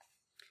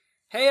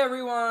Hey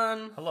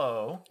everyone!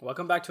 Hello.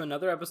 Welcome back to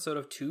another episode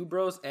of Two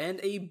Bros and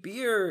a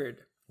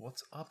Beard.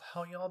 What's up?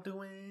 How y'all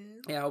doing?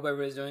 Yeah, I hope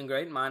everybody's doing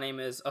great. My name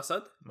is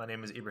Asad. My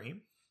name is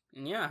Ibrahim.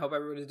 And yeah, I hope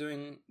everybody's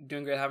doing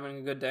great, having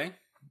a good day.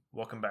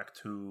 Welcome back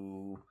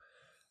to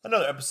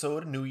another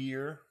episode, New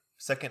Year.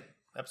 Second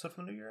episode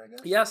from the New Year, I guess?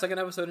 Yeah, second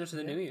episode into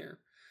the new year.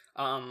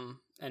 And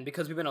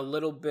because we've been a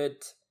little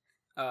bit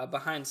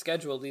behind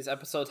schedule, these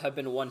episodes have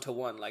been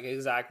 1-to-1, like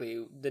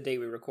exactly the day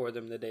we record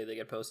them, the day they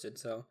get posted.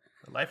 So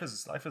Life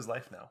is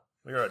life now.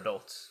 We are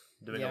adults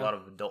doing a lot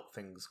of adult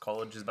things.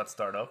 College is about to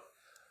start up,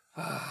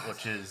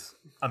 which is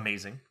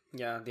amazing.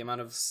 Yeah, the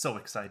amount of So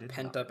excited.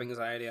 pent up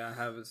anxiety I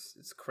have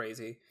is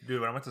crazy.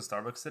 Dude, when I went to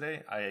Starbucks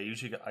today, I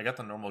got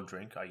the normal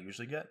drink I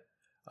usually get.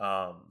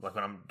 Like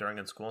when I'm during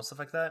in school and stuff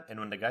like that. And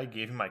when the guy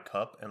gave me my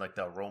cup and like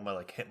the aroma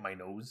like hit my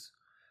nose,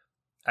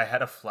 I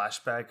had a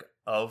flashback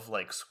of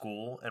like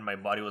school and my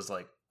body was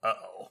like,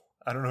 uh-oh.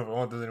 I don't know if I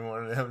want this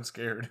anymore. I'm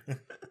scared.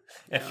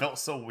 It felt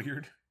so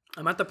weird.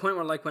 I'm at the point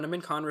where, like, when I'm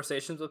in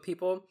conversations with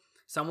people,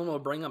 someone will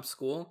bring up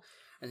school,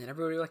 and then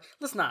everybody will be like,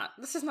 let's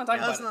just not talk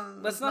about it.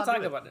 Let's not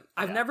talk about it.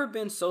 I've never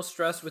been so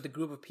stressed with a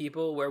group of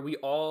people where we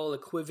all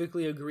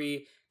equivocally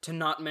agree to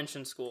not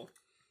mention school.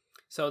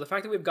 So the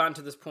fact that we've gotten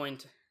to this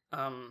point,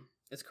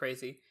 is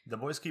crazy. The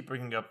boys keep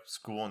bringing up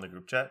school in the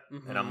group chat,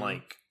 and I'm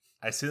like,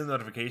 I see the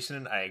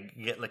notification, I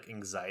get like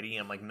anxiety.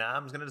 I'm like, nah,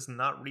 I'm just gonna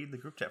not read the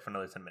group chat for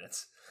another 10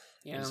 minutes.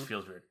 Yeah. It just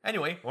feels weird.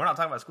 Anyway, we're not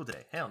talking about school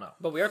today. Hell no.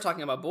 But we are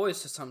talking about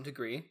boys to some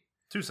degree.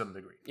 To some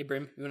degree.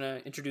 Ibrahim, you want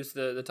to introduce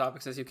the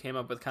topic since you came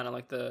up with kind of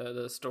like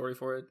the story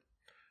for it?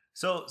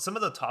 So some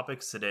of the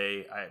topics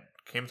today I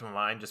came to my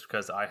mind just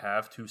because I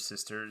have two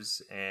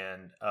sisters,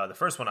 and the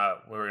first one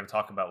we were going to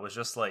talk about was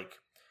just like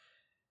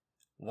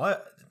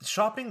what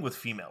shopping with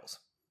females,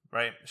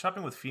 right?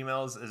 Shopping with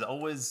females is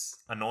always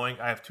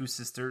annoying. I have two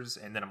sisters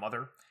and then a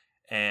mother,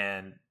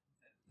 and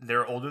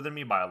they're older than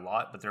me by a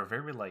lot, but they're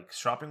very like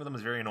shopping with them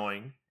is very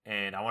annoying,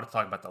 and I want to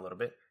talk about that a little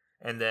bit.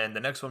 And then the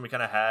next one we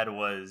kind of had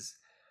was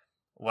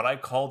what I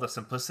call the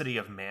simplicity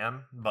of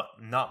man, but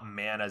not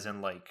man as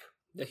in like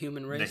the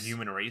human race. The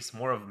human race,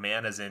 more of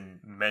man as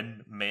in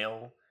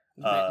male.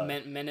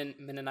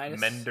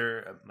 Mennonitis?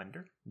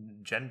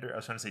 Gender. I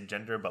was trying to say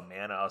gender, but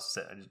man, I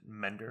also said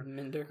Minder.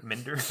 Man,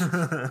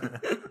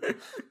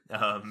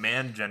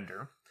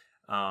 gender.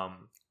 And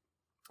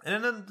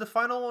then the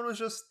final one was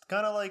just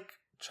kind of like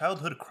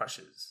childhood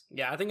crushes.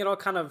 Yeah, I think it all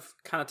kind of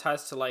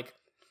ties to like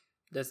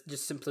this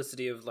just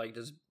simplicity of like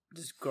just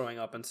growing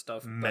up and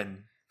stuff.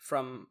 Men.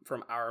 From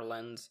our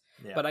lens.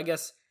 Yeah. But I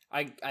guess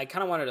I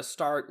kind of wanted to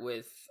start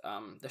with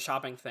the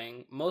shopping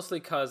thing, mostly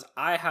because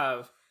I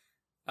have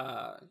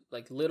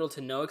like little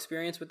to no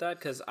experience with that,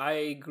 because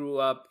I grew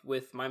up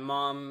with my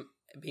mom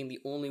being the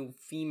only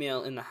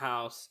female in the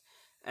house,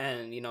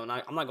 and you know,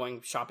 I'm not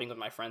going shopping with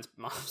my friends'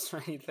 moms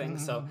or anything.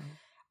 So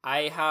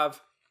I have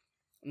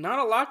not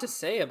a lot to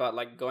say about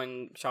like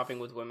going shopping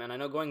with women. I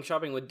know going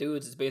shopping with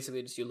dudes is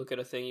basically just you look at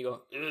a thing, you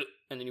go, ugh,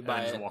 and then you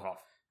buy it. Walk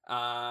off.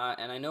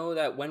 And I know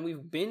that when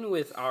we've been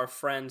with our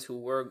friends who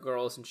were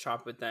girls and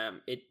shop with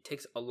them, it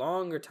takes a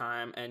longer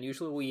time, and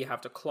usually we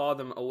have to claw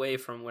them away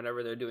from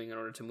whatever they're doing in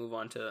order to move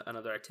on to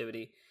another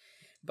activity.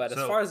 But as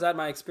far as that,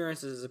 my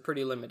experiences are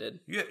pretty limited.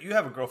 You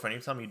have a girlfriend.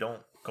 You tell me you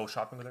don't go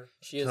shopping with her?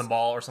 She is to the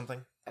mall or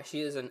something?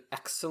 She is an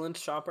excellent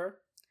shopper.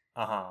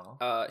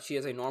 Uh-huh. She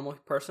is a normal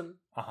person.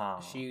 Uh-huh.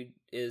 She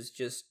is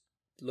just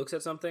looks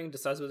at something,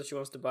 decides whether she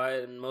wants to buy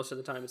it, and most of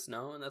the time it's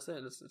no, and that's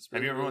it. It's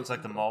have you ever went to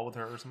like the mall with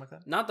her or something like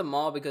that? Not the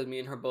mall, because me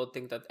and her both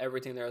think that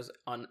everything there is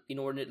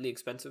inordinately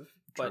expensive.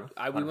 True.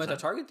 But we went to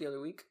Target the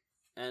other week,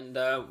 and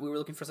we were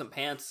looking for some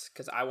pants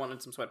because I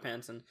wanted some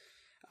sweatpants, and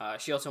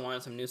she also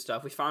wanted some new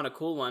stuff. We found a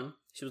cool one.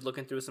 She was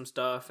looking through some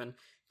stuff and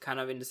kind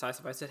of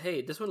indecisive. I said,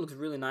 "Hey, this one looks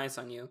really nice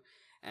on you."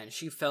 And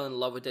she fell in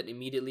love with it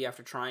immediately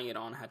after trying it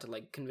on. I had to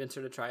like convince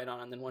her to try it on,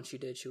 and then once she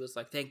did, she was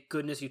like, "Thank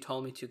goodness you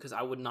told me to, because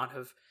I would not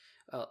have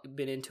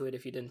been into it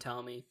if you didn't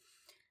tell me."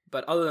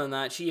 But other than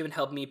that, she even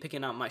helped me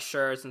picking out my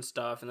shirts and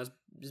stuff, and that's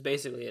just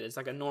basically it. It's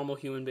like a normal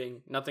human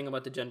being. Nothing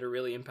about the gender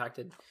really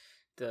impacted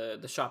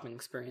the shopping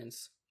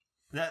experience.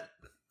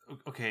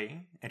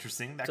 Okay,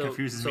 interesting. That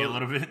confuses me a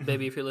little bit.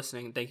 Baby, if you're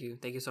listening, thank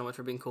you so much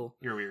for being cool.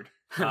 You're weird.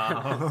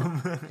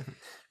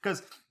 Okay,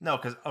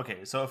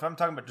 so if I'm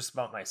talking about just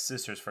about my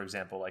sisters, for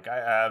example, like I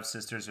have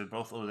sisters who are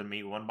both older than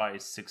me, one by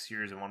 6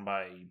 years and one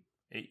by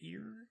 8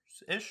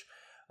 years ish.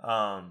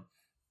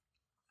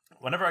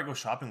 Whenever I go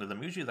shopping with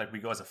them, usually like we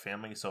go as a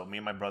family. So me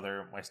and my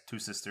brother, my two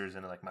sisters,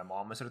 and like my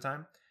mom most of the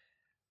time.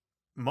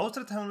 Most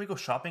of the time when we go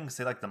shopping,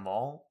 say like the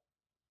mall,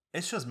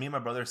 it's just me and my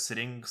brother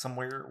sitting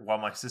somewhere while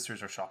my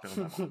sisters are shopping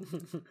with my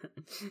mom.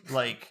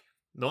 Like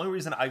the only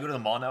reason I go to the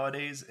mall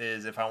nowadays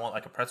is if I want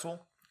like a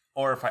pretzel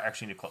or if I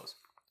actually need clothes.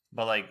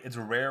 But like it's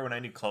rare when I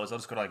need clothes. I'll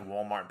just go to like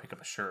Walmart and pick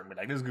up a shirt and be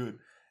like, "This is good,"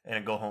 and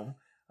then go home.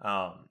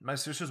 My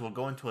sisters will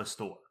go into a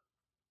store,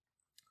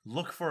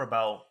 look for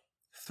about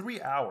 3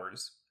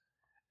 hours,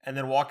 and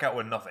then walk out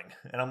with nothing.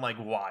 And I'm like,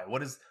 why?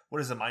 What is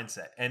the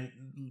mindset? And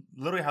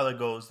literally how that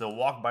goes, they'll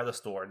walk by the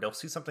store, they'll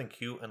see something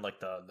cute in like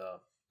the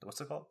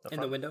what's it called? In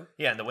the window?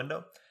 Yeah, in the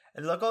window.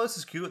 And they're like, oh, this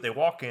is cute. They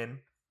walk in,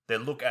 they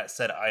look at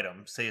said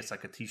item. Say it's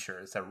like a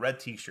t-shirt. It's a red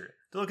t-shirt.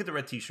 They look at the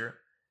red t-shirt.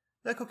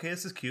 They're like, okay,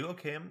 this is cute.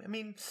 Okay, I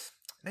mean,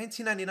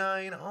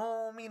 $19.99.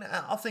 Oh, I mean,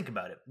 I'll think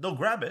about it. They'll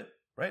grab it,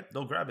 right?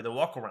 They'll grab it. They'll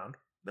walk around.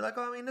 Be like,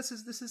 oh, I mean, this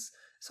is.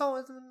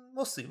 So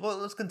we'll see. Well,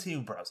 let's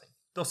continue browsing.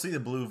 They'll see the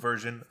blue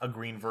version, a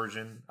green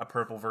version, a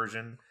purple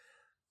version,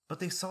 but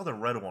they saw the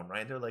red one,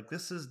 right? They're like,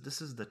 this is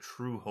the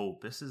true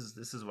hope. This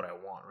is what I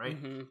want, right?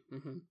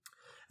 And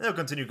they'll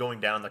continue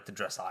going down like the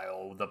dress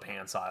aisle, the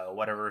pants aisle,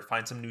 whatever.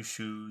 Find some new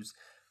shoes,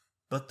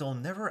 but they'll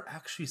never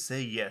actually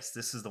say yes.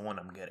 This is the one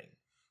I'm getting.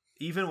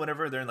 Even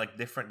whenever they're in like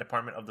different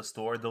department of the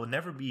store, they'll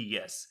never be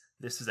yes.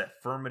 This is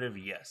affirmative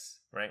yes,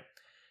 right?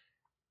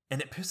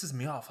 And it pisses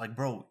me off. Like,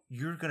 bro,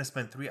 you're gonna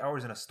spend 3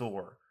 hours in a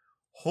store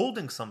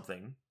holding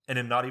something and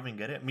then not even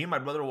get it. Me and my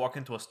brother will walk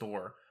into a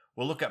store.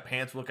 We'll look at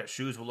pants, we'll look at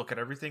shoes, we'll look at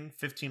everything.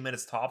 15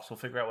 minutes tops, we'll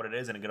figure out what it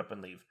is and then get up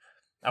and leave.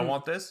 I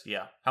want this?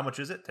 Yeah. How much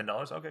is it?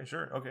 $10? Okay,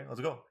 sure. Okay,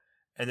 let's go.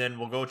 And then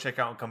we'll go check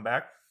out and come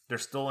back. They're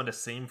still in the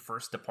same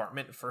first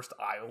department, first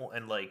aisle,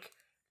 and like,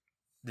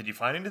 did you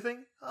find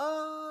anything?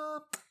 I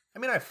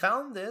mean, I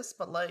found this,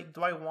 but like,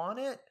 do I want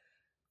it?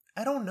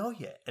 I don't know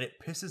yet, and it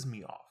pisses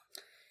me off.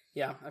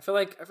 Yeah, I feel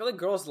like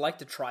girls like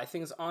to try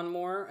things on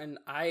more, and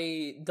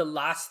the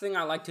last thing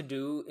I like to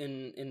do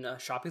in a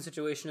shopping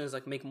situation is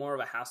like make more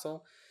of a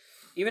hassle,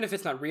 even if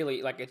it's not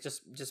really like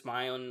it's just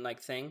my own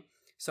like thing.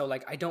 So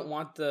like I don't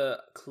want the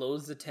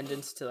clothes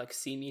attendants to like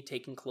see me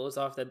taking clothes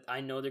off that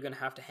I know they're gonna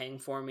have to hang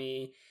for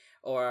me,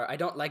 or I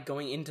don't like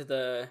going into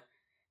the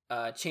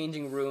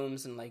changing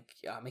rooms and like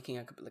making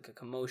a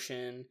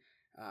commotion.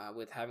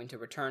 With having to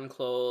return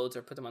clothes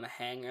or put them on a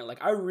hanger.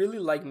 Like, I really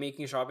like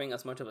making shopping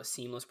as much of a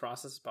seamless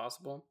process as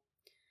possible.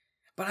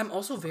 But I'm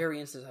also very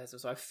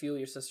indecisive, so I feel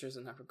your sisters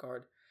in that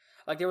regard.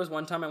 Like, there was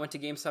one time I went to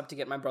GameStop to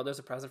get my brothers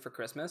a present for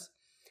Christmas,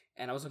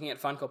 and I was looking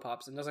at Funko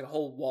Pops, and there's like a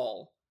whole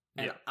wall.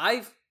 And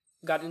I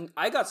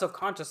got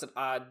self-conscious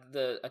that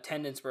the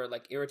attendants were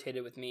like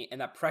irritated with me, and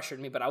that pressured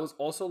me, but I was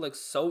also like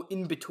so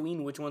in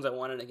between which ones I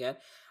wanted to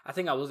get. I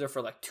think I was there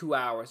for like 2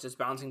 hours just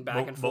bouncing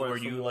back and forth. But were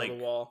you from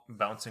like wall.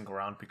 bouncing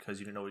around because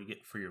you didn't know what to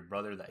get for your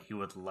brother that he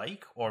would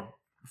like, or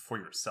for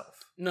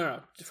yourself?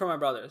 No, for my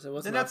brothers. It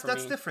wasn't. And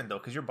that's me. Different though,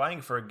 because you're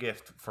buying for a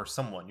gift for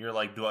someone. You're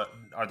like,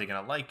 are they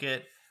gonna like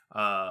it?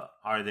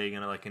 Are they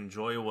gonna like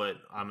enjoy what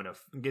I'm gonna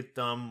get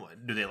them?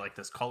 Do they like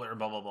this color?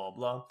 Blah blah blah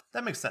blah.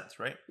 That makes sense,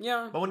 right?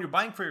 Yeah. But when you're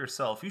buying for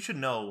yourself, you should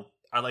know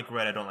I like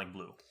red, I don't like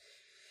blue,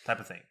 type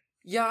of thing.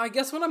 Yeah, I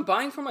guess when I'm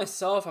buying for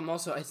myself,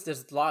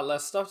 there's a lot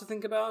less stuff to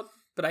think about.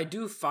 But I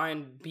do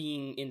find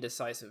being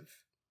indecisive.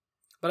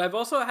 But I've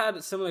also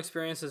had similar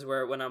experiences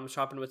where when I'm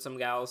shopping with some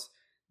gals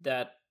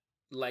that,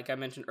 like I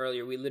mentioned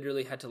earlier, we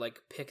literally had to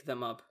like pick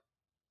them up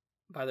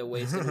by the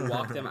waist and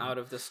walk them out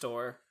of the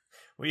store.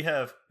 We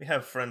have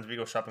friends we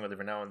go shopping with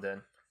every now and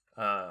then.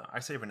 I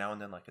say every now and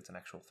then like it's an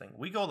actual thing.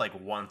 We go like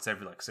once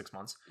every like 6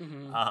 months.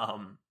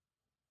 And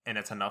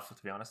it's enough,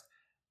 to be honest.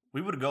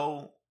 We would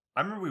go.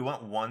 I remember we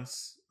went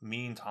once,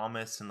 me and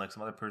Thomas and like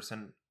some other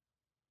person.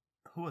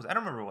 Who was it? I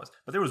don't remember who it was,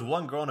 but there was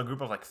one girl in a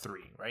group of like 3,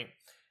 right?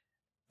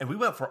 And we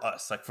went for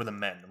us, like for the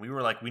men. We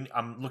were like,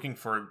 I'm looking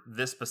for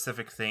this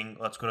specific thing.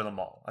 Let's go to the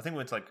mall. I think we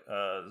went to like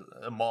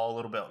a mall a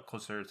little bit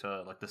closer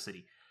to like the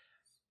city.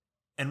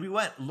 And we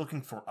went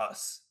looking for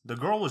us. The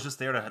girl was just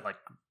there to like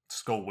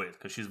just go with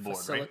because she's bored,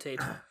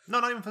 Facilitate. Right? No,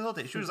 not even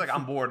facilitate. She was like,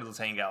 I'm bored. Let's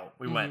hang out.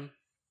 We went.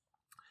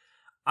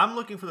 I'm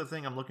looking for the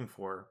thing I'm looking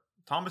for.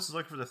 Thomas is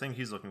looking for the thing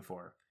he's looking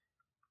for.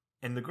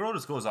 And the girl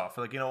just goes off.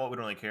 We're like, you know what? We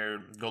don't really care.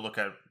 Go look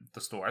at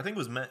the store. I think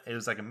it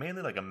was like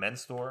mainly like a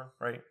men's store,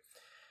 right?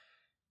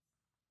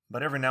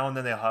 But every now and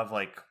then they'll have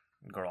like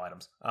girl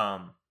items. I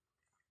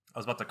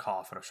was about to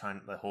cough, but I was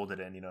trying to hold it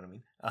in. You know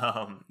what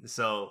I mean?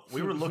 So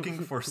we were looking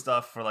for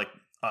stuff for like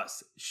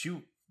us.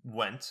 She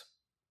went,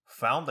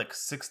 found like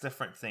 6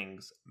 different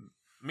things.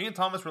 Me and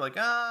Thomas were like,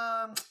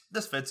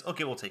 this fits.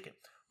 Okay, we'll take it.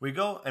 We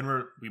go and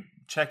we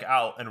check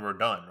out and we're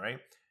done, right?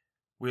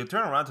 We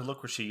turn around to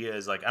look where she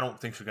is. Like, I don't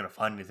think she's going to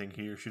find anything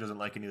here. She doesn't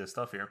like any of this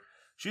stuff here.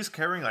 She's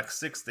carrying like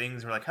 6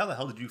 things. We're like, how the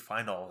hell did you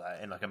find all of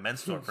that in like a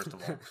men's store, first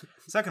of all?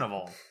 Second of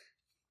all,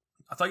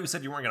 I thought you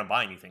said you weren't going to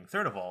buy anything.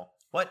 Third of all,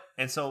 what?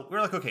 And so we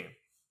were like, okay,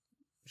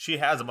 she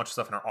has a bunch of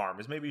stuff in her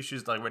arms. Maybe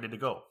she's like ready to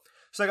go.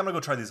 She's like, I'm going to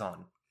go try these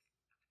on.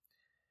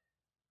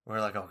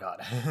 We're like, oh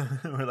God.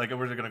 We're like,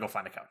 we're going to go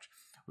find a couch.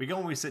 We go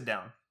and we sit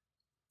down.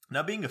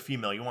 Now, being a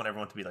female, you want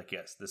everyone to be like,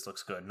 yes, this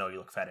looks good. No, you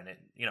look fat in it,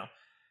 you know.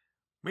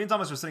 Me and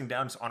Thomas were sitting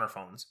down just on our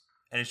phones.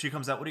 And she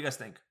comes out, what do you guys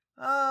think?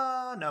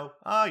 No.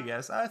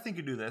 Yes, I think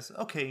you do this.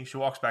 Okay, she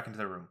walks back into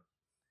the room.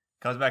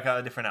 Comes back out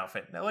a different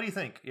outfit. Now, what do you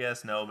think?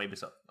 Yes, no, maybe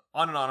so.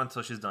 On and on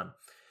until she's done.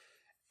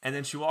 And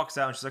then she walks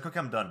out and she's like, okay,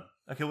 I'm done.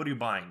 Okay, what are you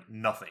buying?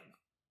 Nothing.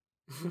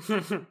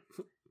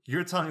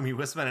 You're telling me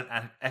we spent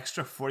an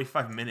extra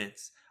 45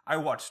 minutes. I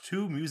watched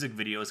 2 music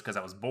videos because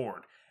I was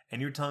bored.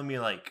 And you're telling me,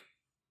 like,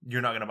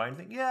 you're not going to buy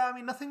anything? Yeah, I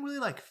mean, nothing really,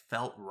 like,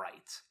 felt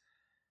right.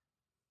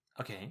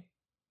 Okay.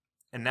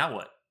 And now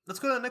what? let's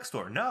go to the next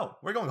store. No,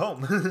 we're going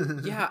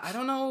home. Yeah, I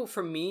don't know.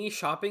 For me,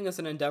 shopping is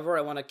an endeavor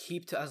I want to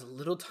keep to as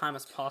little time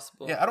as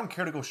possible. Yeah, I don't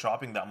care to go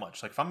shopping that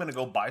much. Like, if I'm going to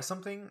go buy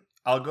something,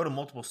 I'll go to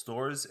multiple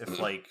stores if,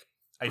 like,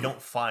 I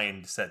don't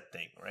find said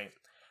thing, right?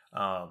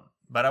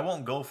 But I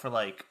won't go for,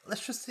 like,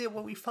 let's just see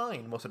what we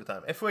find most of the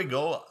time. If we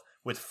go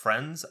with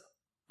friends,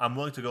 I'm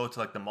willing to go to,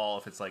 like, the mall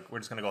if it's, like, we're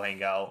just going to go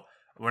hang out.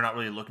 We're not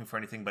really looking for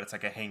anything, but it's,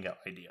 like, a hangout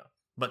idea.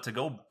 But to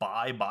go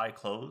buy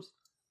clothes,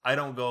 I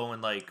don't go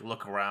and, like,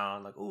 look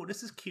around, like, oh,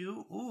 this is cute.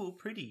 Ooh,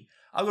 pretty.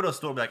 I'll go to a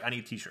store and be like, I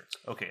need t-shirts.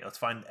 Okay, let's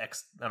find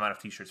X amount of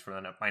t-shirts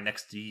for my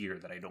next year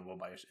that I don't go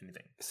buy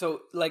anything.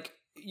 So, like,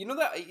 you know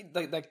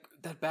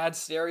that bad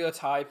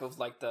stereotype of,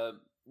 like, the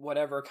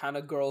whatever kind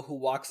of girl who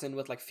walks in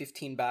with, like,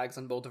 15 bags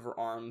on both of her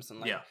arms? And,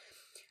 like, Yeah.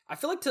 I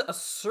feel like to a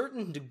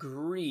certain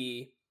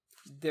degree,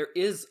 there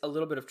is a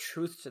little bit of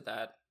truth to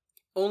that.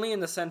 Only in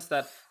the sense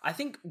that I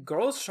think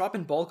girls shop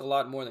in bulk a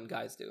lot more than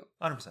guys do.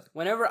 100%.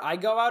 Whenever I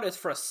go out, it's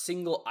for a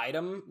single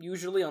item,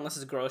 usually, unless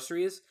it's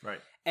groceries. Right.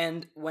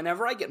 And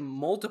whenever I get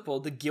multiple,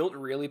 the guilt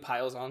really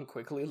piles on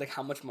quickly, like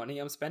how much money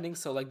I'm spending.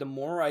 So, like, the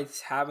more I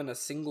have in a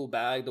single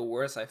bag, the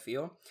worse I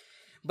feel.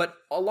 But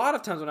a lot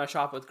of times when I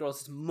shop with girls,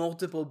 it's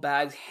multiple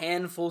bags,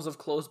 handfuls of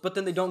clothes, but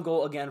then they don't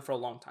go again for a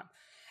long time.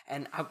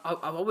 And I've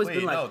always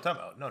been like... no, time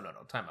out. No,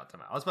 time out.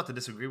 I was about to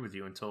disagree with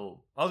you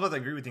until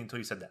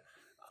you said that.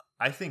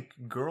 I think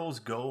girls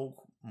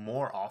go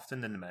more often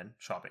than men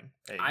shopping.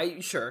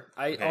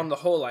 Okay. On the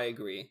whole, I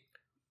agree.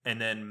 And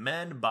then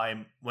men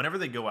buy whenever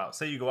they go out.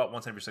 Say you go out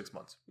once every 6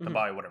 months to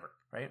buy whatever,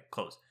 right?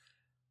 Clothes.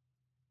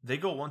 They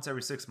go once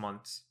every 6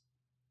 months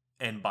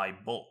and buy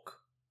bulk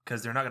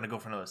because they're not going to go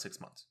for another 6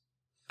 months.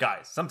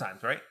 Guys,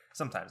 sometimes, right?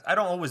 Sometimes. I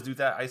don't always do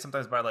that. I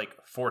sometimes buy like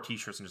 4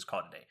 t-shirts and just call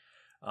it a day.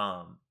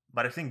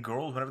 But I think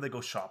girls, whenever they go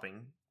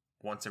shopping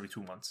once every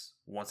 2 months,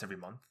 once every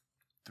month,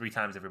 3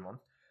 times every month,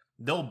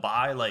 they'll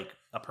buy like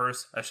a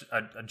purse,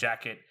 a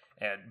jacket,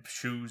 and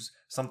shoes,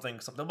 something.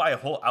 They'll buy a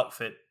whole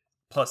outfit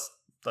plus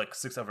like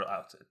 6 other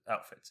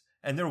outfits,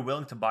 and they're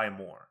willing to buy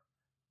more.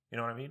 You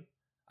know what I mean?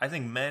 I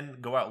think men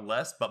go out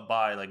less, but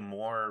buy like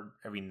more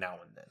every now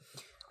and then.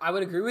 I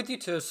would agree with you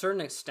to a certain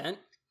extent,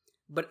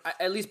 but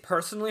at least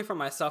personally for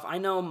myself, I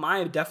know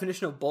my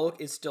definition of bulk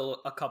is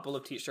still a couple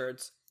of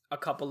t-shirts, a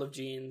couple of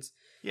jeans.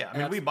 Yeah, I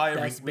mean,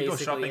 we go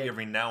shopping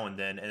every now and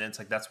then, and it's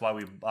like that's why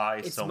we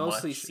buy so much. It's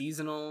mostly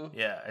seasonal.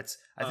 Yeah,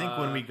 I think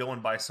when we go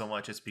and buy so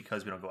much, it's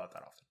because we don't go out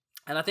that often.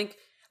 And I think,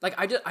 like,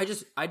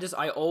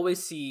 I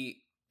always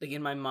see, like,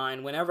 in my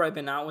mind, whenever I've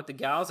been out with the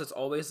gals, it's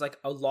always like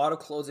a lot of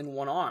clothes in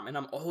one arm, and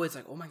I'm always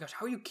like, oh my gosh,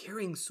 how are you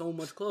carrying so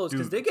much clothes?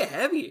 Because they get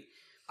heavy.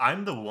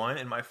 I'm the one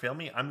in my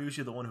family. I'm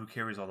usually the one who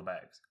carries all the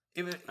bags.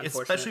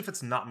 Especially if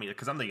it's not me,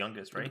 because I'm the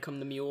youngest, right? You become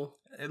the mule.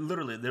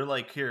 Literally, they're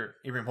like, here,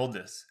 Ibrahim, hold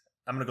this.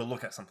 I'm going to go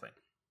look at something.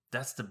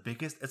 That's the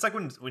biggest. It's like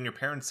when your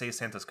parents say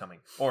Santa's coming,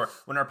 or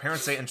when our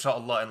parents say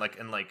Inshallah, and like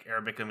in like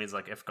Arabic it means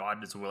like if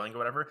God is willing or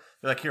whatever.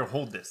 They're like, here,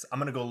 hold this. I'm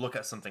gonna go look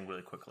at something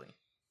really quickly.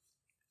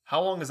 How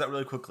long is that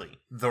really quickly?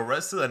 The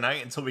rest of the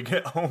night until we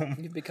get home.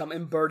 You become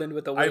burdened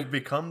with the weight. I've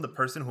become the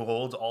person who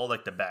holds all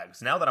like the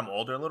bags. Now that I'm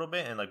older a little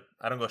bit and like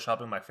I don't go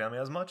shopping with my family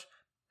as much,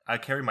 I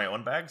carry my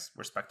own bags.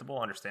 Respectable,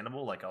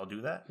 understandable. Like I'll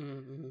do that.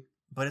 Mm-hmm.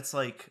 But it's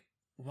like,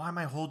 why am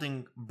I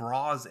holding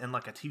bras and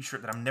like a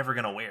t-shirt that I'm never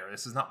going to wear?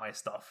 This is not my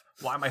stuff.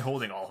 Why am I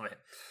holding all of it?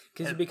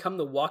 Because you become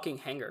the walking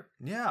hanger.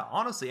 Yeah,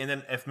 honestly. And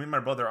then if me and my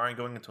brother aren't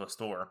going into a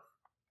store,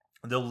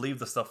 they'll leave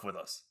the stuff with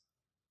us.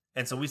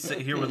 And so we sit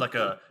here with like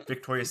a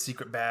Victoria's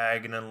Secret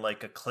bag and then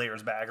like a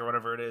Claire's bag or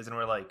whatever it is. And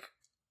we're like,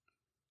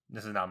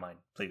 this is not mine.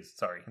 Please.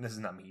 Sorry. This is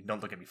not me.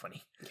 Don't look at me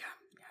funny. Yeah.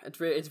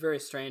 It's very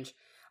strange.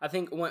 I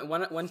think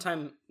one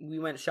time we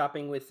went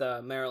shopping with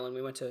Marilyn.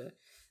 We went to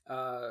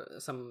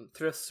some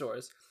thrift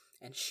stores.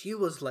 And she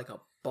was like a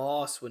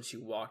boss when she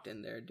walked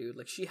in there, dude.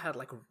 Like, she had,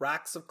 like,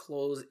 racks of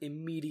clothes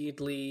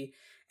immediately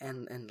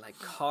and like,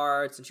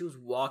 carts. And she was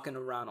walking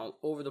around all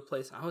over the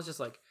place. And I was just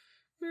like,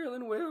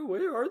 Marilyn,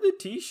 where are the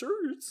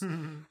t-shirts?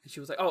 And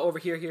she was like, oh, over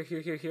here, over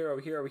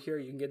here.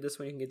 You can get this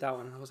one, you can get that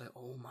one. And I was like,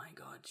 oh, my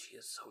God, she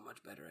is so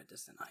much better at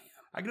this than I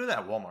am. I can do that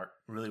at Walmart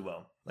really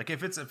well. Like,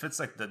 if it's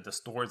like the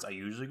stores I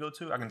usually go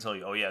to, I can tell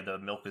you, oh, yeah, the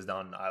milk is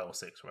down in aisle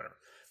 6 or whatever.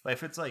 But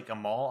if it's, like, a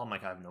mall, I'm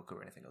like, I have no clue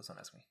or anything else. Don't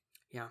ask me.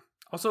 Yeah.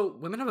 Also,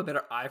 women have a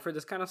better eye for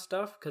this kind of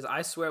stuff, because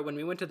I swear when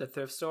we went to the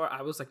thrift store,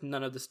 I was like,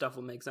 none of this stuff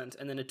will make sense.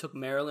 And then it took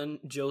Marilyn,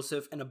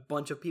 Joseph, and a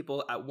bunch of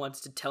people at once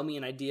to tell me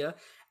an idea,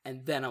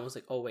 and then I was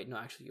like, oh wait, no,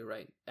 actually you're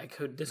right.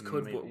 This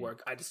could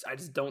work. I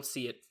just don't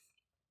see it.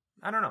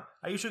 I don't know.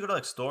 I usually go to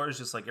like stores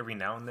just like every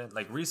now and then.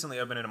 Like recently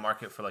I've been in a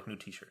market for like new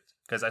t-shirts,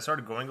 because I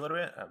started growing a little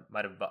bit. I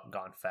might have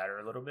gone fatter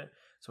a little bit,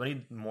 so I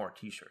need more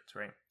t-shirts,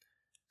 right?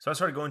 So I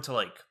started going to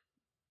like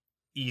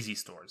easy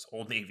stores,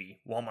 Old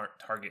Navy, Walmart,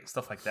 Target,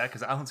 stuff like that,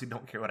 because I honestly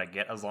don't care what I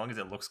get as long as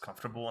it looks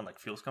comfortable and like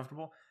feels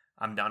comfortable.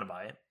 I'm down to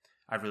buy it.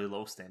 I have really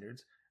low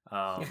standards.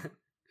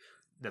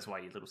 That's why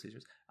I eat Little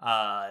Caesars.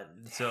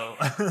 So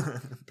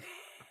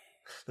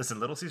listen,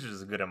 Little Caesars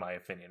is good in my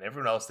opinion.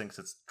 Everyone else thinks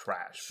it's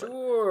trash.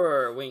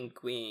 Sure,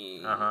 wink,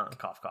 wink.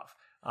 Cough, cough.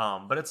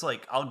 But it's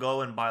like I'll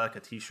go and buy like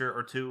a t-shirt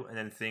or two and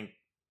then think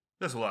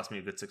This will last me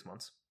a good 6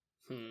 months.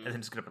 Hmm. And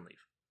then just get up and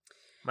leave.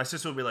 My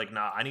sister will be like,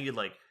 nah, I need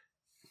like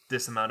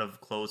this amount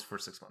of clothes for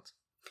 6 months.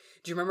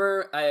 Do you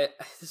remember,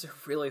 this is a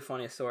really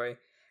funny story,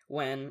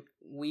 when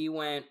we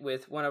went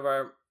with one of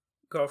our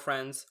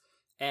girlfriends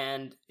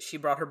and she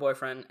brought her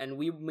boyfriend and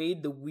we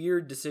made the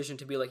weird decision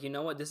to be like, you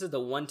know what, this is the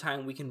one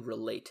time we can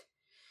relate.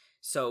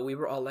 So we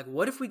were all like,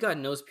 what if we got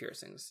nose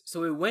piercings?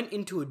 So we went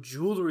into a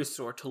jewelry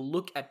store to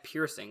look at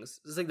piercings.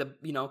 It's like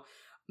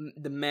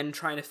the men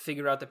trying to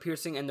figure out the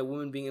piercing and the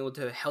women being able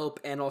to help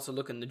and also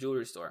look in the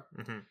jewelry store.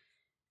 Mm-hmm.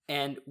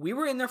 And we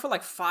were in there for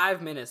like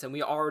 5 minutes and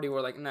we already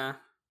were like, nah,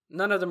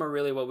 none of them are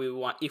really what we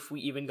want if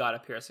we even got a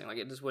piercing. Like,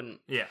 it just wouldn't.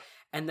 Yeah.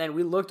 And then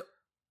we looked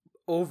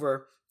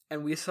over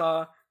and we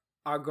saw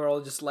our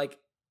girl just like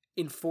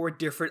in 4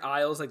 different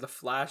aisles, like the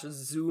flash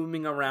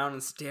zooming around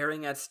and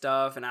staring at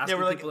stuff and asking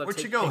people to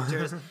take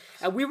pictures.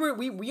 And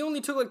we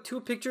only took like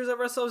 2 pictures of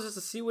ourselves just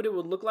to see what it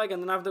would look like.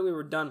 And then after we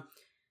were done,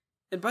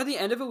 and by the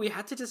end of it, we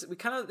kind of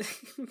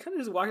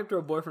just walked up to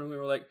our boyfriend and we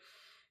were like,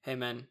 hey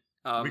man,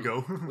 we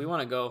go. We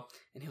want to go.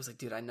 And he was like,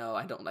 dude, I know,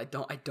 I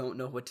don't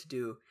know what to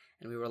do.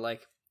 And we were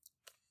like,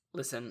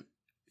 listen,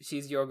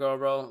 she's your girl,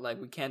 bro. Like,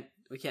 we can't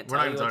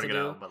tell you what to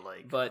do.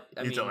 But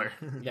I mean, tell her.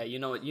 Yeah, you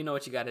know what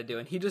you got to do.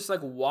 And he just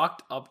like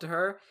walked up to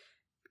her,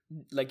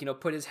 like,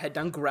 put his head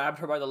down, grabbed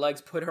her by the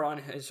legs, put her on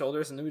his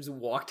shoulders, and then we just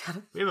walked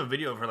out. We have a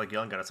video of her like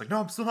yelling at us, like, "No,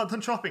 I'm still not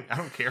done shopping. I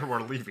don't care.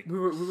 We're leaving." We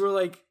were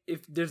like,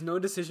 if there's no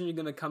decision you're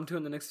gonna come to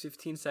in the next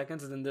 15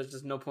 seconds, then there's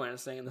just no point in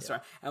staying in the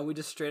store. And we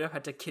just straight up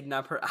had to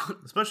kidnap her out,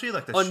 especially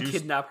like the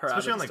unkidnap her,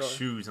 especially out on of like store.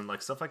 shoes and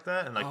like stuff like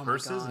that, and like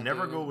purses. God,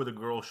 never dude. go with a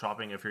girl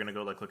shopping if you're gonna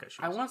go like look at shoes.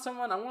 I want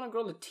a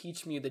girl to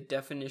teach me the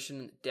definition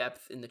and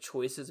depth in the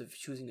choices of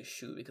choosing a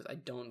shoe, because I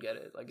don't get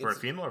it. Like, for a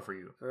female or for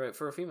you?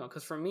 For a female,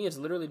 because for me it's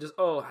literally just,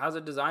 has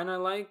a design I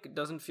like, it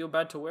doesn't feel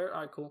bad to wear,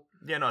 all right, cool.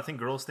 Yeah, no, I think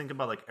girls think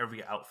about like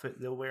every outfit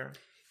they'll wear.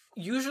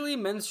 Usually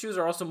men's shoes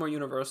are also more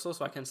universal,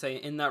 so I can say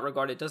in that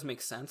regard it does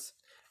make sense.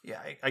 Yeah,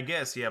 I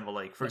guess, yeah, but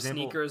like for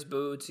example, sneakers,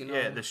 boots,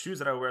 yeah, the shoes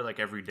that I wear like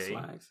every day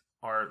swags.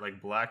 Are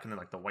like black and then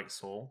like the white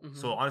sole. Mm-hmm.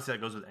 So honestly, that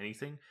goes with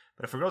anything.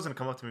 But if a girl's gonna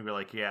come up to me and be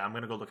like, "Yeah, I'm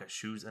gonna go look at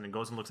shoes," and then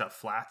goes and looks at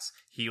flats,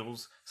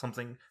 heels,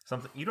 something,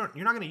 you're not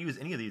gonna use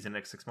any of these in the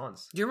next 6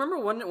 months. Do you remember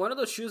one of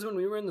those shoes when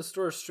we were in the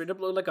store straight up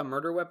looked like a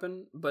murder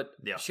weapon? But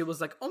yeah. She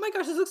was like, "Oh my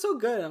gosh, this looks so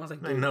good!" And I was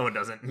like, "No, it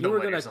doesn't. You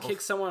were gonna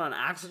kick someone on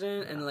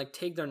accident and like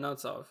take their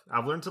nuts off."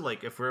 I've learned to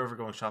like if we're ever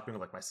going shopping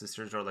with like my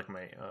sisters or like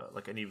my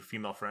like any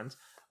female friends,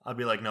 I'll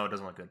be like, "No, it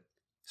doesn't look good."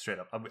 Straight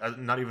up, I'll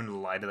not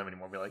even lie to them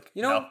anymore. I'll be like,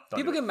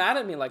 people get mad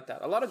at me like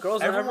that. A lot of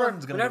girls,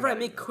 whenever I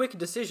make quick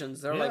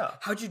decisions, they're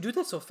like, "How'd you do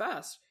that so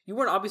fast? You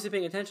weren't obviously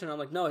paying attention." I'm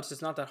like, "No, it's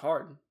just not that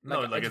hard."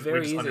 Like it's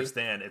very easy.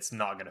 Understand, it's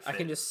not gonna fit. I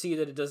can just see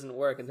that it doesn't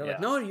work, and they're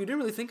like, "No, you didn't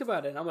really think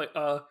about it." And I'm like,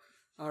 all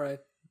right."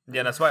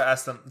 Yeah, that's why I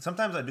asked them.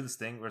 Sometimes I do this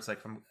thing where it's like,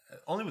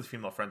 only with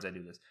female friends I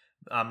do this.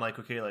 I'm like,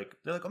 okay, like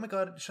they're like, "Oh my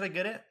god, should I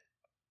get it?"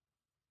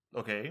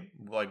 Okay,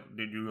 like,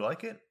 did you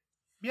like it?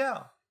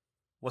 Yeah.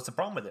 What's the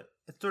problem with it?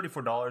 It's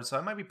 $34, so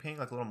I might be paying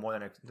like a little more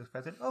than I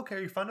expected. Okay,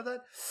 are you fine with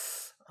that?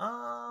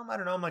 I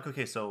don't know. I'm like,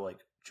 okay, so like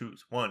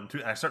choose 1,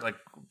 2. And I start like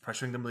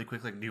pressuring them really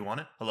quick. Like, do you want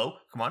it? Hello,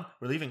 come on,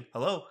 we're leaving.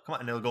 Hello, come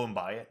on, and they'll go and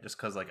buy it just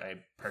because like I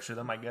pressure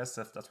them. I guess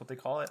that's what they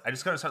call it. I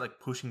just gotta start like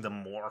pushing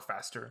them more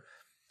faster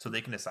so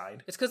they can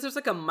decide. It's because there's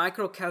like a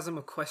microcosm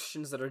of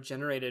questions that are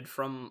generated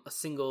from a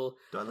single.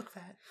 Do I look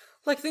fat?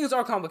 Like, things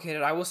are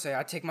complicated. I will say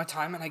I take my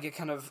time and I get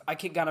kind of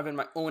in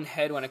my own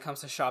head when it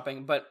comes to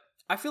shopping, but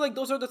I feel like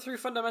those are the 3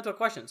 fundamental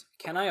questions.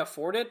 Can I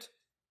afford it?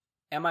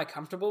 Am I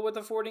comfortable with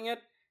affording it?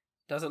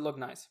 Does it look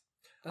nice?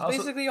 That's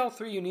basically all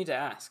 3 you need to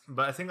ask.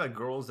 But I think like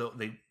girls,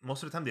 they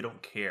most of the time they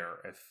don't care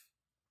if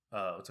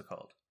what's it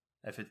called?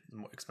 If it's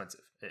more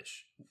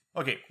expensive-ish.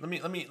 Okay, let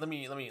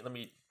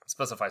me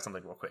specify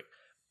something real quick.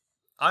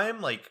 I am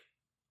like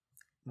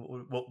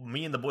what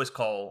me and the boys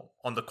call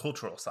on the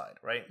cultural side,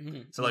 right?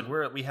 Mm-hmm. So like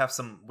we have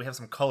some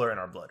color in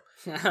our blood.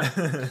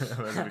 That's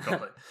what we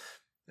call it.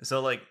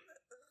 So like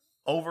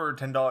over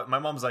 $10. My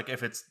mom's like,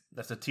 if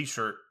that's a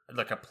t-shirt,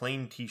 like a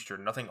plain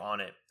t-shirt, nothing on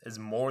it, is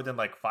more than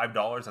like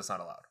 $5, that's not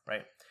allowed,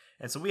 right?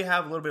 And so we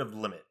have a little bit of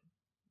limit,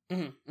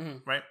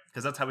 right?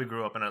 Because that's how we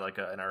grew up in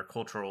our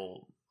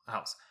cultural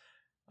house,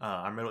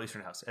 our Middle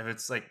Eastern house. If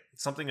it's like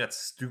something that's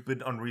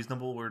stupid,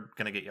 unreasonable, we're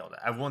gonna get yelled at.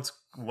 I once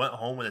went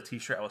home with a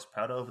t-shirt I was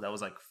proud of that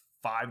was like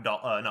 $5.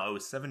 No, it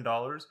was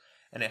 $7.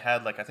 And it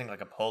had like, I think like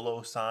a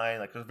polo sign,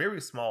 like it was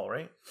very small,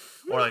 right?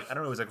 Or like, I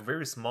don't know, it was like a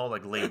very small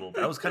like label,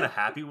 but I was kind of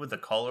happy with the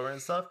color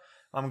and stuff.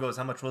 Mom goes,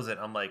 "How much was it?"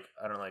 I'm like,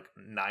 I don't know, like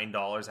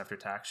 $9 after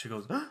tax. She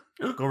goes,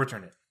 "Go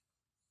return it."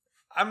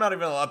 I'm not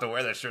even allowed to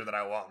wear that shirt that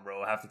I want,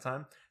 bro, half the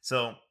time.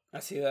 So I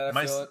see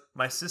that.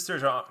 My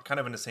sisters are kind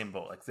of in the same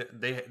boat. Like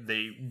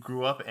they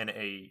grew up in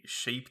a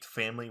shaped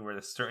family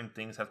where certain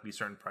things have to be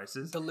certain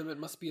prices. The limit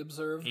must be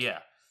observed. Yeah.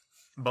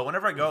 But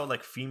whenever I go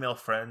like female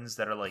friends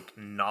that are like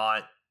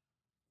not,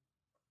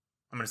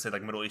 I'm going to say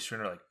like Middle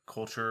Eastern or like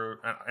culture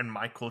and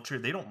my culture,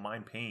 they don't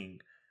mind paying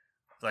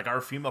like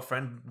our female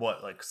friend,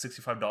 like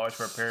 $65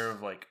 for a pair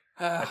of like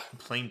a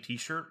plain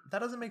t-shirt. That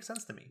doesn't make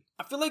sense to me.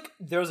 I feel like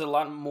there's a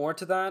lot more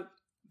to that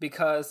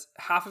because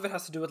half of it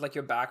has to do with like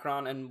your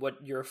background and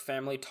what your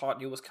family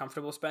taught you was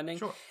comfortable spending.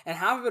 Sure. And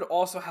half of it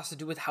also has to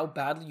do with how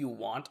badly you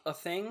want a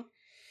thing.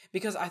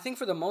 Because I think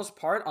for the most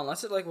part,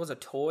 unless it like was a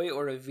toy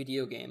or a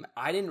video game,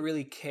 I didn't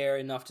really care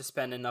enough to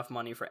spend enough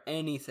money for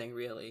anything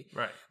really.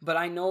 Right. But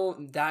I know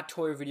that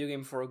toy or video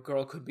game for a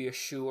girl could be a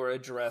shoe or a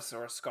dress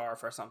or a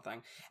scarf or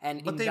something.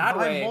 And But in they that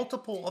buy way,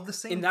 multiple of the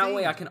same in that thing.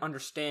 way, I can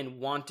understand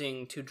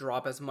wanting to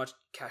drop as much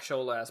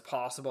cashola as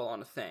possible on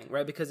a thing,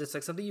 right? Because it's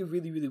like something you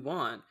really, really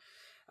want.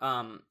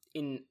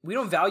 We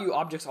don't value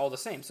objects all the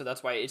same, so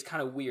that's why it's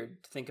kind of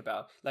weird to think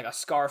about like a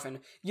scarf.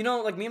 And you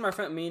know, like me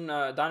and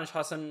Danish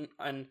Hassan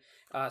and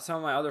some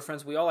of my other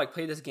friends, we all like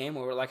play this game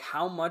where we're like,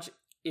 how much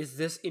is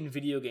this in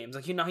video games?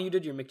 Like, you know how you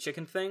did your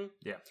McChicken thing?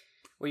 Yeah.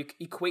 Where you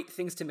equate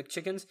things to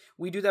McChickens?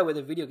 We do that with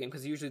a video game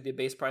because usually the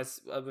base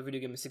price of a video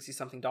game is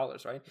 $60-something,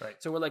 right? Right.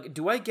 So we're like,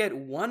 do I get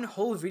one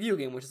whole video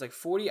game, which is like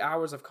 40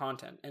 hours of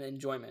content and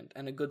enjoyment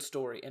and a good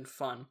story and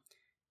fun,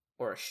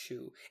 or a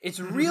shoe?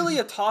 It's really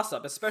a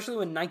toss-up, especially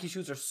when Nike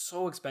shoes are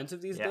so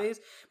expensive these days.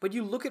 But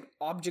you look at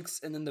objects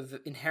and then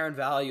the inherent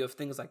value of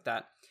things like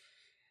that.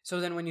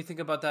 So then when you think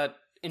about that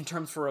in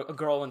terms for a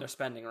girl when they're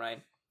spending,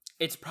 right?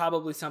 It's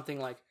probably something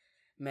like,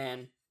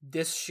 man,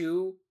 this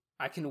shoe,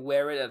 I can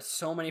wear it at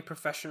so many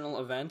professional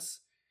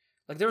events.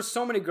 Like there were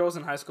so many girls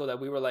in high school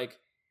that we were like,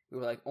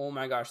 oh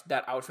my gosh,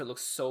 that outfit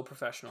looks so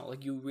professional.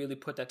 Like you really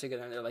put that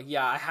together. And they're like,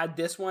 yeah, I had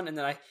this one, and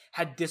then I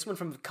had this one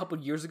from a couple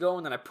years ago,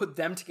 and then I put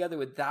them together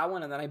with that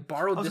one, and then I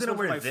borrowed this one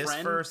from my friend. I was gonna wear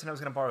this first, and I was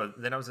gonna borrow.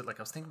 Then I was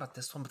thinking about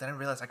this one, but then I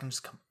realized I can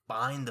just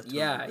combine the two.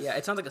 Yeah,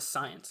 it sounds like a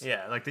science.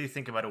 Yeah, like they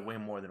think about it way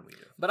more than we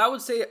do. But I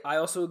would say I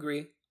also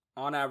agree.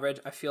 On average,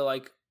 I feel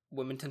like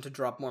women tend to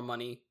drop more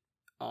money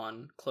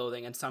on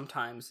clothing, and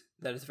sometimes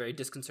that is very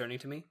disconcerting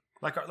to me.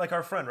 Like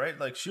our friend, right?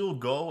 Like she'll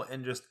go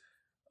and just.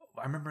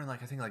 I remember in I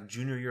think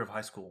junior year of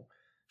high school.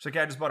 She's like,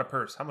 yeah, I just bought a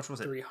purse. How much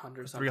was it?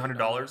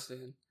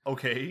 $300.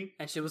 Okay.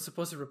 And she was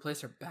supposed to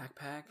replace her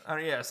backpack.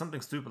 Yeah,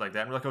 something stupid like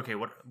that. And we're like, okay,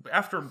 what?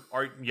 After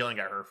yelling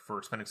at her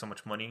for spending so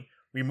much money,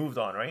 we moved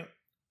on, right?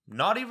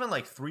 Not even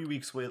like 3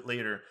 weeks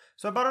later.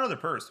 So I bought another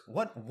purse.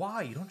 What?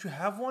 Why? Don't you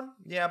have one?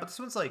 Yeah, but this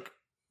one's like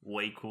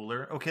way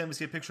cooler. Okay, let me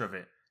see a picture of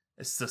it.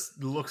 It's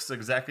just looks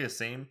exactly the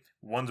same.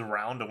 One's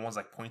round and one's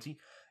like pointy.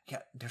 Yeah,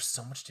 there's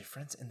so much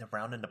difference in the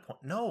round and the point.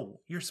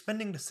 No, you're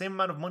spending the same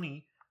amount of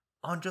money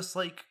on just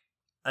like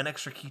an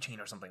extra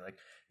keychain or something. Like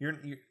you're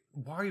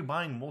why are you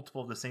buying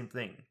multiple of the same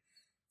thing?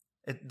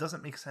 It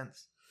doesn't make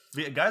sense.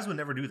 Guys would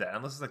never do that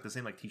unless it's like the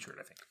same like t-shirt,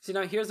 I think. See,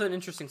 now here's an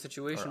interesting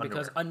situation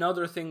because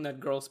another thing that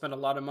girls spend a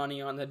lot of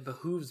money on that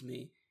behooves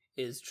me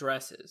is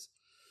dresses.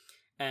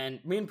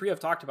 And me and Priya have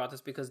talked about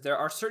this because there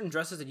are certain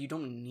dresses that you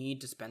don't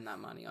need to spend that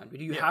money on. But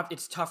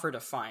it's tougher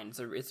to find.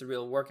 It's a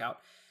real workout.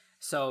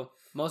 So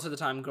most of the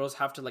time, girls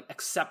have to like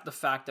accept the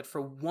fact that for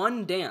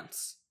one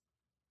dance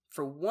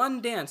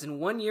in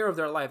 1 year of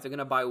their life, they're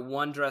gonna buy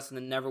one dress and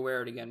then never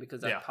wear it again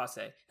because that's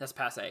passe. That's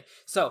passe.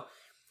 So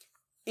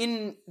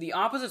in the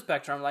opposite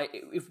spectrum, like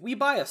if we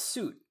buy a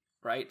suit,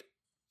 right?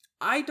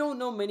 I don't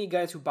know many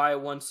guys who buy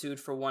one suit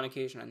for one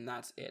occasion and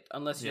that's it,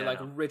 unless you're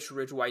rich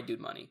white dude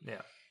money.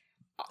 Yeah.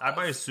 I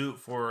buy a suit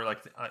for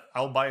like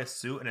I'll buy a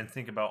suit and then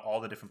think about all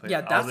the different places.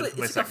 Yeah, that's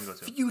it's like a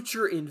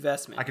future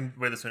investment. I can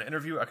wear this to an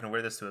interview. I can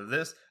wear this to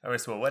this. I wear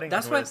this to a wedding.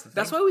 That's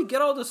why we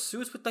get all the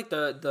suits with like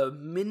the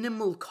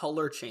minimal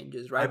color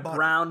changes, right?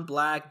 Brown,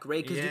 black,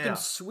 gray, because you can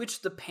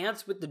switch the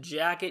pants with the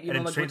jacket. You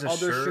know, like with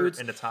other shirts,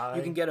 and a tie.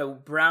 You can get a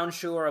brown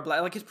shoe or a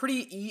black. Like it's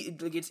pretty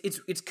like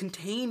it's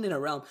contained in a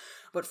realm.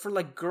 But for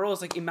like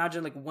girls, like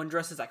imagine like one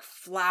dress is like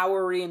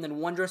flowery and then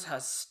one dress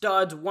has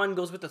studs. One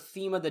goes with the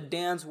theme of the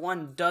dance.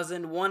 One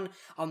doesn't. One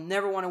I'll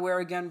never want to wear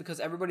again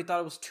because everybody thought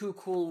it was too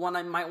cool. One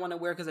I might want to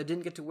wear because I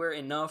didn't get to wear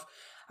enough.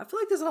 I feel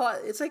like there's a lot.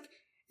 It's a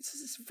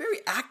very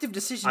active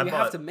decision you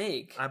have to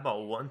make. I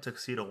bought one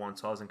tuxedo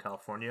once. I was in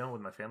California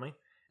with my family,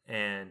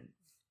 and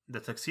the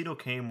tuxedo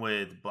came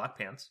with black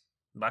pants,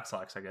 black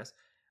slacks, I guess,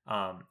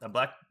 a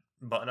black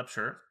button-up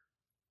shirt,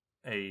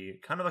 a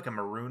kind of like a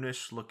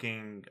maroonish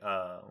looking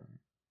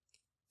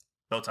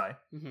bow tie,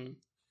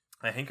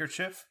 a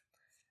handkerchief,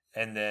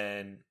 and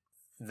then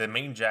the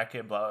main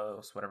jacket,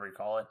 blouse, whatever you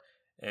call it,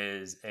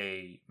 is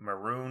a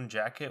maroon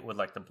jacket with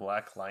like the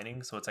black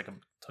lining, so it's like a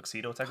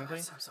tuxedo technically.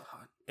 That sounds so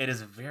hot. It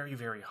is very,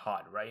 very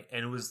hot, right?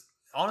 And it was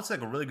honestly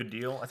like a really good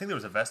deal. I think there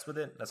was a vest with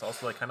it that's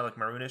also like kind of like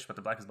maroonish, but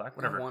the black is black.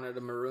 Whatever. I wanted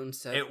a maroon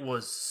set. It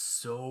was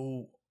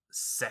so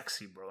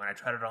sexy, bro, and I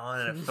tried it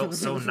on and it felt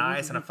so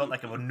nice, and I felt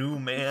like a new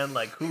man.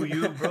 Like, who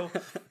you, bro?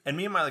 And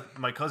me and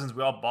my cousins,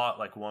 we all bought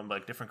like one,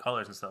 like different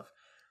colors and stuff,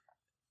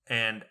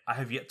 and I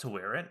have yet to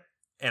wear it,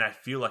 and I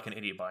feel like an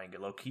idiot buying it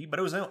low key. But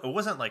it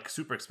wasn't like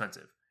super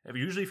expensive.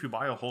 Usually if you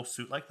buy a whole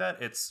suit like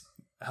that, it's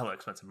hella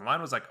expensive.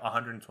 Mine was like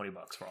 $120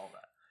 for all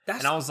that.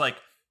 And I was like,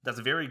 that's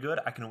very good.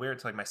 I can wear it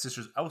to like my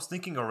sister's. I was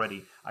thinking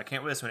already, I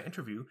can't wear this to an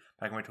interview,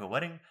 but I can wear it to a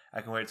wedding.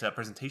 I can wear it to a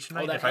presentation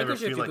night. That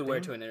handkerchief you could wear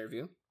to an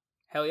interview.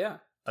 Hell yeah.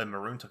 a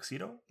maroon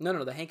tuxedo.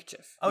 No, the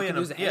handkerchief. Oh, you yeah, can no,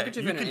 use the yeah,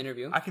 handkerchief you in an can-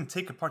 interview. I can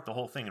take apart the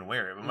whole thing and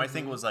wear it. But my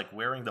thing was like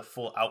wearing the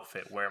full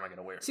outfit. Where am I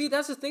gonna wear it? See,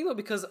 that's the thing though,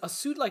 because a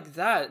suit like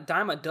that,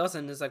 dime a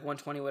dozen is like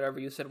 120, whatever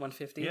you said,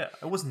 150. Yeah,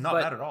 it was not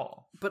But- bad at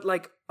all. But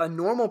like a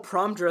normal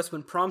prom dress,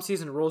 when prom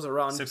season rolls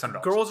around,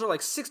 $600. girls are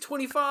like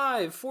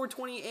 $625,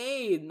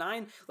 $428,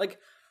 $9. Like,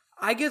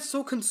 I get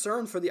so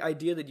concerned for the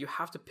idea that you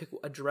have to pick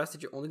a dress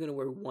that you're only going to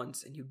wear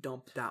once, and you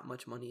dump that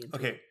much money into.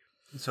 Okay,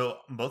 so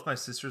both my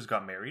sisters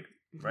got married,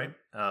 right?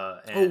 Oh,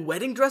 And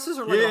wedding dresses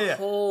are like Yeah. a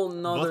whole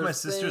nother both my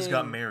sisters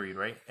got thing. married,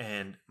 right?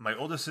 And my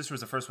oldest sister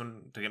was the first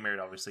one to get married,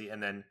 obviously,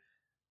 and then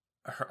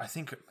I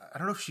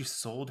don't know if she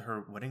sold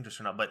her wedding dress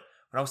or not, but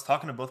when I was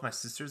talking to both my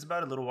sisters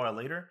about it a little while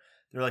later,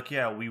 they're like,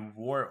 "Yeah, we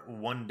wore it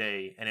one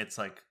day, and it's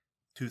like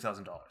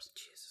 $2,000."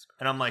 Jesus Christ.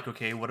 And I'm like,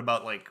 "Okay, what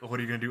about like, what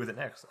are you gonna do with it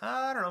next?"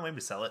 I don't know, maybe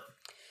sell it.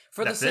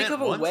 For That's the sake it, of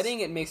a once?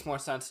 wedding, it makes more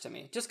sense to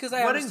me. Just because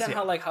I Weddings,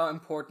 understand yeah. how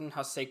important,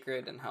 how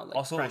sacred, and how like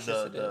Also,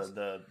 precious it is.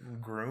 the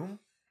groom,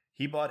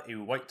 he bought a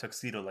white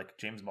tuxedo like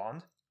James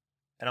Bond,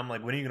 and I'm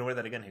like, "When are you gonna wear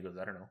that again?" He goes,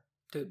 "I don't know."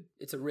 Dude,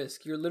 it's a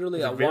risk. You're literally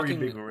It's a a very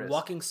big risk.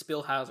 walking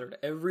spill hazard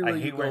everywhere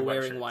you hate go wearing white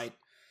wearing shirts. white.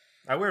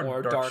 I wear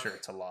Or dark, dark.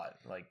 shirts a lot,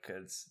 like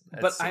it's.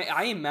 But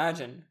I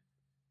imagine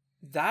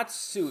that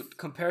suit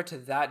compared to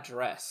that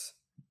dress,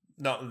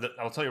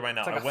 I'll tell you right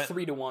now. it's like I went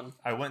 3-1.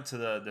 I went to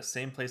the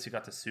same place you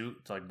got the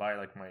suit to like buy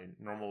like my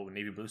normal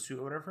navy blue suit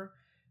or whatever.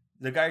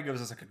 The guy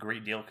gives us like a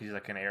great deal because he's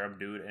like an Arab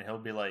dude, and he'll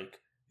be like,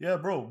 "Yeah,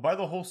 bro, buy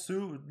the whole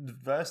suit,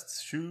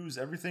 vests, shoes,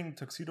 everything,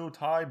 tuxedo,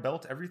 tie,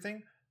 belt,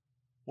 everything,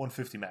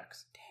 $150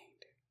 max." Dang,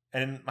 dude.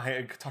 And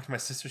I talked to my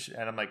sister,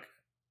 and I'm like,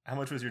 "How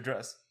much was your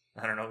dress?"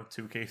 I don't know,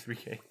 $2K,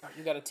 $3K.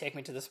 You got to take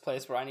me to this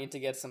place where I need to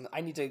get some.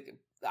 I'm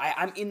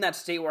in that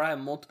state where I have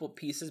multiple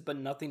pieces, but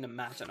nothing to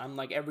match. And I'm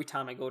like, every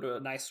time I go to a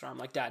nice store, I'm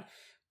like, Dad,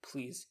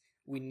 please,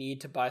 we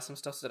need to buy some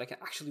stuff so that I can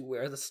actually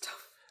wear this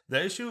stuff.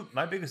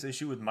 My biggest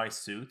issue with my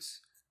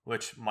suits,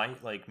 which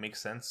might like make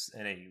sense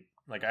in a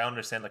like I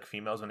understand like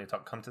females when they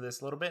come to this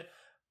a little bit.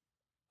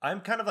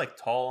 I'm kind of like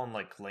tall and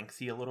like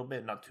lengthy a little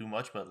bit, not too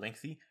much, but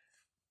lengthy.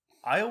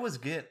 I always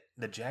get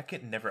the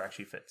jacket never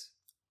actually fits.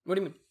 What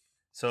do you mean?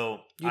 So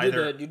You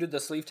do the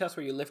sleeve test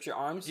where you lift your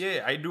arms?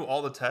 Yeah, I do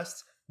all the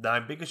tests. My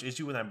biggest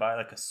issue when I buy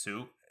like a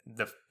suit,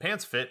 the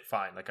pants fit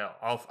fine. Like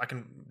I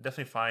can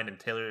definitely find and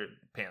tailor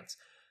pants.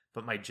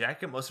 But my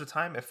jacket, most of the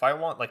time, if I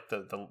want like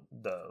the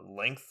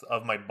length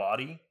of my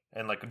body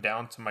and like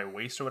down to my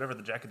waist or whatever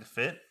the jacket to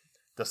fit,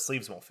 the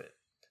sleeves won't fit.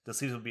 The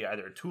sleeves will be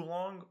either too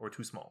long or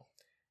too small.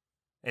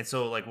 And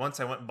so like once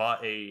I went and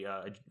bought a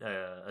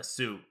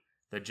suit,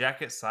 the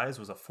jacket size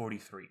was a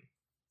 43. Do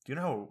you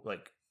know how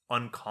like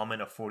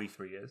uncommon a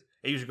 43 is?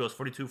 It usually goes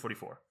 42,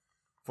 44.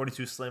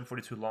 42 slim,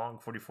 42 long,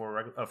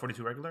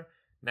 42 regular.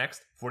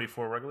 Next,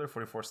 44 regular,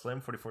 44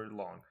 slim, 44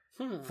 long.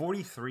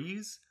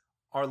 43s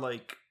are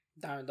like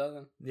Dime a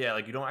dozen. yeah,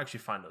 like you don't actually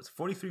find those.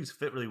 43s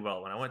fit really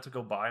well. When I went to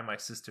go buy my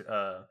suit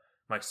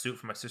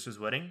for my sister's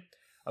wedding,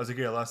 I was like,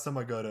 yeah, last time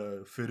I got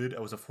fitted, I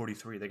was a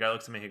 43. The guy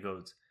looks at me, he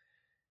goes,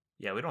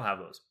 yeah, we don't have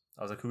those.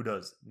 I was like, who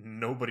does?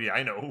 Nobody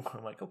I know.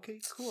 I'm like, okay,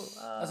 cool.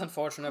 That's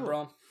unfortunate, cool.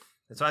 bro.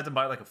 And so I had to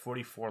buy like a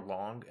 44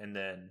 long and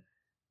then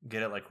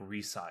get it like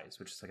resized,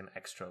 which is like an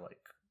extra like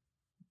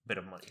bit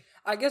of money.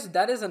 I guess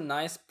that is a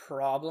nice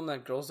problem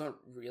that girls don't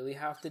really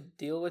have to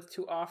deal with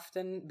too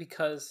often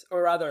because,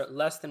 or rather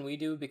less than we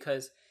do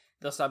because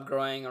they'll stop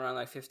growing around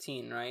like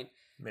 15, right?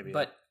 Maybe.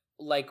 But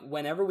like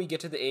whenever we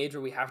get to the age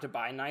where we have to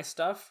buy nice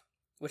stuff,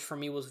 which for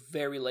me was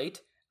very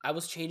late, I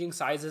was changing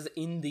sizes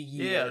in the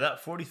year. Yeah,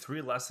 that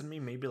 43 lasted me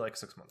maybe like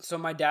 6 months. So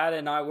my dad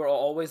and I were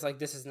always like,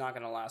 this is not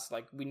going to last.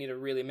 Like, we need to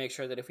really make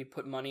sure that if we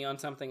put money on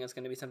something, it's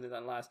going to be something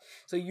that lasts.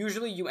 So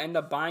usually you end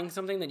up buying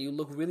something that you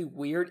look really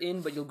weird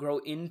in, but you'll grow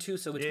into.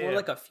 So it's more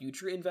like a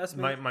future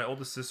investment. My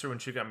oldest sister, when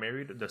she got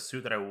married, the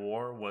suit that I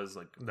wore was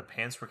like, the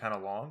pants were kind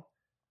of long.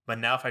 But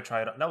now if I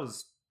try it on, that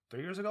was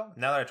 3 years ago.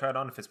 Now that I try it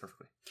on, it fits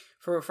perfectly.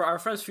 For our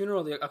friend's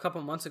funeral a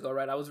couple months ago,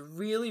 right, I was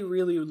really,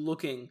 really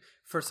looking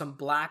for some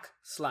black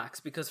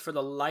slacks because for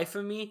the life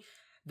of me,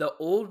 the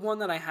old one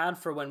that I had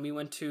for when we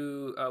went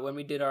to when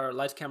we did our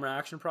lights, camera,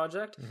 action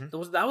project,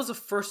 that was the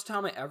first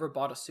time I ever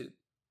bought a suit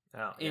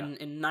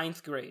in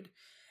ninth grade,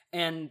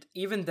 and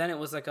even then it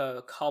was like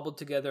a cobbled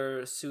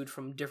together suit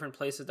from different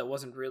places that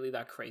wasn't really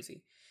that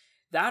crazy.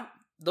 That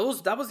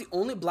was the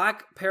only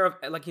black pair of,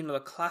 like, you know,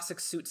 the classic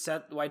suit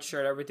set, white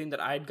shirt, everything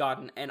that I had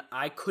gotten, and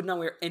I could not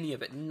wear any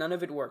of it. None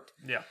of it worked.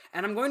 Yeah.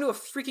 And I'm going to a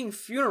freaking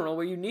funeral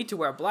where you need to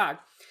wear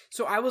black.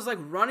 So I was like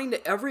running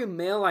to every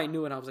male I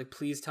knew, and I was like,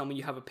 please tell me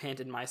you have a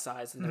pant in my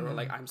size. And they were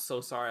like, I'm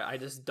so sorry, I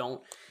just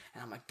don't.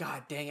 And I'm like,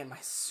 God dang it, my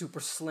super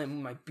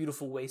slim, my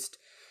beautiful waist.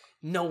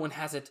 No one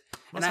has it.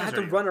 And I had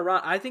to run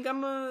around. I think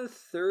I'm a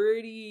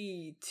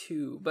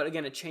 32, but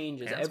again, it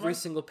changes. Every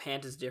single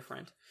pant is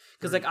different.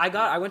 Because like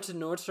I went to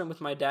Nordstrom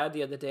with my dad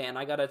the other day, and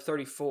I got a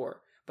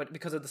 34. But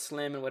because of the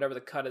slim and whatever the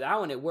cut of that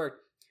one, it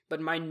worked.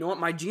 But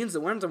my jeans,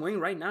 the ones I'm wearing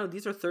right now,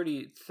 these are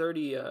 30.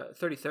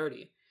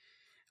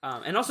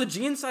 And also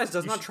jean size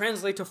does not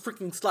translate to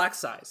freaking slack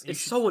size.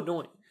 It's so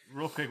annoying.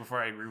 Real quick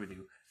before I agree with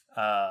you,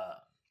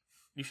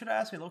 You should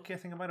have asked me, low-key. I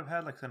think I might have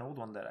had like an old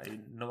one that I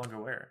no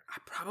longer wear. I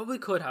probably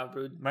could have,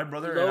 bro. My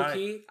brother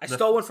Low-key. I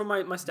stole one from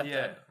my stepdad.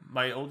 Yeah,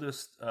 my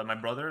oldest, my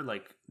brother,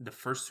 like the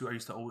first suit I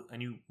used to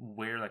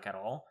wear like at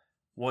all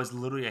was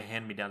literally a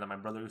hand-me-down that my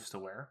brother used to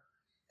wear.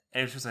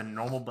 And it's just a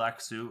normal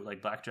black suit,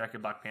 like black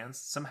jacket, black pants.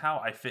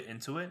 Somehow I fit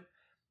into it.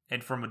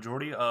 And for a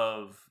majority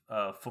of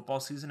football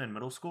season in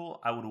middle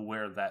school, I would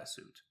wear that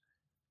suit.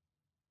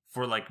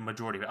 For like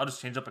majority of it. I'll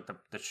just change up like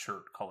the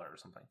shirt color or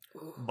something.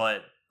 Ooh.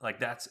 But like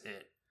that's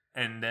it.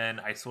 And then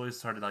I slowly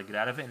started to like get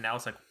out of it. And now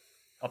it's like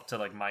up to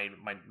like my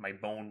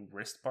bone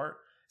wrist part.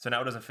 So now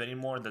it doesn't fit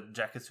anymore. The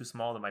jacket's too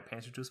small. My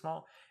pants are too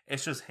small.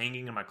 It's just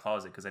hanging in my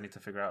closet because I need to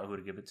figure out who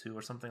to give it to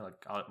or something.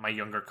 Like my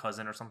younger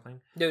cousin or something.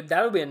 Dude,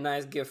 that would be a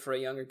nice gift for a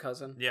younger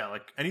cousin. Yeah,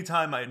 like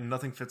anytime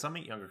nothing fits on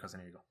me, younger cousin,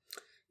 here you go.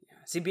 Yeah.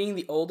 See, being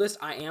the oldest,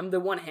 I am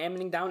the one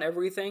handing down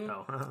everything.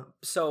 Oh.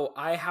 So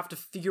I have to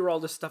figure all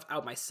this stuff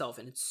out myself.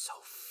 And it's so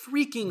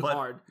freaking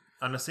hard.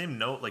 On the same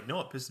note, like,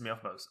 what pisses me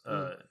off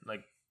about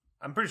like,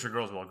 I'm pretty sure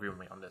girls will agree with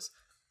me on this.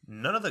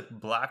 None of the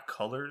black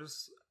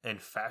colors in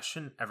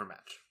fashion ever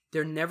match.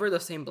 They're never the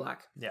same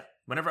black. Yeah.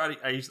 Whenever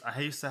I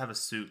used to have a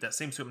suit, that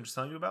same suit I'm just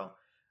telling you about,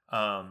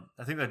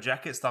 I think the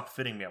jacket stopped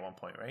fitting me at one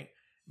point, right?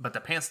 But the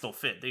pants still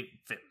fit. They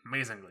fit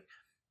amazingly.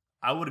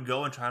 I would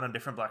go and try on a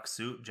different black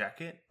suit,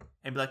 jacket,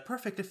 and be like,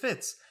 perfect, it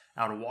fits.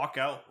 I would walk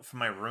out from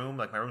my room,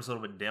 like my room's a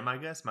little bit dim, I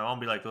guess. My mom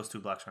would be like, those two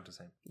blacks aren't the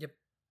same. Yep.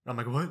 And I'm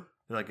like, what?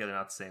 They're like, yeah, they're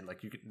not the same.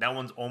 Like, that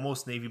one's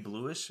almost navy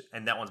bluish,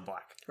 and that one's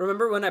black.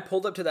 Remember when I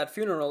pulled up to that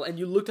funeral, and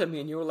you looked at me,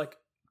 and you were like,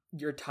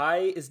 your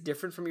tie is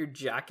different from your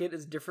jacket,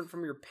 is different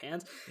from your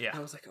pants. Yeah. And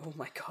I was like, oh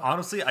my god.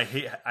 Honestly, I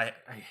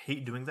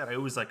hate doing that. I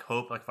always like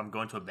hope like if I'm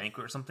going to a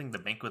banquet or something, the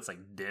banquet's like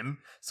dim,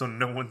 so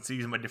no one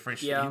sees my different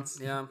shades.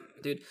 Yeah,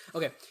 dude.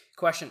 Okay,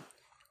 question.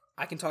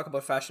 I can talk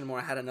about fashion more.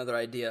 I had another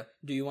idea.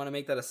 Do you want to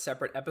make that a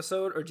separate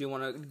episode, or do you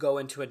want to go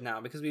into it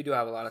now? Because we do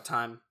have a lot of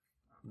time.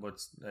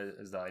 Is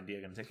the idea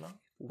going to take long?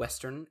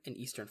 Western and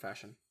Eastern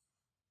fashion.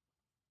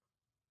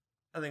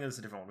 I think it's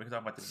a different one. We can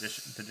talk about the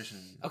tradition.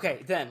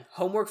 Okay, then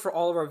homework for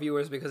all of our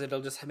viewers because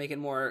it'll just make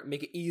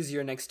it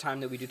easier next time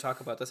that we do talk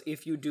about this.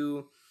 If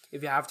you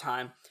have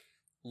time,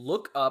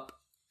 look up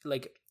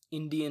like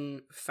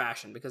Indian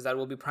fashion because that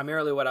will be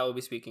primarily what I will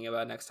be speaking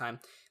about next time.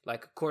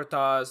 Like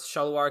kurtas,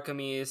 shalwar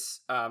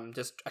kameez,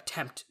 just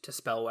attempt to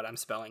spell what I'm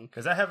spelling.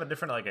 Because I have a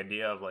different like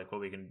idea of like what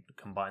we can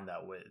combine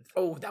that with.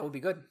 Oh, that would be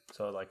good.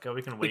 So like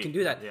we can wait. We can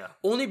do that. Yeah.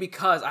 Only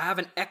because I have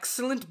an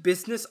excellent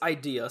business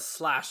idea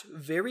 /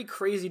 very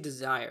crazy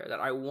desire that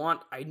I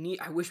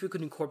wish we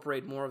could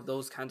incorporate more of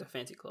those kinds of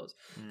fancy clothes.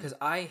 Because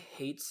I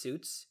hate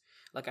suits.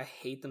 Like I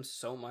hate them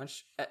so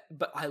much.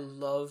 But I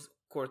love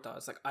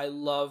kurtas. Like I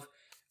love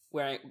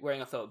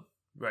wearing a thobe.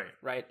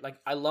 Right. Like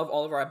I love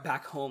all of our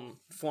back home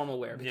formal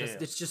wear because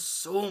it's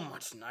just so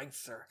much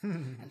nicer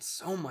and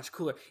so much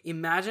cooler.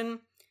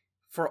 Imagine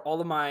for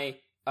all of my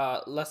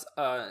less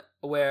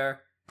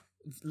aware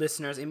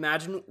listeners,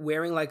 imagine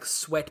wearing like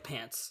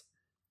sweatpants,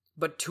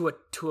 but to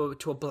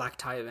a black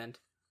tie event.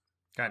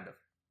 Kind of.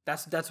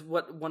 That's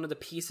what one of the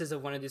pieces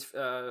of one of these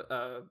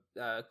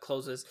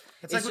clothes is.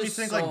 It's like when you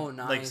think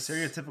like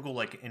stereotypical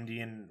like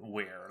Indian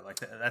wear, like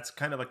that's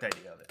kind of like the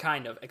idea of it.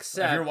 Kind of,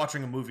 except if you're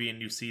watching a movie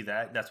and you see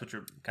that, that's what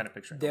you're kind of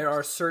picturing. There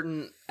are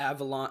certain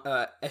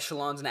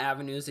echelons and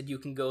avenues that you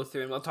can go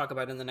through, and we'll talk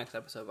about it in the next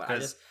episode.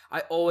 But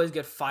I always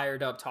get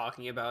fired up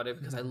talking about it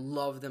because I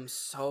love them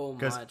so much.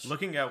 Because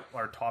looking at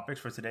our topics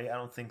for today, I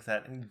don't think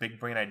that big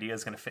brain idea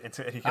is going to fit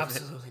into any of it.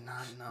 Absolutely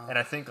not. No. And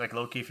I think like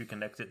low-key, if you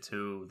connect it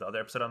to the other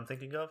episode I'm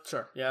thinking of.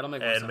 Sure. Yeah, it'll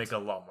make a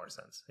lot more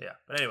sense. Yeah.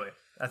 But anyway,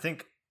 I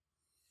think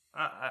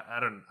I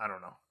don't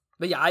know.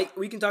 But yeah,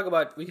 we can talk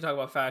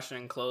about fashion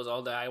and clothes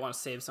all day. I want to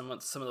save some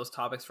of those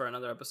topics for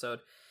another episode.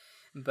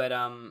 But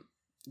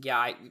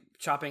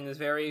shopping is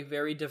very,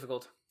 very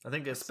difficult. I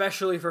think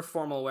especially for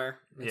formal wear.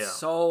 It's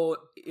so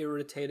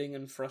irritating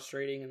and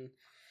frustrating, and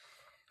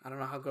I don't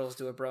know how girls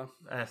do it, bro.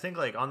 And I think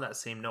like on that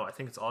same note, I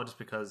think it's all just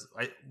because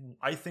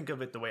I think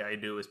of it the way I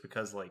do is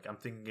because like I'm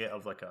thinking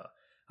of like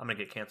I'm going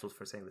to get canceled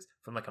for saying this,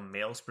 from like a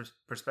male's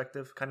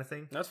perspective kind of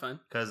thing. That's fine.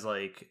 Because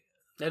like...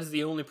 that is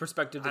the only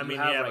perspective that you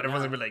have right but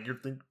everyone's going to be like,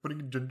 you're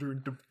putting gender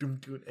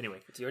into it. Anyway.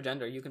 It's your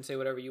gender. You can say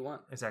whatever you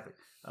want. Exactly.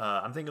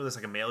 I'm thinking of this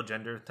like a male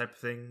gender type of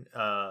thing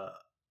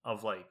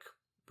of like,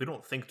 we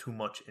don't think too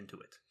much into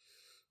it.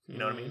 You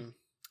know what I mean?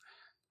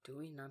 Do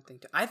we not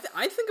think... I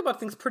think about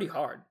things pretty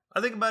hard. I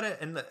think about it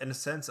in the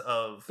sense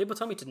of... people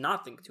tell me to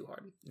not think too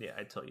hard. Yeah,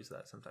 I tell you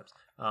that sometimes.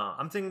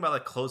 I'm thinking about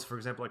like clothes, for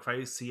example. Like if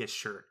I see a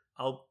shirt,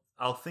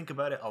 I'll think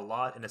about it a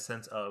lot in a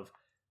sense of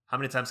how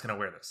many times can I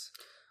wear this?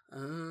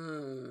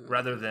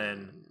 Rather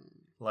than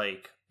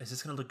like, is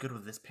this going to look good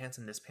with this pants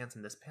and this pants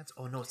and this pants?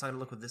 Oh no, it's not going to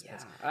look with this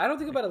pants. I don't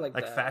think about it like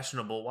that. Like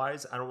fashionable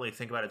wise, I don't really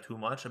think about it too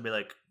much. I'd be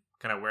like,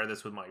 can I wear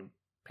this with my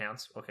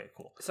pants? Okay,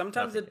 cool.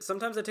 Sometimes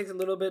it takes a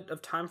little bit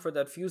of time for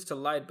that fuse to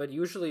light, but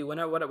usually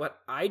what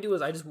I do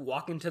is I just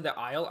walk into the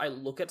aisle, I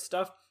look at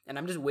stuff, and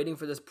I'm just waiting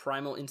for this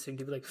primal instinct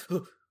to be like,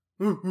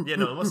 yeah,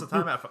 no, most of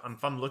the time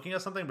if I'm looking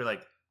at something, I'd be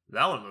like,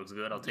 that one looks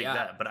good, I'll take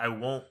that. But I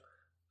won't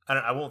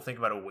I won't think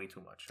about it way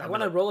too much. Like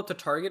when I roll up to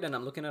Target and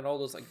I'm looking at all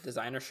those like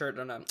designer shirt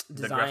and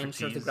design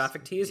shirts, the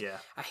graphic tees. Yeah.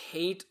 I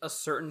hate a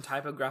certain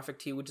type of graphic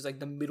tee, which is like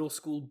the middle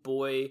school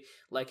boy,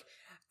 like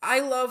I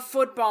love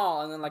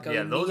football, and then like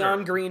a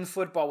neon green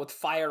football with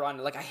fire on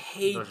it. Like I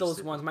hate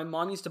those ones. My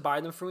mom used to buy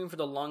them for me for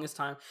the longest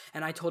time,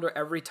 and I told her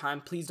every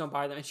time, please don't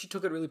buy them, and she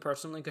took it really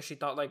personally because she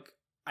thought like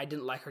I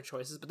didn't like her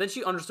choices. But then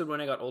she understood when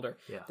I got older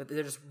that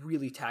they're just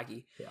really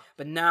tacky. Yeah.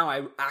 But now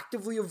I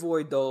actively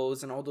avoid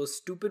those and all those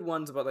stupid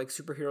ones about like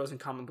superheroes and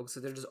comic books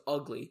that they're just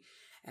ugly.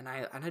 And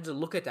I just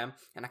look at them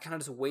and I kind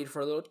of just wait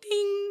for a little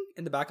ding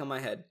in the back of my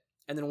head.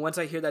 And then once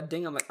I hear that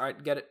ding, I'm like, all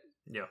right, get it.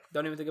 Yeah.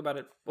 Don't even think about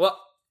it. Well,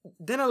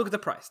 then I look at the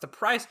price. The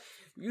price,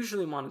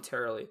 usually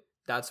monetarily,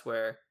 that's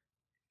where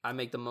I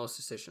make the most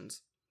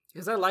decisions.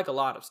 Because I like a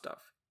lot of stuff.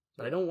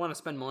 But I don't want to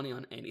spend money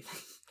on anything.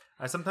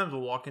 I sometimes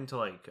will walk into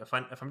like if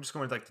I'm just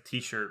going to like the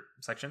t-shirt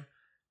section,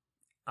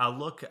 I'll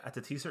look at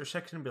the t-shirt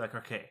section and be like,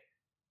 okay,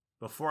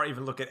 before I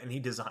even look at any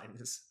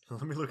designs,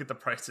 let me look at the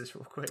prices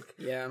real quick.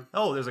 Yeah.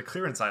 Oh, there's a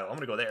clearance aisle. I'm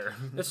gonna go there.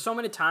 There's so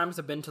many times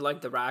I've been to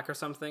like the rack or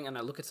something, and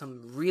I look at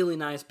some really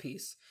nice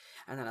piece,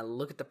 and then I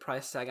look at the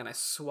price tag and I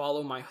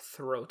swallow my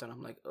throat, and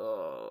I'm like,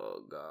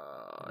 oh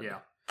god. Yeah.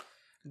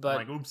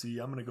 But I'm like,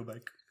 oopsie, I'm gonna go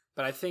back.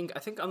 But I think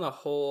on the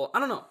whole, I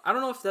don't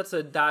know if that's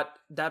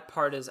that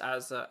part is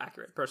as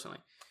accurate personally.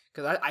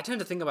 Because I tend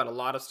to think about a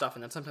lot of stuff,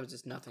 and then sometimes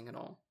it's nothing at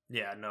all.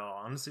 Yeah, no,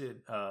 honestly,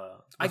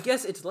 I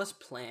guess it's less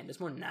planned. It's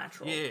more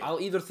natural. Yeah.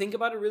 I'll either think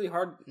about it really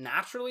hard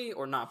naturally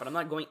or not, but I'm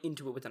not going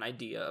into it with an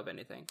idea of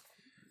anything.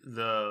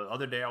 The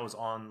other day I was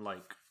on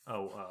like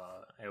a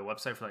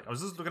website for like I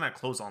was just looking at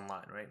clothes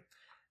online, right?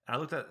 And I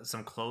looked at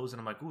some clothes and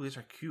I'm like, ooh, these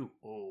are cute.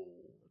 Oh,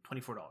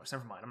 $24.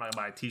 Never mind. I'm not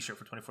gonna buy a t-shirt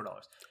for $24.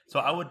 So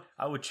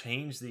I would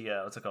change the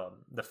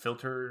the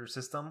filter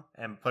system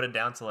and put it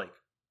down to like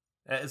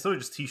it's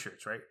literally just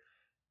t-shirts, right?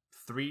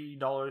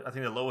 $3. I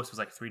think the lowest was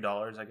like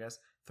 $3, I guess.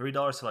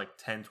 $3 to like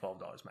 $10, $12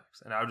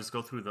 max. And I would just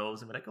go through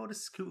those and be like, oh, this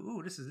is cool.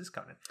 Ooh, this is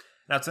discounted.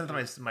 And I'd send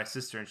it to my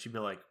sister and she'd be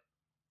like,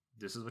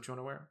 this is what you want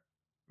to wear?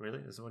 Really?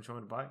 This is what you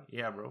want to buy?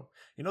 Yeah, bro.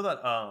 You know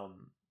that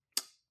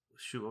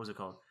what was it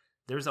called?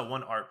 There's that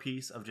one art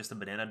piece of just a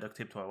banana duct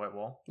taped to a white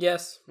wall.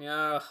 Yes.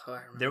 Yeah. Oh,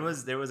 there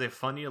was a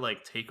funny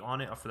like take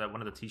on it for that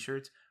one of the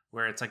t-shirts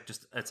where it's like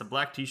just it's a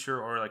black t-shirt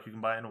or like you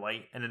can buy it in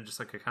white and then just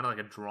like a kind of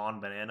like a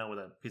drawn banana with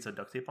a piece of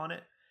duct tape on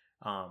it.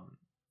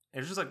 It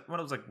was just like one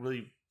of those like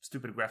really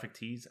stupid graphic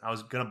tees. I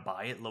was gonna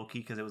buy it low key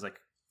because it was like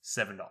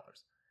 $7.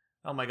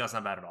 Oh my god, it's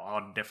not bad at all.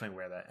 I'll definitely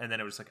wear that. And then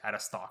it was like out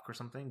of stock or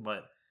something.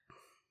 But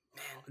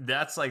man,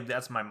 that's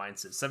my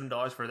mindset.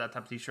 $7 for that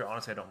type of t-shirt.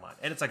 Honestly, I don't mind.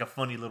 And it's like a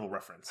funny little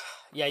reference.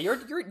 Yeah, your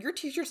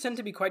t-shirts tend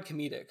to be quite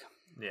comedic.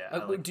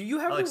 Yeah. Do you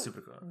have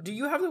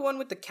the one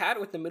with the cat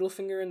with the middle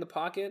finger in the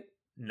pocket?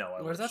 No,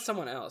 or is that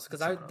someone else? Because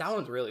that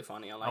one's really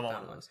funny. I like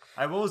that one.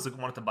 I've always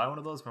wanted to buy one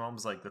of those. My mom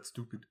was like, "That's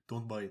stupid.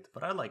 Don't buy it."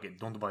 But I like it.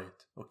 Don't buy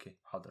it. Okay,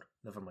 harder.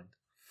 Never mind.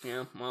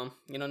 Yeah, well,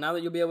 now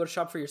that you'll be able to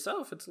shop for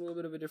yourself, it's a little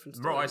bit of a different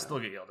story. Bro, I still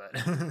get yelled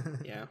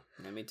at. yeah,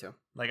 me too.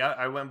 Like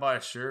I went and bought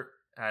a shirt,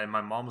 and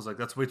my mom was like,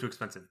 "That's way too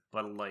expensive."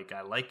 But like,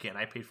 I like it, and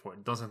I paid for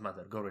it. Doesn't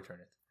matter. Go return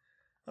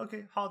it.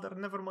 Okay, harder.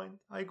 Never mind.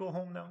 I go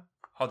home now.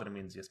 Harder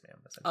means yes, ma'am.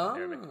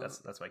 Essentially, in Arabic.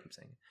 That's why I keep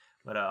saying it.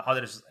 But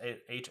harder is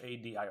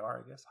HADIR,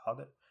 I guess.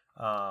 Harder.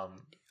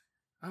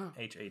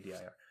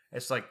 HADIR.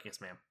 It's like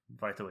yes, ma'am,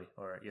 right away,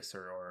 or yes,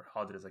 sir, or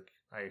how did it like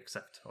I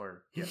accept,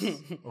 or yes,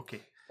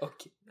 okay,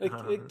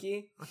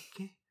 okay.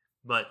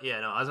 But yeah,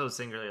 no, as I was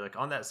saying earlier, like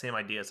on that same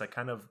idea, it's like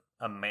kind of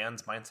a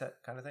man's mindset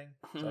kind of thing.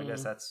 So I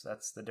guess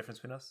that's the difference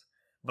between us.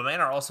 But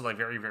men are also like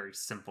very, very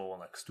simple and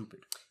like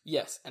stupid.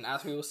 Yes, and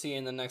as we will see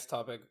in the next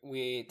topic,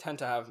 we tend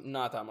to have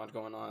not that much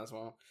going on as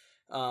well.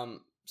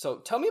 So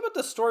tell me about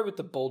the story with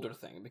the boulder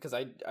thing, because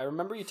I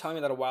remember you telling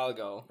me that a while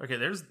ago. Okay,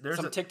 there's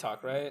some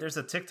TikTok, right? There's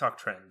a TikTok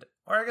trend,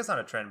 or I guess not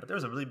a trend, but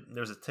there's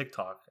a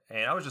TikTok,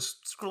 and I was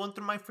just scrolling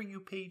through my For You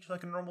page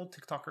like a normal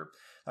TikToker,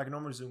 like a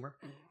normal Zoomer,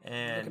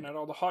 and looking at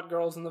all the hot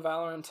girls in the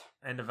Valorant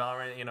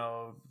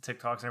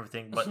TikToks and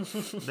everything. But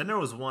then there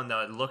was one that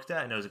I looked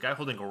at, and it was a guy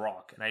holding a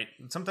rock. And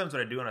sometimes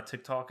what I do on a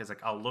TikTok is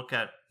like I'll look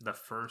at the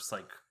first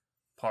like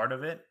part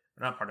of it,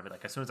 not part of it.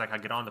 Like as soon as I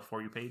get on the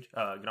For You page,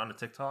 get on the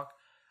TikTok.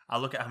 I'll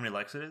look at how many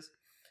likes it is,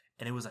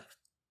 and it was like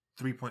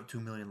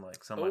 3.2 million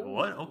likes. I'm like,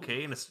 what?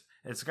 Okay, and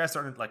it's a guy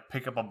starting to like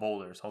pick up a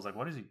boulder. So I was like,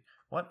 what is he?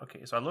 What?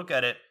 Okay, so I look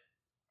at it.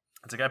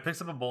 It's a guy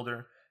picks up a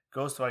boulder,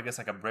 goes to I guess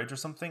like a bridge or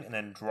something, and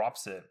then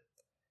drops it.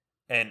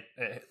 And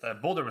the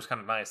boulder was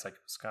kind of nice, like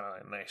it's kind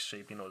of a nice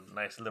shape,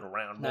 nice little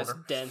round boulder,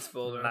 nice dense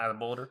boulder, nice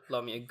boulder.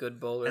 Love me a good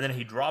boulder. And then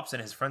he drops,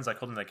 and his friend's like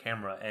holding the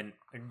camera, and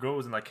it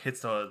goes and like hits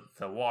the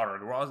water.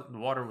 The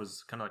water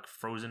was kind of like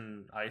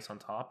frozen ice on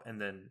top, and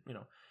then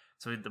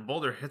So the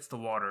boulder hits the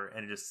water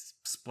and it just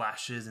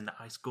splashes and the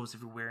ice goes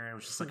everywhere. And it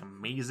was just like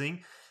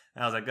amazing.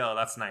 And I was like, oh,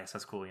 that's nice.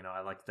 That's cool.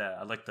 I like that.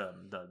 I like the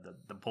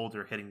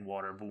boulder hitting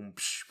water. Boom,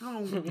 psh,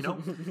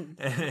 boom,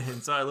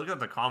 And so I looked at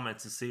the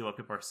comments to see what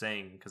people are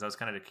saying because I was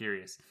kind of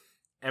curious.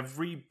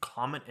 Every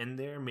comment in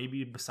there,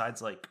 maybe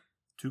besides like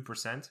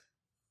 2%,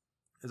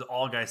 is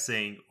all guys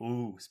saying,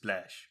 "Ooh,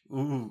 splash!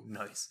 Ooh,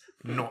 nice,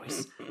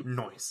 noise,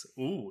 noise!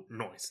 Ooh,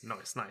 noise,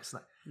 nice, nice,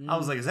 nice." I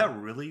was like, "Is that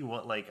really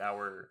what like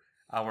our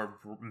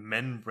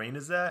men brain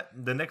is at?"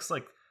 The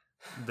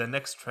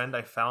next trend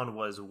I found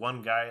was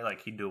one guy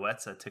like he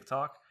duets a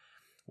TikTok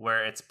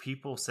where it's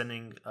people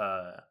sending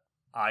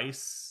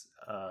ice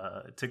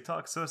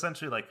TikTok. So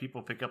essentially, like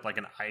people pick up like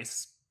an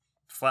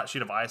flat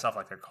sheet of ice off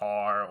like their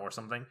car or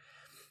something.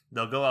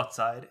 They'll go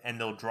outside and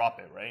they'll drop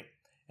it, right?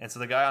 And so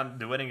the guy on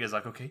duetting is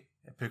like, okay,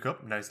 pick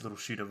up nice little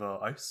sheet of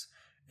ice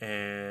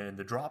and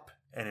the drop,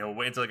 and he'll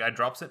wait until the guy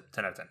drops it.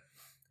 10 out of 10.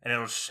 And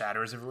it'll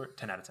shatters everywhere.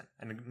 10 out of 10.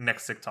 And the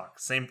next TikTok,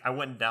 same. I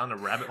went down a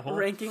rabbit hole.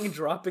 Ranking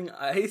dropping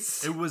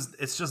ice.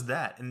 It's just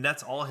that, and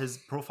that's all his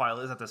profile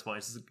is at this point.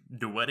 It's just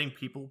duetting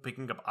people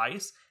picking up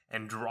ice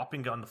and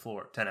dropping it on the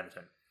floor. 10 out of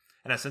 10.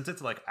 And I sent it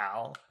to like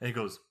Al, and he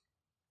goes,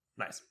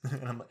 "Nice."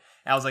 And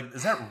I was like,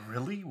 "Is that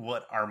really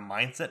what our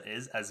mindset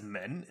is as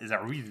men?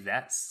 Are we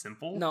that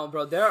simple?" No,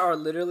 bro. There are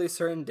literally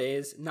certain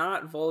days,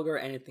 not vulgar or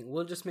anything.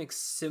 We'll just make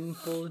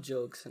simple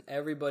jokes, and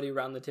everybody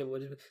around the table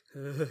will just.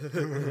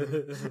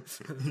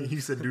 He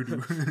said doo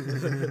doo.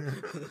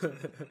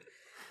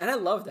 And I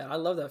love that. I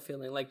love that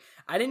feeling. Like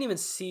I didn't even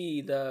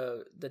see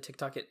the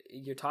TikTok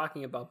you're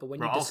talking about, but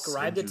when you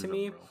described it to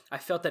me, I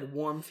felt that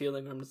warm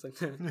feeling. Where I'm just like,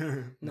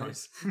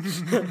 nice.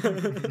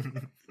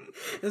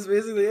 That's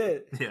basically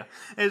it. Yeah,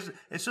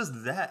 it's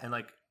just that, and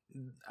like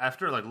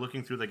after like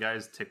looking through the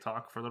guy's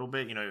TikTok for a little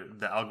bit, you know,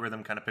 the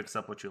algorithm kind of picks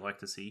up what you like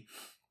to see.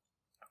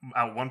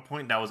 At one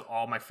point, that was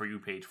all my For You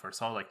page for. I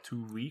saw like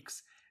 2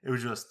 weeks. It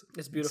was just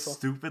it's beautiful,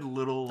 stupid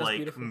little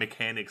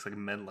mechanics like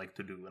men like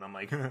to do, and I'm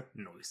like,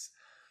 noise.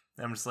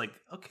 And I'm just like,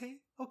 okay,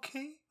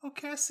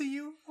 I see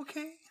you,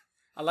 okay.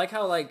 I like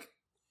how like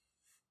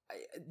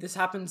this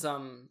happens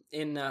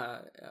in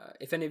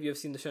if any of you have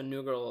seen the show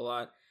New Girl a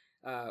lot.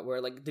 Where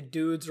like the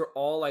dudes are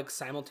all like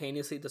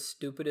simultaneously the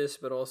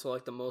stupidest but also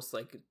like the most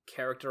like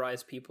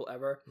characterized people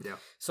ever. Yeah.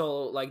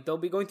 So like they'll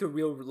be going through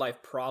real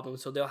life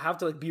problems, so they'll have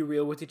to like be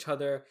real with each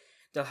other.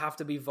 They'll have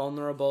to be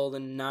vulnerable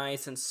and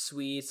nice and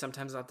sweet.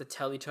 Sometimes they'll have to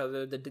tell each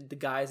other the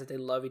guys that they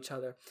love each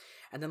other,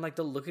 and then like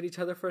they'll look at each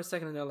other for a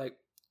second and they're like,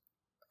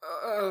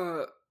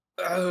 I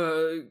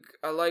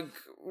like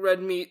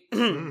red meat.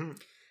 I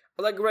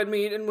like red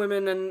meat and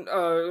women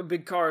and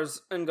big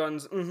cars and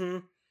guns.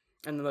 And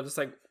then they'll just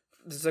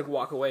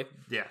walk away.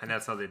 Yeah, and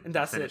that's how they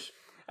that's finish. It.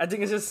 I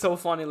think it's just so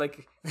funny.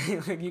 Like,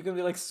 like you can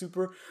be like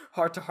super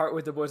heart to heart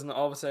with the boys, and then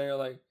all of a sudden you're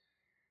like,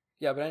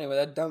 yeah, but anyway,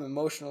 that dumb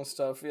emotional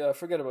stuff. Yeah,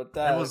 forget about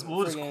that. And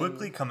we'll just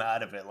quickly come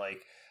out of it.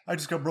 Like, I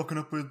just got broken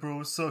up with,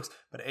 bro. It sucks.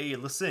 But hey,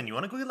 listen, you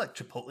want to go get like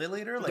Chipotle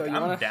later? Like,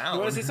 I'm down.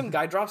 You want to see some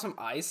guy drop some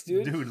ice,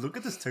 dude? Dude, look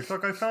at this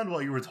TikTok I found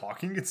while you were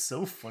talking. It's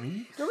so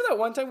funny. Remember that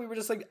one time we were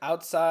just like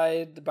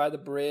outside by the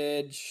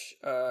bridge,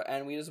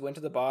 and we just went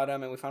to the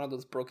bottom and we found all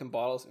those broken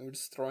bottles and we were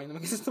just throwing them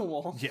against the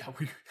wall. Yeah,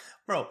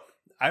 bro.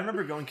 I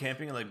remember going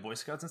camping in like Boy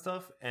Scouts and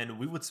stuff, and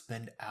we would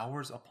spend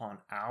hours upon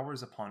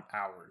hours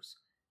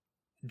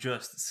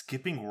just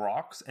skipping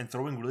rocks and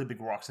throwing really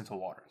big rocks into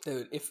water.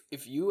 Dude,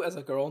 if you as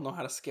a girl know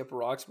how to skip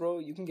rocks, bro,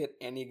 you can get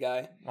any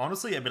guy.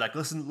 Honestly, I'd be like,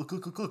 listen, look.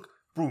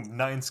 Boom,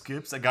 9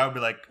 skips. A guy would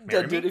be like,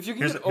 marry dude, me? If you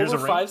can get over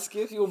 5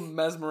 skips, you'll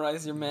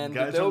mesmerize your man.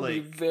 Guys they'll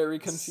be very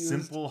confused.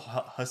 Simple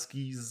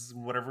huskies,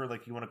 whatever,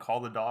 like you want to call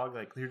the dog.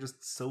 Like they're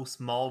just so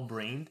small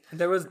brained.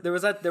 There was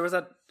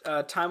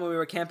that time when we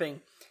were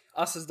camping,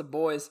 us as the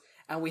boys,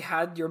 and we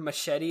had your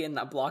machete and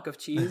that block of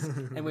cheese,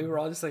 and we were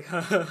all just like,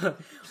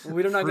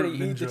 we're not going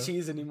to eat the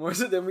cheese anymore.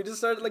 So then we just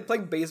started like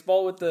playing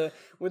baseball with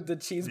the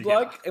cheese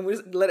block, and we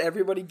just let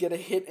everybody get a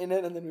hit in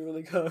it, and then we were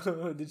like,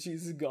 the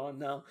cheese is gone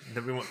now.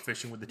 Then we went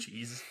fishing with the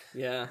cheese.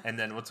 Yeah. And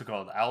then what's it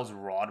called? Al's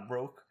rod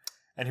broke.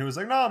 And he was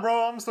like, "Nah,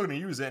 bro, I'm still gonna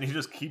use it." And he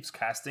just keeps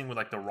casting with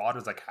like the rod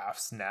is like half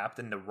snapped,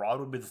 and the rod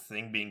would be the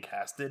thing being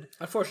casted.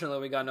 Unfortunately,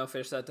 we got no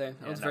fish that day.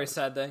 It was a very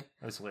sad day.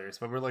 It was hilarious.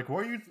 But we're like,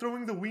 "Why are you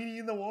throwing the weenie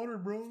in the water,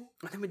 bro?"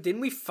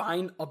 Didn't we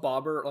find a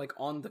bobber like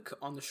on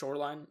the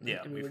shoreline?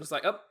 Yeah, and we were just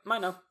like, "Oh,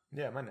 mine now."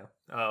 Yeah, mine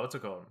now. What's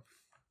it called?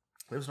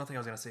 There was nothing I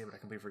was gonna say, but I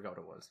completely forgot what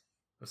it was.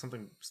 It was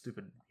something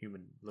stupid,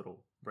 human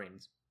little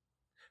brains.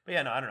 But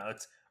yeah, no, I don't know.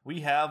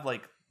 We have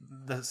like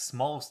the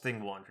smallest thing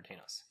will entertain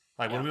us.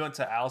 Like when we went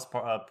to Al's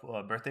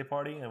birthday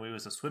party, and it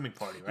was a swimming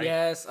party, right?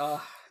 Yes.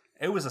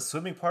 It was a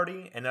swimming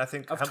party, and I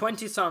think of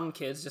 20-some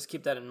kids. Just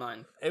keep that in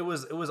mind. It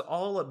was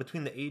all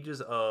between the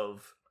ages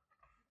of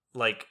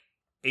like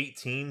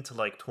 18 to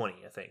like 20,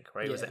 I think.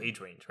 Right? It was the age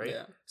range, right?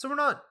 Yeah. So we're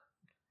not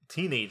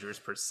teenagers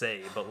per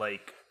se, but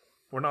like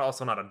we're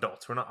also not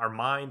adults. We're not. Our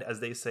mind, as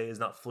they say, is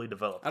not fully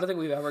developed. I don't think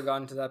we've ever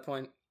gotten to that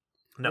point.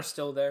 No. We're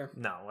still there.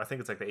 No, I think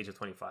it's like the age of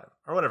 25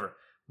 or whatever.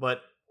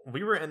 But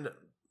we were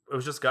it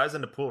was just guys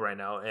in the pool right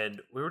now,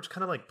 and we were just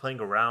kind of like playing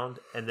around,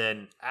 and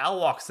then Al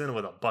walks in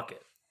with a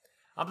bucket.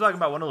 I'm talking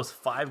about one of those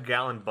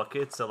 5-gallon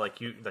buckets that like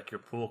your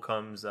pool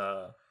comes,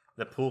 the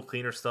pool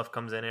cleaner stuff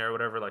comes in here or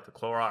whatever, like the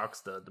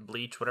Clorox, the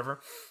bleach, whatever.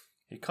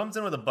 He comes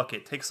in with a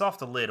bucket, takes off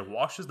the lid,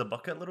 washes the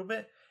bucket a little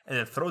bit, and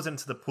then throws it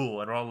into the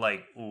pool, and we're all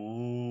like,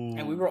 ooh.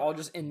 And we were all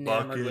just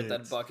enamored with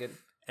that bucket.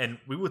 And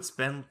we would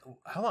spend,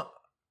 how long?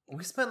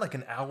 We spent like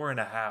an hour and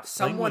a half.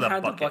 Someone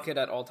had the bucket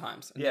at all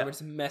times. And they were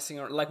just messing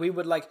around. Like, we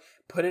would, like,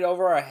 put it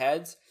over our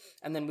heads,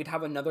 and then we'd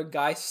have another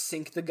guy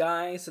sink the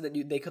guy so that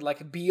they could,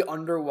 like, be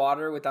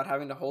underwater without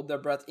having to hold their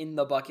breath in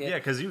the bucket. Yeah,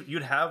 because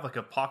you'd have, like,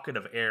 a pocket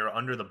of air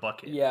under the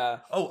bucket. Yeah.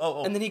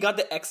 Oh. And then he got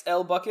the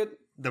XL bucket.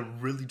 The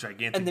really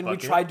gigantic And then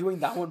bucket. we tried doing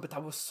that one, but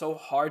that was so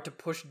hard to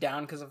push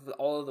down because of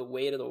all of the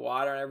weight of the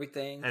water and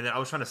everything. And then I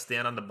was trying to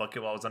stand on the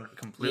bucket while I was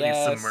completely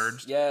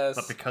submerged. Yes.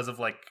 But because of,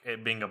 like,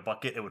 it being a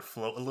bucket, it would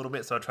float a little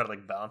bit, so I tried to,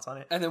 like, balance on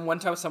it. And then one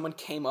time someone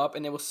came up,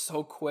 and it was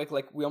so quick,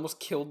 like, we almost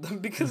killed them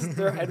because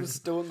their head was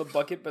still in the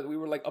bucket, but we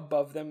were, like,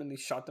 above them, and we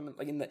shot them,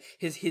 like, in the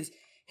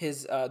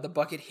the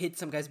bucket hit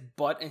some guy's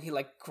butt, and he,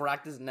 like,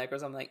 cracked his neck or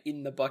something, like,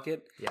 in the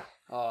bucket.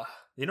 Yeah.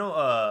 You know,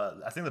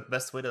 I think the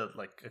best way to,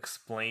 like,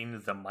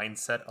 explain the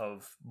mindset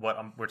of what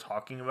we're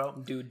talking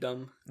about,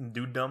 Dude-dumb.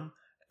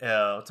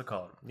 What's it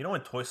called? You know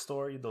in Toy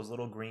Story, those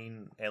little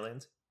green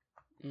aliens?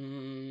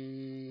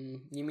 You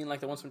mean like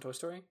the ones from Toy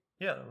Story?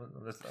 Yeah,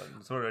 that's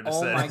what I just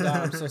said. Oh my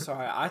god, I'm so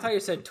sorry. I thought you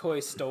said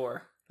Toy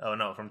Store. Oh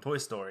no, from Toy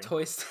Story.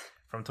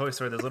 From Toy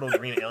Story, those little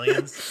green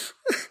aliens.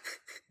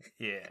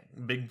 Yeah,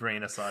 big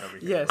brain aside over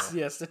here.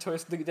 Yes, the Toy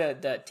Story,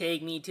 the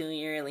take me to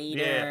your leader.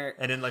 Yeah,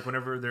 and then, like,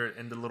 whenever they're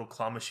in the little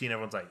claw machine,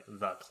 everyone's like,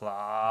 the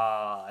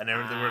claw, and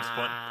everything was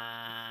fun.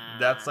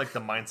 That's, like,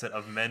 the mindset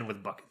of men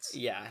with buckets.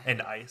 Yeah.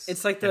 And ice.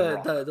 It's like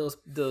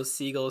those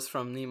seagulls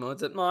from Nemo.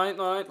 It's at night.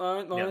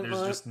 Yeah,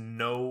 there's just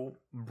no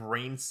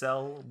brain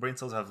cells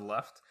have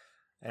left.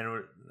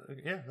 And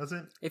that's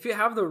it. If you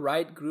have the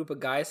right group of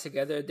guys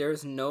together,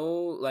 there's no,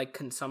 like,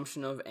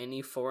 consumption of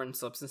any foreign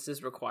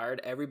substances required.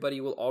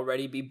 Everybody will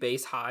already be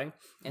base high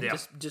and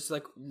just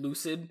like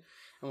lucid,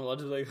 and we'll all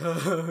just like.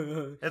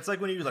 It's like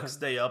when you, like,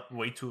 stay up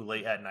way too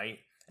late at night,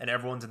 and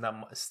everyone's in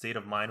that state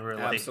of mind where,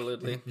 like,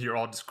 absolutely, you're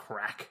all just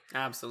crack.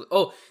 Absolutely.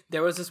 Oh,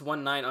 there was this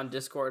one night on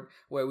Discord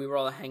where we were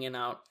all hanging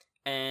out,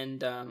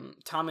 and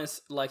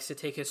Thomas likes to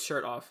take his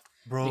shirt off.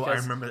 Bro, I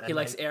remember that. He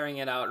likes airing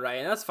it out, right?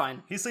 And that's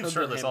fine. He sleeps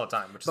shirtless all the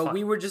time, which is fine.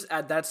 We were just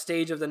at that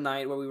stage of the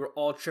night where we were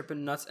all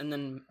tripping nuts, and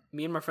then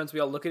me and my friends, we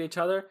all look at each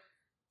other,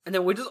 and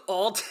then we just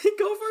all take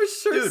off our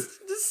shirts,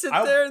 just sit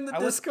there in the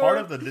Discord. I was part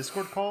of the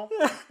Discord call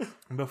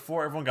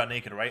before everyone got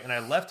naked, right? And I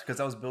left because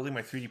I was building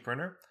my 3D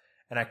printer,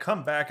 and I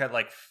come back at,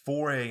 like,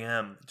 4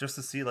 a.m. just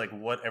to see, like,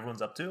 what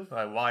everyone's up to,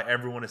 why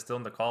everyone is still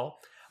in the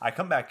call. I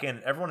come back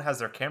in, everyone has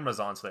their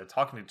cameras on, so they're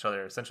talking to each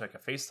other, essentially like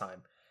a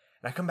FaceTime.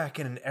 And I come back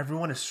in, and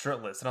everyone is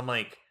shirtless, and I'm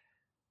like,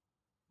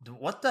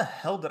 what the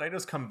hell did I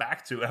just come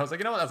back to? And I was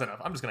like, you know what, that's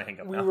enough. I'm just gonna hang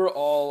up now. We were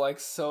all,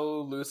 like,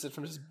 so lucid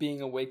from just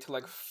being awake till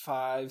like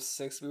 5,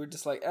 6. We were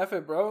just like, F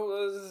it, bro.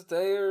 Let's just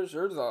take our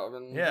shirts off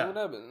and see what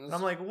happens. And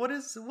I'm like, what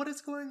is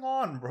going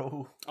on,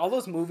 bro? All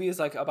those movies,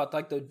 like, about,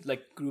 like, the,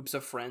 like, groups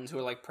of friends who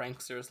are, like,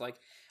 pranksters, like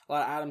a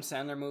lot of Adam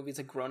Sandler movies,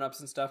 like Grown-Ups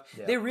and stuff.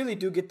 Yeah. They really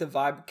do get the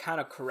vibe kind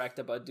of correct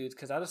about dudes,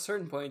 because at a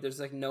certain point, there's,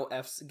 like, no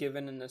F's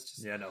given, and it's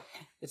just... Yeah, no.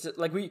 It's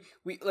like, we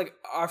like,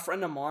 our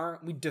friend Amar,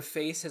 we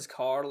deface his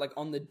car, like,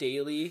 on the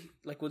daily.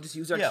 Like, we'll just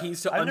use our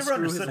keys to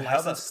unscrew his license plate. I never understood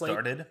how that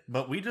started,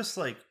 but we just,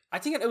 like... I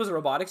think it was a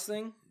robotics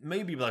thing.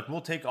 Maybe, like,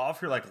 we'll take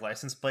off your, like,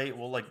 license plate,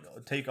 we'll, like,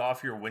 take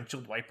off your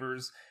windshield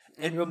wipers...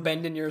 And you'll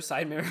bend in your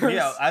side mirrors.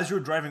 Yeah, as you're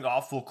driving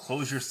off, we'll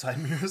close your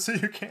side mirrors so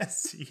you can't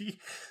see.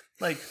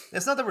 Like,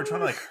 it's not that we're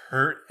trying to, like,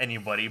 hurt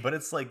anybody, but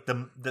it's like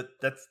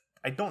that's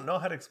I don't know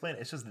how to explain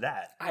it. It's just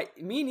that.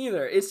 Me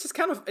neither. It's just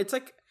kind of it's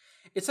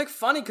like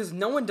funny because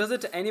no one does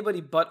it to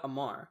anybody but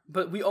Amar.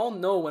 But we all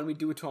know when we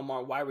do it to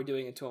Amar why we're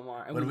doing it to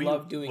Amar, and we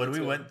love doing it. When we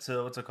went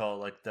to what's it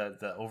called, like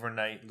the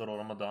overnight little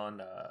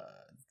Ramadan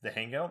the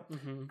hangout,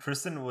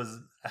 Tristan was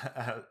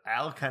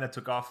Al kind of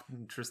took off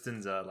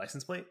Tristan's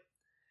license plate.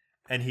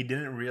 And he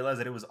didn't realize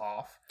that it was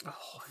off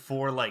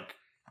for, like,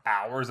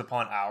 hours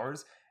upon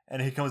hours. And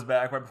he comes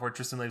back right before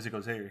Tristan leaves. He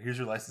goes, hey, here's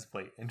your license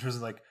plate. And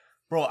Tristan's like,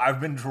 bro, I've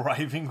been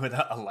driving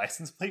without a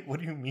license plate? What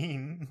do you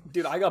mean?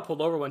 Dude, I got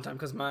pulled over one time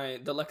because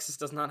the Lexus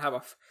does not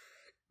have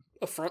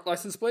a front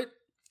license plate.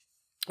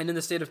 And in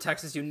the state of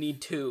Texas, you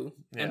need 2.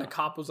 Yeah. And the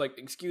cop was like,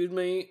 excuse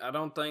me, I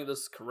don't think this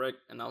is correct.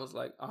 And I was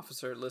like,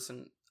 officer,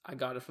 listen, I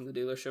got it from the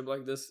dealership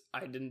like this.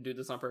 I didn't do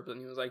this on purpose.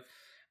 And he was like,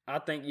 I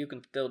think you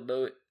can still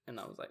do it. And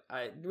I was like,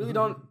 I really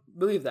don't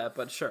believe that,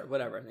 but sure,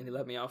 whatever. And he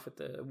let me off with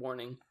the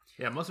warning.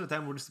 Yeah, most of the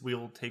time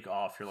we'll take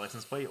off your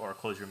license plate or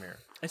close your mirror.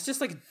 It's just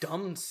like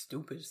dumb,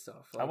 stupid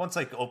stuff. Like, I once,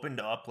 like,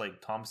 opened up,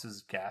 like,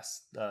 Thomas's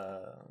gas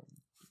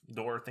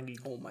door thingy.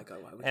 Oh my god!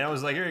 Why would and I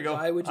was like, here you go.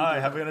 Why would you?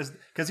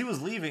 Because he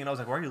was leaving, and I was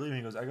like, why are you leaving?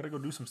 He goes, I gotta go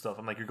do some stuff.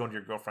 I'm like, you're going to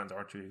your girlfriend's,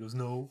 aren't you? He goes,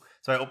 no.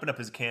 So I opened up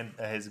his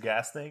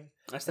gas thing.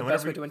 That's the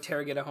best way to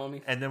interrogate a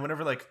homie. And then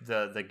whenever, like,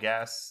 the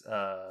gas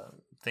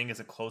thing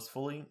isn't closed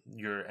fully,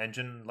 your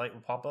engine light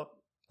will pop up.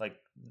 Like,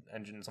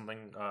 engine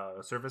something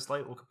service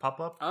light will pop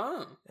up.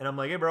 Oh. And I'm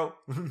like, hey, bro.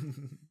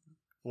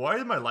 Why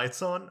are my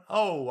lights on?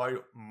 Oh, I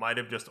might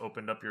have just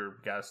opened up your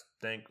gas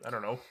tank. I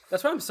don't know.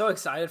 That's why I'm so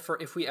excited for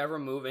if we ever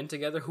move in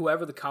together,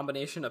 whoever the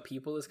combination of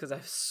people is, because I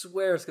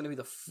swear it's going to be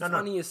the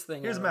funniest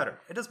thing Here's ever. the matter.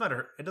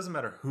 It doesn't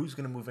matter who's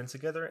going to move in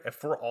together.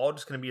 If we're all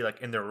just going to be,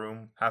 like, in their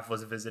room, half of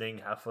us visiting,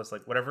 half of us,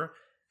 like, whatever,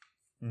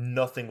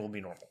 nothing will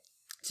be normal.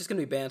 It's just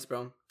gonna be bands,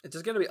 bro. It's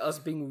just gonna be us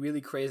being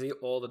really crazy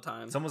all the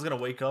time. Someone's gonna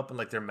wake up and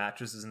like their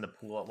mattress is in the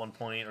pool at one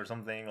point or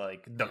something,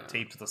 like duct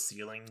taped to the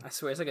ceiling. I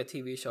swear, it's like a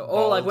TV show. Bald.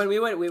 Oh, like when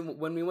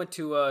we went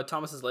to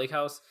Thomas's lake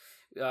house,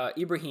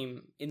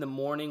 Ibrahim in the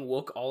morning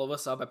woke all of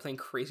us up by playing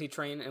Crazy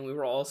Train, and we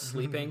were all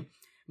sleeping.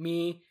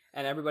 Me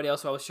and everybody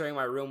else who I was sharing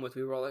my room with,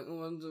 we were all like,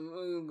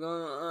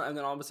 and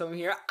then all of a sudden we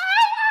hear.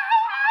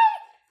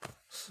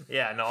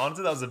 Yeah, no,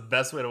 honestly, that was the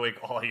best way to wake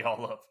all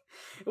y'all up.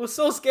 It was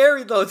so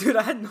scary though, dude.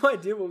 I had no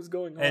idea what was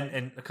going on.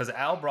 And because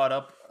Al brought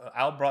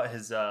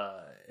his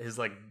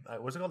like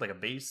what's it called, like a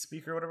bass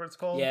speaker or whatever it's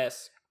called.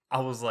 Yes. I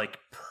was like,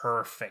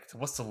 perfect.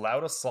 What's the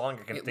loudest song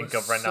I can think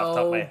of right so now off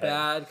the top of my head?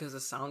 Bad because the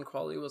sound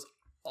quality was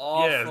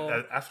awful.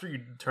 Yeah, after you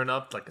turn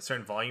up like a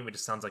certain volume, it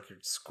just sounds like you're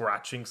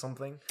scratching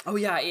something. Oh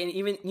yeah, and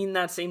even in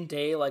that same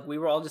day, like we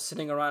were all just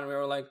sitting around and we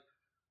were like,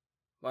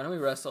 why don't we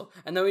wrestle?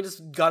 And then we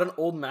just got an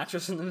old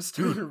mattress and then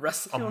started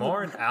wrestling.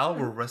 Amar and Al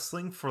were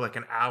wrestling for like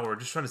an hour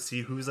just trying to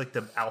see who's like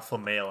the alpha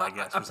male, I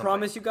guess. I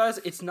promise you guys,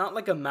 it's not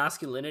like a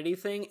masculinity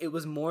thing. It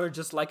was more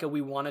just like a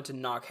we wanted to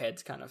knock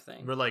heads kind of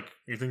thing. We're like,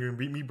 you think you're gonna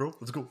beat me, bro?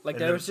 Let's go. Like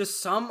there was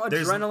just some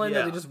adrenaline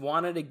that they just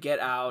wanted to get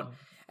out.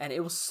 And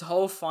it was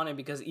so funny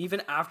because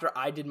even after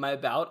I did my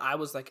bout, I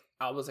was like,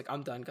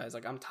 I'm done, guys.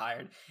 Like, I'm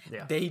tired.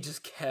 Yeah. They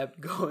just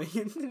kept going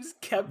and they just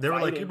kept They were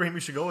fighting. like, Ibrahim,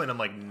 you should go in. I'm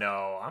like,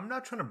 no, I'm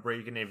not trying to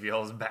break any of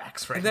y'all's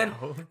backs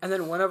now. And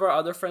then one of our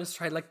other friends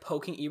tried like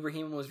poking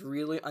Ibrahim and was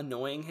really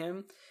annoying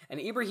him.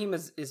 And Ibrahim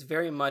is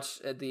very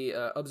much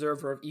the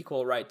observer of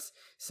equal rights.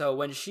 So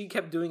when she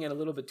kept doing it a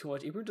little bit too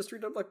much, Ibrahim just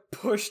straight up like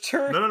pushed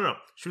her. No.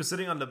 She was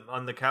sitting on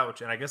the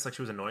couch, and I guess like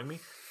she was annoying me.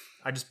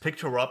 I just picked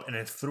her up and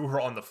then threw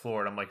her on the floor,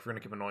 and I'm like, if you're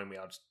gonna keep annoying me,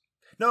 I'll just...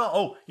 No,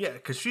 oh, yeah,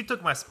 because she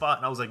took my spot,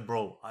 and I was like,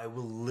 bro, I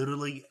will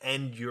literally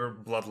end your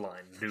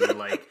bloodline, dude.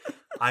 Like,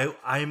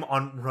 I'm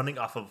running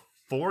off of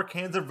 4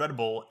 cans of Red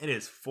Bull. It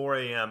is 4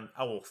 a.m.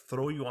 I will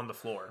throw you on the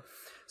floor.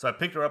 So I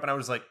picked her up, and I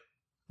was like,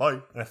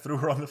 bye. And I threw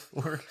her on the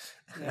floor,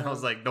 and I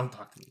was like, don't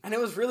talk to me. And it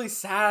was really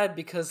sad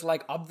because,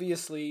 like,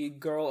 obviously,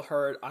 girl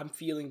hurt, I'm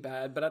feeling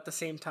bad, but at the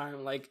same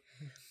time, like...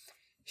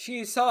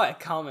 She saw it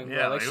coming,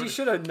 bro. Like, she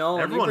should have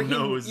known. Everyone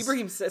knows.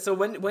 Ibrahim said, so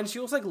when she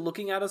was, like,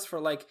 looking at us for,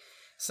 like,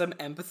 some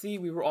empathy,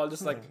 we were all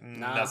just like,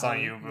 nah. That's on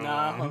you, bro.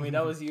 Nah, homie,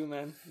 that was you,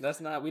 man. That's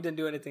not, we didn't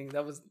do anything.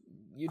 That was,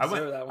 you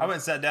deserve that one. I went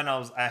and sat down,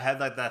 I had,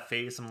 like, that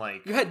face, I'm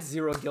like... You had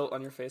zero guilt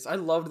on your face. I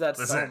loved that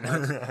so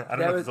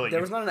much.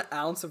 There was not an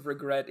ounce of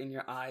regret in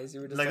your eyes.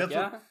 You were just like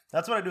yeah.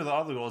 That's what I do with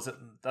all the girls.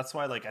 That's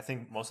why, like, I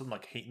think most of them,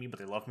 like, hate me, but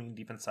they love me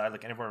deep inside.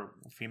 Like, any of our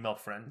female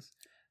friends,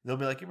 they'll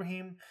be like,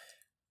 Ibrahim...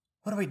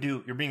 What do I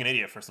do? You're being an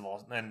idiot, first of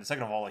all. And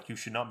second of all, like, you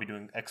should not be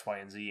doing X, Y,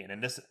 and Z.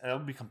 And I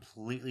would be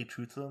completely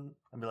true to them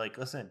and be like,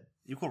 listen,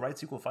 equal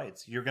rights, equal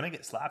fights. You're going to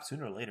get slapped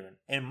sooner or later.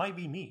 And it might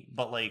be me,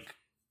 but, like,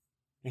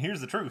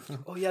 here's the truth.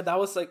 Oh, yeah, that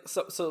was, like,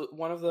 so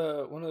one of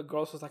the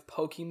girls was, like,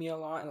 poking me a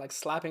lot and, like,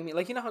 slapping me.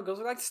 Like, you know how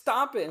girls are like,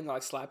 stop it, and,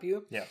 like, slap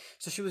you? Yeah.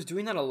 So she was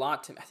doing that a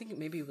lot to me. I think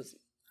maybe it was...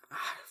 I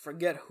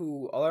forget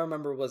who. All I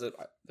remember was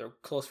they're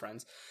close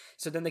friends.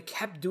 So then they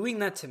kept doing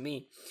that to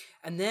me.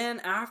 And then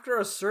after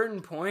a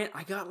certain point,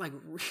 I got like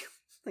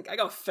I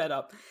got fed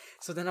up.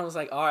 So then I was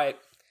like, all right,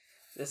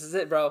 this is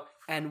it, bro.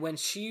 And when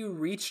she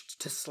reached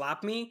to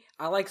slap me,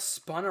 I like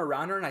spun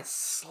around her and I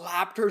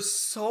slapped her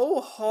so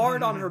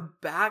hard on her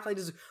back. Like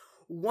just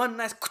one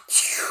nice...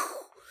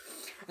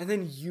 And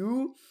then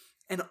you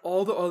and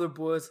all the other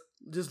boys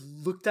just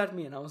looked at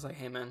me and I was like,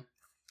 hey, man.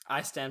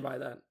 I stand by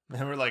that.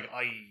 And we're like,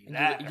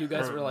 you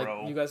guys were like,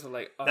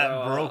 oh,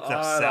 that broke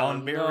the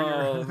sound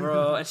barrier, know,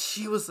 bro. And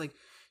she was like,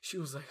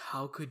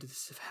 how could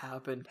this have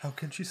happened? How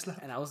can she slap?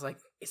 And I was like,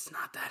 it's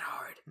not that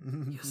hard.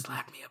 You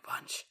slap me a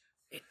bunch.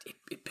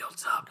 It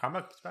builds up.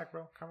 Karma comes back,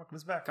 bro. Karma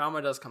comes back.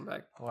 Karma does come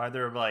back. Or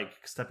either like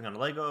stepping on a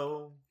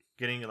Lego,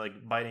 getting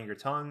like biting your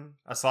tongue.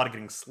 I saw it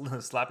getting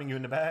slapping you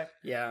in the back.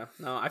 Yeah,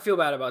 no, I feel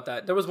bad about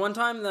that. There was one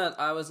time that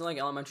I was in like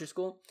elementary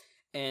school.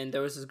 And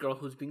there was this girl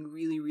who's being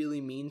really,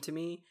 really mean to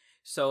me.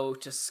 So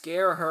to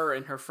scare her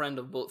and her friend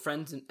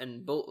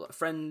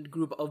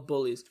group of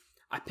bullies,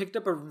 I picked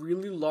up a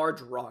really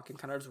large rock and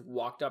kind of just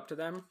walked up to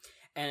them.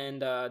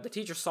 And the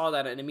teacher saw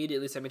that and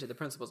immediately sent me to the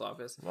principal's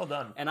office. Well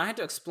done. And I had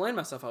to explain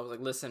myself. I was like,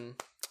 listen,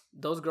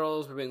 those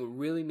girls were being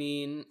really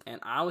mean, and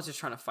I was just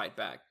trying to fight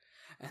back.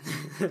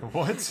 And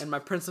what? And my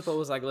principal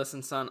was like,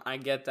 listen, son, I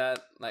get that.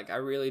 Like, I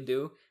really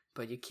do.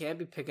 But you can't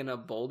be picking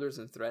up boulders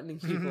and threatening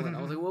people. And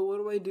I was like, well, what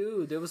do I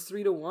do? There was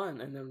 3-1.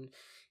 And then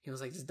he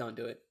was like, just don't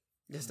do it.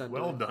 Just don't do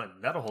it. Well done.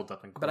 That'll hold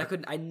up in court.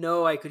 But I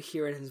know I could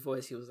hear it in his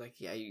voice. He was like,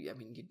 yeah, you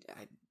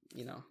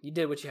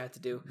did what you had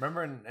to do.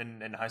 Remember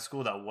in high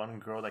school that one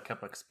girl that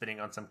kept like spitting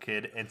on some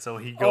kid, and so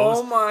he goes,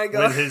 oh my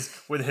god,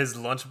 with his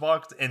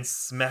lunchbox and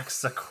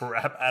smacks the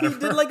crap out of her.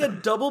 He did like a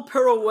double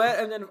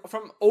pirouette, and then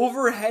from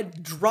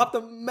overhead dropped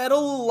a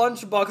metal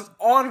lunchbox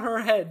on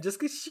her head just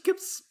because she kept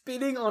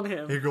spitting on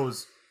him. He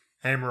goes,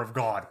 hammer of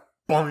God,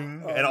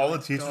 boing, and all the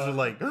teachers are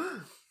like,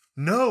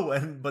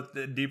 no, but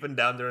deep and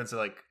down there, it's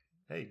like,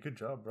 hey, good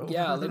job, bro.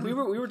 Yeah, like we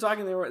were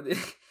talking.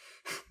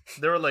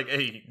 They were like,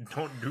 "Hey,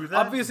 don't do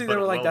that." Obviously, they but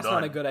were like, well "That's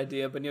not done. a good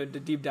idea," but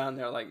deep down,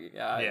 they're like,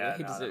 "Yeah,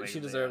 she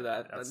deserved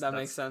that." That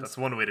makes sense. That's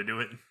one way to do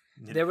it.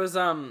 There was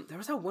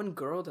that one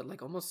girl that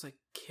like almost like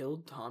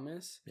killed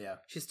Thomas. Yeah.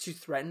 She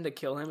threatened to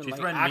kill him and She like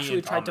threatened me actually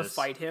and tried to Thomas.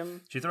 fight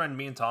him. She threatened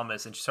me and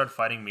Thomas, and she started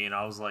fighting me, and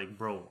I was like,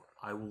 "Bro,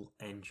 I will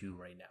end you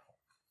right now.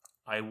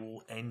 I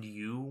will end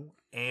you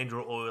and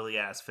your oily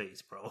ass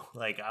face, bro.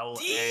 Like, I will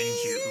end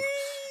you."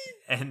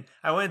 And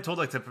I went and told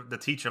like the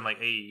teacher, I'm like,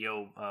 "Hey,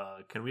 yo,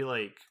 can we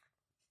like,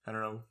 I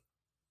don't know,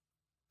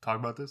 talk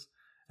about this?"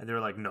 And they were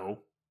like,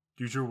 "No,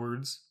 use your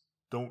words.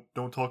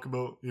 Don't talk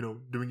about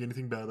doing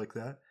anything bad like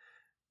that."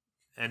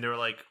 And they were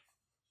like,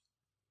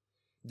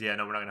 "Yeah,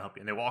 no, we're not gonna help you."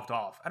 And they walked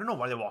off. I don't know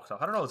why they walked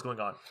off. I don't know what's going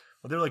on.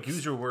 But they were like,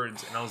 "Use your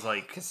words," and I was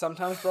like, because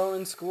sometimes, bro,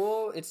 in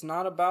school, it's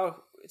not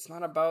about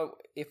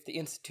if the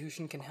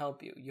institution can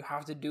help you. You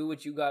have to do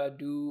what you gotta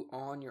do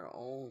on your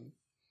own.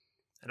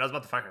 and I was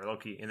about to fight her, low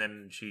key, and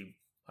then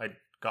I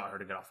got her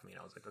to get off of me,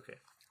 and I was like, "Okay."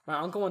 My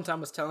uncle one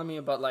time was telling me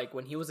about like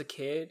when he was a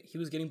kid, he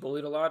was getting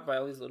bullied a lot by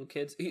all these little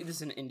kids. This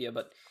is in India,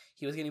 but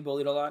he was getting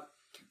bullied a lot.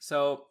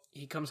 So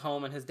he comes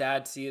home and his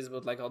dad sees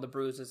with like all the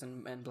bruises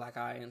and black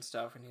eye and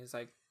stuff, and he's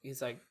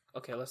like,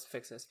 "Okay, let's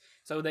fix this."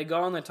 So they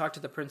go and they talk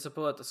to the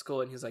principal at the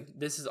school, and he's like,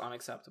 "This is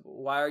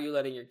unacceptable. Why are you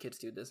letting your kids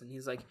do this?" And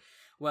he's like,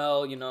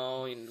 "Well, we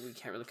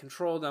can't really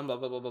control them, blah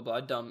blah blah blah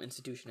blah." Dumb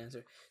institution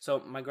answer. So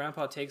my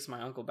grandpa takes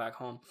my uncle back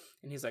home,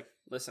 and he's like,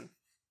 "Listen,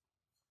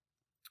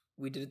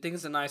 we did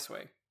things a nice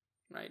way.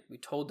 Right? We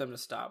told them to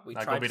stop. We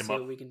tried to see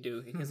what we can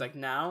do." He's like,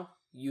 "Now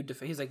you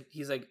defend."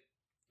 He's like,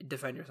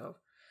 "Defend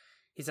yourself."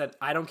 He said,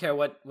 "I don't care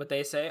what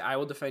they say. I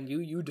will defend you.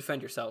 You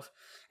defend yourself."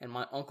 And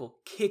my uncle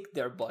kicked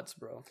their butts,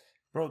 bro.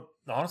 Bro,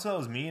 honestly, that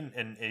was me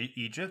in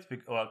Egypt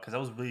because I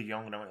was really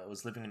young when I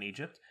was living in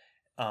Egypt.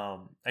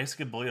 I used to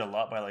get bullied a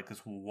lot by like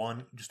this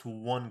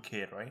one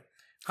kid, right?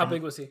 How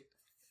big was he?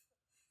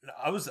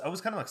 I was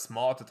kind of like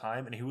small at the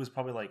time, and he was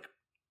probably like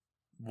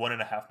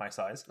 1.5 my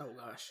size. Oh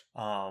gosh.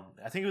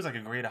 I think he was like a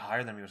grade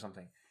higher than me or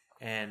something.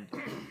 And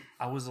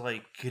I was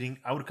like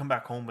I would come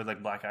back home with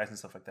like black eyes and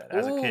stuff like that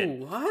as a kid.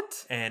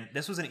 What? And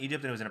this was in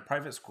Egypt, and it was in a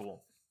private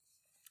school.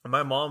 And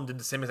my mom did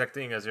the same exact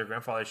thing as your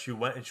grandfather. She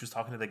went and she was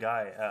talking to the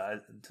guy,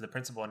 to the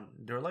principal, and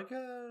they were like,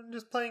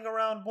 "Just playing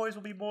around. Boys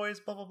will be boys.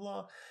 Blah blah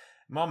blah."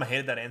 Mom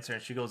hated that answer,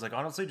 and she goes like,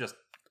 "Honestly, just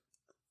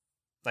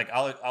like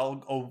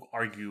I'll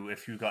argue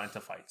if you got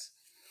into fights.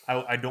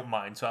 I don't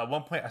mind." So at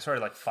one point, I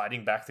started like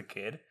fighting back the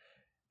kid,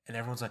 and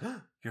everyone's like,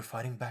 "You're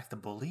fighting back the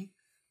bully?"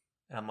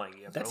 And I'm like,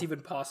 "Yeah, bro." That's even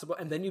possible.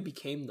 And then you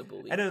became the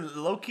bully. And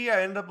then low-key,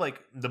 I ended up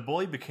like, the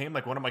bully became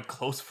like one of my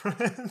close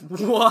friends.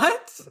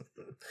 What?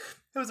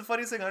 It was the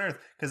funniest thing on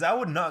earth. Because I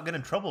would not get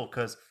in trouble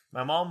because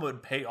my mom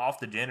would pay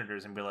off the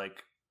janitors and be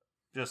like,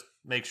 "Just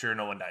make sure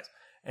no one dies."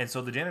 And so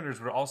the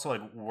janitors would also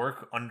like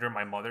work under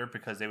my mother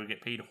because they would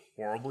get paid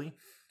horribly.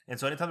 And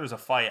so anytime there was a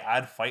fight,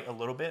 I'd fight a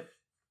little bit.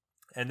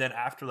 And then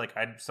after like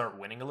I'd start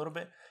winning a little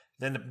bit,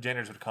 then the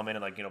janitors would come in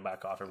and like,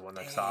 back off everyone,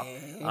 like stop.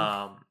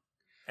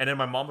 And then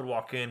my mom would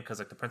walk in because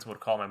like the principal would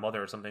call my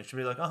mother or something. She'd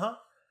be like,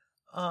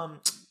 "I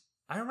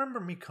remember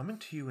me coming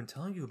to you and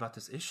telling you about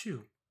this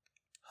issue.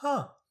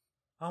 Huh.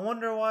 I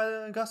wonder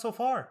why it got so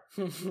far.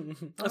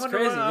 That's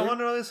crazy. I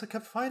wonder why they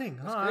kept fighting.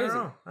 That's I crazy.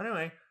 don't know.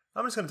 Anyway,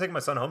 I'm just going to take my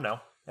son home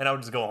now. And I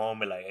would just go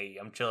home and be like, "Hey,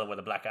 I'm chilling with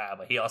a black eye,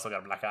 but he also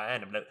got a black eye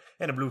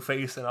and a blue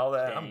face and all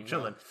that. There I'm you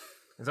chilling."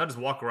 And so I just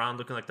walk around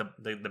looking like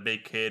the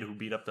big kid who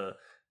beat up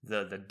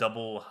the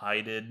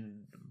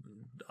double-hided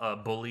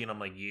bully. And I'm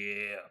like,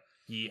 yeah.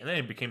 And then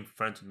he became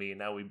friends with me, and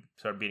now we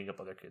started beating up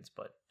other kids,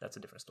 but that's a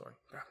different story.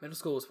 Middle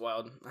school was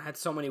wild. I had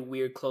so many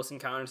weird close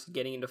encounters,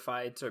 getting into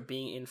fights or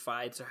being in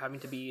fights or having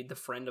to be the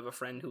friend of a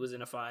friend who was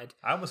in a fight.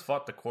 I almost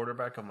fought the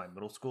quarterback of my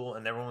middle school,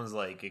 and everyone was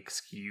like,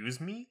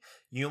 "Excuse me?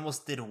 You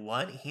almost did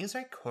what? He's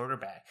our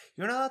quarterback.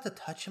 You're not allowed to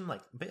touch him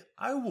like, but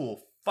I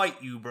will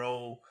fight you,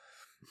 bro."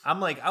 I'm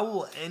like, "I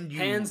will end you."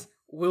 Hands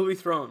will be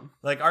thrown.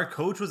 Like, our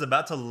coach was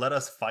about to let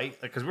us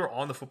fight, like, because we were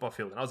on the football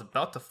field, and I was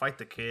about to fight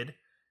the kid,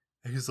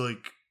 and he's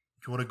like,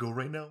 "You want to go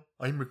right now?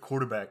 I'm your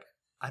quarterback."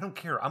 I don't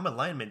care. I'm a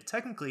lineman.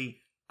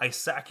 Technically, I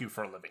sack you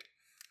for a living.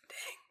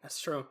 Dang, that's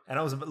true. And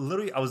I was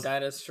literally,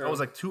 that is true. I was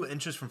like 2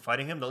 inches from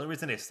fighting him. The only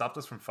reason they stopped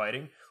us from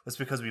fighting was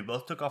because we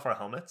both took off our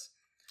helmets.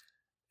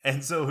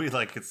 And so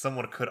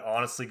someone could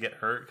honestly get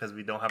hurt because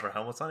we don't have our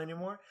helmets on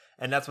anymore.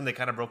 And that's when they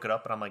kind of broke it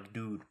up. And I'm like,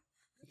 "Dude."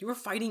 You were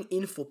fighting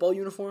in football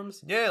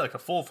uniforms? Yeah, like a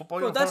full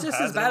football uniform. That's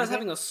just as bad as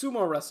having a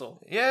sumo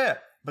wrestle. Yeah.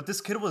 But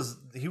this kid was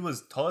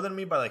taller than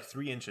me by like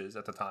 3 inches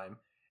at the time.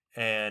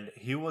 And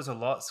he was a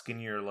lot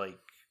skinnier. Like,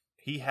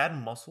 he had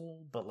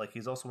muscle, but like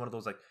he's also one of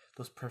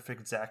those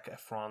perfect Zac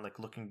Efron like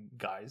looking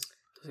guys.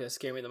 Those guys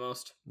scare me the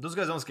most. Those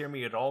guys don't scare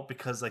me at all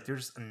because like they're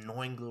just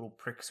annoying little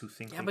pricks who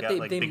think but got,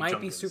 like, they big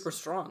might be junkins. super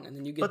strong, and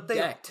then you get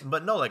decked.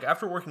 But no, like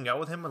after working out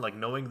with him and like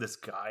knowing this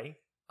guy,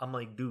 I'm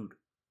like, "Dude,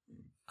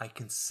 I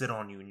can sit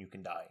on you and you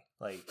can die."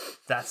 Like,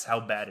 that's how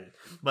bad it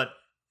is. But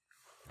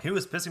he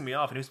was pissing me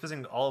off, and he was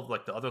pissing all of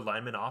like the other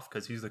linemen off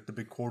because he's like the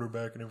big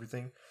quarterback and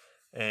everything.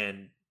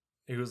 And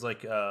He was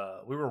like,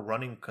 we were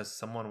running because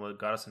someone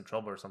got us in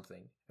trouble or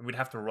something, and we'd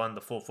have to run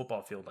the full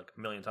football field like a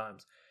million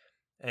times.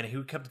 And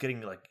he kept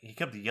getting like he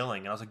kept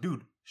yelling, and I was like,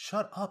 dude,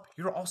 shut up!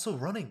 You're also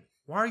running.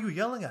 Why are you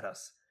yelling at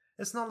us?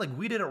 It's not like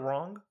we did it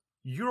wrong.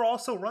 You're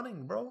also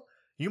running, bro.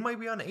 You might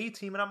be on A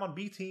team and I'm on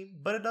B team,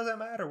 but it doesn't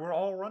matter. We're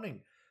all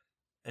running.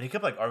 And he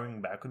kept like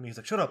arguing back with me. He's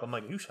like, shut up. I'm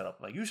like, you shut up.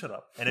 I'm like, you shut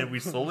up. And then we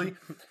slowly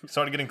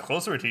started getting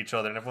closer to each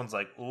other. And everyone's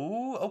like,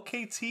 ooh,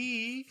 okay,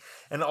 T.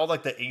 And all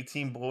like the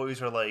 18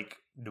 boys are like,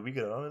 do we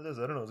get on with this?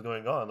 I don't know what's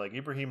going on. Like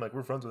Ibrahim, like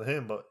we're friends with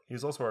him, but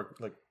he's also our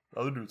like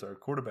other dude's our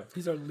quarterback.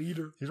 He's our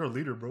leader. He's our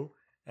leader, bro.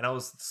 And I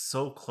was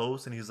so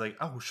close. And he's like,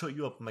 I will shut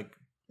you up. I'm like,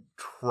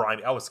 try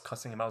me. I was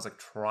cussing him. I was like,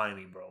 try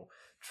me, bro.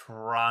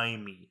 Try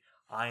me.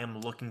 I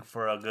am looking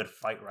for a good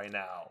fight right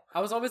now.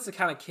 I was always the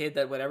kind of kid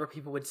that whenever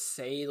people would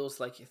say those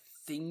like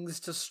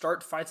things to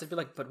start fights, I'd be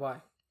like, but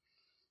why?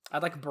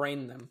 I'd like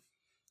brain them.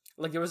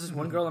 Like there was this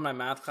one girl in my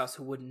math class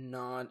who would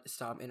not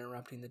stop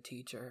interrupting the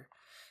teacher.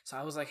 So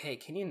I was like, hey,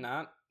 can you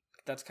not?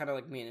 That's kind of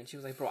like mean. And she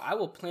was like, bro, I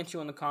will plant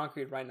you on the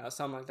concrete right now.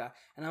 Something like that.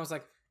 And I was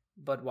like,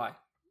 but why?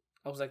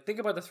 I was like, think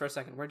about this for a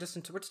second. We're just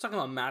talking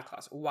about math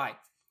class. Why?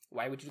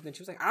 Why would you do that?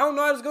 She was like, I don't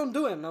know. I was going to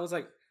do it. And I was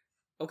like,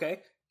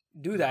 okay.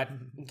 Do that,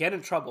 get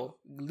in trouble,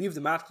 leave the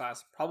math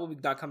class, probably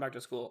not come back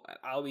to school, and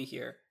I'll be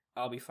here,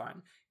 I'll be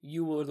fine.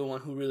 You were the one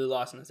who really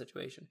lost in the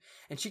situation.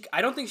 And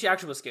I don't think she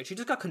actually was scared. She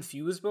just got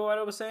confused by what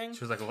I was saying.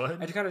 She was like, what?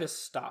 And she kind of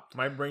just stopped.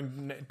 My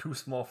brain too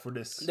small for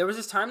this. There was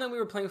this time that we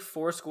were playing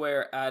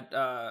Foursquare at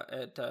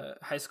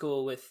high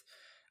school with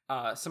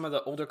some of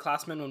the older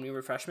classmen when we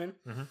were freshmen.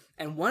 Mm-hmm.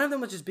 And one of them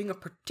was just being a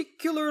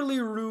particularly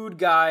rude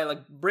guy,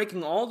 like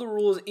breaking all the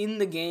rules in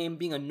the game,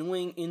 being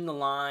annoying in the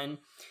line.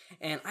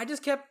 And I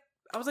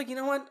was like, you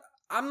know what?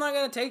 I'm not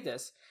going to take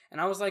this.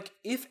 And I was like,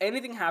 if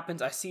anything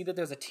happens, I see that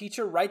there's a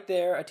teacher right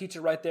there, a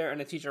teacher right there,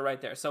 and a teacher right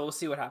there. So we'll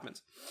see what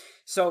happens.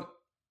 So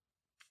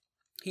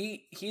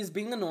he's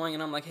being annoying,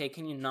 and I'm like, hey,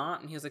 can you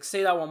not? And he was like,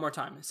 say that one more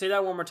time. Say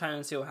that one more time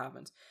and see what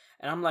happens.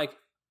 And I'm like,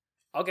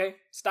 okay,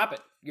 stop it.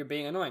 You're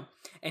being annoying.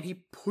 And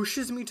he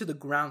pushes me to the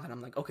ground, and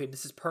I'm like, okay,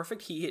 this is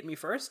perfect. He hit me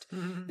first.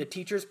 Mm-hmm. The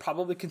teachers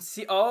probably can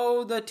see.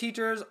 Oh, the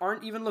teachers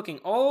aren't even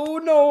looking. Oh,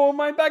 no,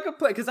 my backup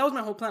plan. Because that was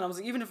my whole plan. I was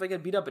like, even if I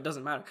get beat up, it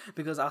doesn't matter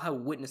because I'll have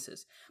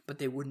witnesses. But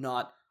they were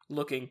not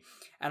looking.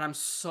 And I'm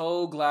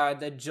so glad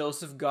that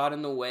Joseph got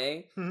in the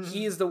way. Mm-hmm.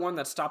 He is the one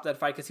that stopped that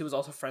fight because he was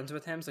also friends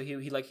with him. So he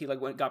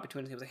got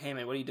between us. He was like, hey,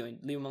 man, what are you doing?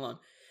 Leave him alone.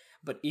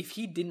 But if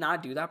he did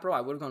not do that, bro,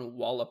 I would have gone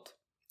walloped.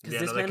 Because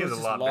this man was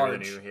just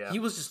large. He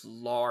was just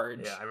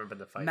large. Yeah, I remember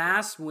the fight.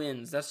 Mass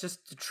wins. That's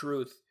just the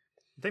truth.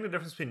 I think the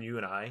difference between you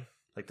and I,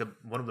 like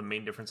one of the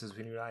main differences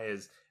between you and I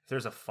is if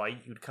there's a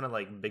fight, you'd kind of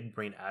like big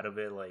brain out of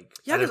it, like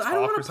yeah, because I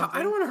don't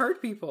want to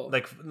hurt people,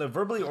 like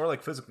verbally or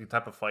like physically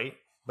type of fight.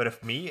 But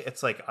if me,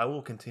 it's like I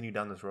will continue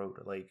down this road.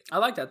 Like I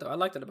like that though. I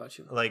like that about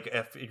you. Like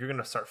if you're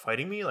gonna start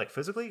fighting me, like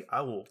physically,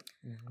 I will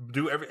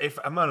do If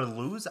I'm gonna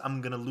lose,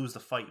 I'm gonna lose the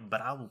fight.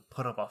 But I will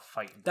put up a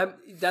fight.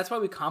 That's why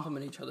we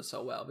complement each other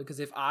so well. Because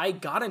if I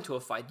got into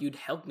a fight, you'd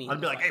help me. I'd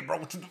be like, hey, bro,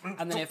 what you doing?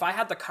 And then if I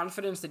had the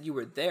confidence that you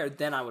were there,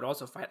 then I would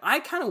also fight. I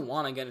kind of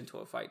want to get into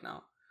a fight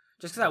now.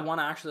 Just because I want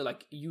to actually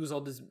like use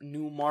all this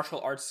new martial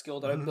arts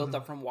skill that I built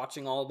up from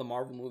watching all the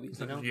Marvel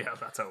movies. You know? Yeah,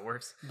 that's how it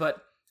works.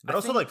 But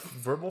also, like,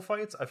 verbal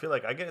fights, I feel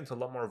like I get into a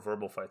lot more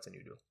verbal fights than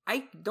you do.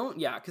 I don't,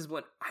 yeah, because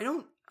I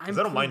don't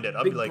mind it.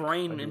 I'll big be like,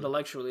 brain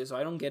intellectually, so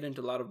I don't get into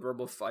a lot of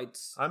verbal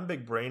fights. I'm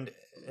big brained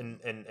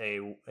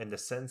in the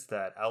sense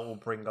that I will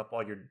bring up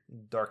all your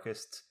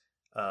darkest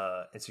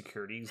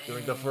insecurities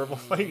during the verbal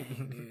fight.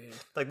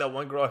 Like that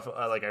one girl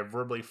I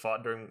verbally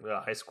fought during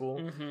high school.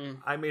 Mm-hmm.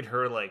 I made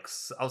her like,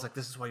 I was like,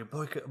 this is why your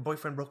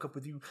boyfriend broke up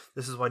with you,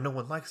 this is why no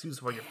one likes you, this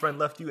is why your friend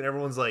left you, and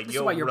everyone's like, this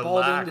is why you're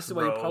relax, balding, this is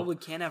bro. why you probably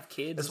can't have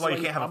kids, this is why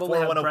you can't have a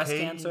 401k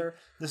cancer.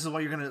 This is why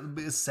you're gonna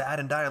be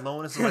sad and die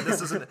alone. This is why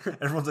this isn't.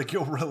 Everyone's like,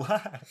 yo,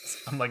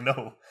 relax. I'm like,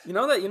 no. You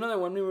know that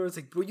one where it's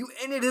like, bro, you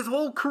ended his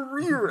whole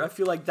career. I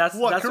feel like that's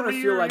what I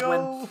feel like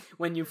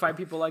when you find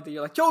people like that.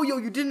 You're like, yo,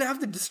 you didn't have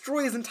to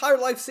destroy his entire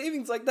life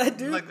savings like that,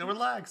 dude. Like,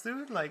 relax,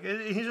 dude. Like,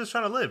 he's just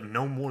trying to live.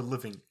 No more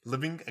living.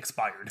 Living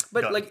expired.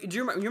 But done. like, do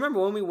you remember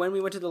when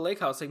we went to the lake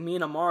house? Like, me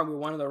and Amar, we were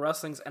one of the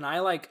wrestlings, and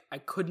I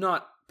could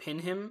not pin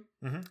him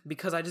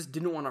because I just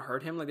didn't want to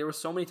hurt him. Like, there were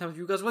so many times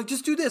you guys were like,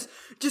 just do this,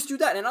 just do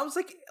that, and I was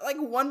like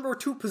one or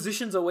two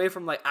positions away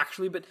from like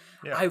actually, but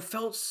yeah. I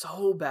felt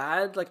so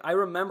bad. Like, I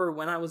remember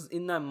when I was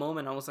in that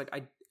moment, I was like,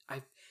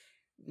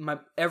 my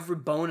every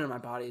bone in my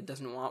body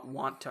doesn't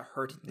want to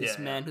hurt this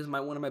man who's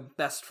one of my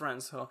best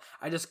friends. So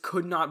I just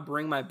could not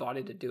bring my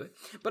body to do it.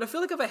 But I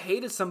feel like if I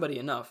hated somebody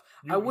enough,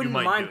 I wouldn't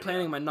mind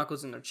planting my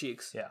knuckles in their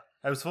cheeks. Yeah,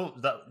 I was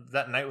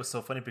that night was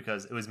so funny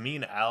because it was me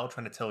and Al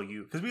trying to tell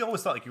you, because we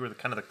always thought like you were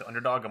kind of like the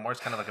underdog, and Mark's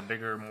kind of like a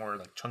bigger, more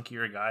like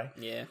chunkier guy.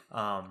 Yeah.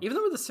 Even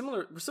though we're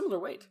similar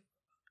weight,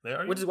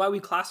 which is why we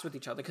classed with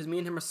each other, because me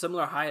and him are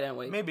similar height and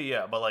weight. Maybe,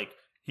 yeah, but like.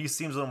 He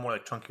seems a little more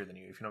like chunkier than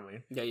you, if you know what I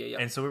mean. Yeah.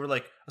 And so we were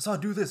like, I saw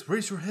do this,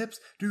 raise your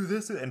hips, do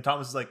this. And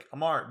Thomas is like,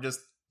 Amar,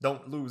 just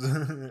don't lose.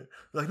 We're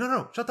like,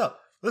 no, shut up.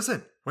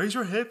 listen, raise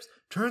your hips,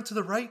 turn to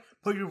the right,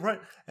 put your right,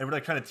 and we're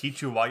like trying to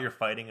teach you while you're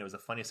fighting. It was the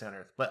funniest thing on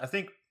earth. But I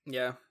think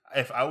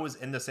if I was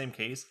in the same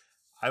case,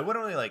 I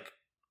wouldn't really like,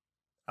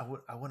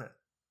 I wouldn't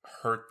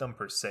hurt them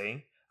per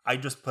se. I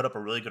just put up a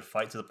really good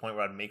fight to the point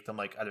where I'd make them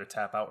like either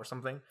tap out or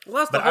something. Well,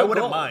 that's but the whole I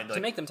wouldn't goal, mind to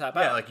like, make them tap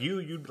out. Yeah,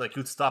 like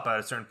you'd stop at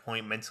a certain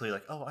point mentally,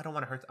 like, oh, I don't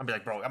want to hurt them. I'd be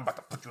like, bro, I'm about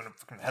to put you in a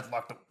fucking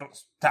headlock.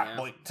 Tap,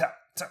 boy, tap.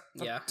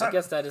 Yeah, tap. I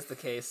guess that is the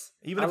case.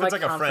 Even if it's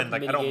like a friend,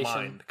 like I don't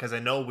mind because I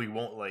know we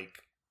won't like.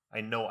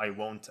 I know I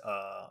won't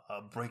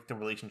break the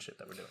relationship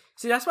that we're doing.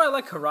 See, that's why I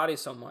like karate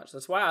so much.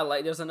 That's why I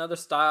like. There's another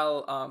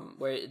style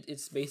where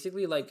it's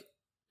basically like,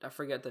 I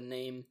forget the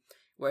name,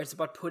 where it's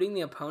about putting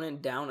the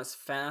opponent down as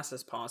fast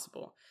as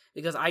possible.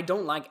 Because I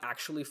don't like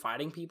actually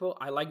fighting people.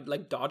 I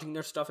like dodging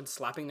their stuff and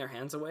slapping their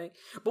hands away.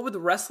 But with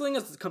wrestling,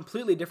 it's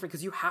completely different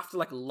because you have to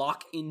like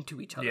lock into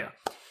each other. Yeah.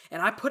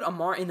 And I put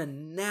Amar in a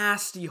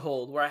nasty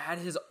hold where I had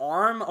his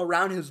arm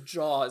around his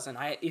jaws, and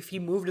if he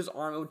moved his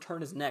arm, it would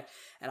turn his neck.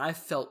 And I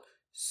felt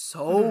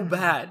so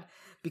bad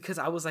because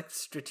I was like,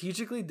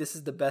 strategically, this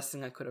is the best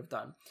thing I could have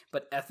done.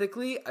 But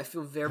ethically, I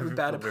feel very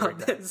bad about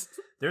this.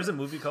 There's a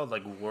movie called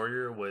like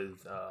Warrior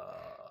with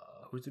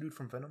who's the dude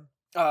from Venom?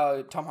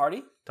 Tom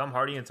Hardy. Tom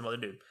Hardy and some other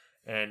dude.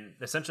 And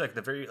essentially, like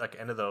the very like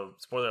end of the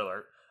spoiler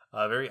alert,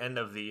 very end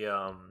of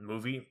the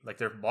movie, like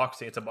they're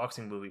boxing. It's a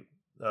boxing movie.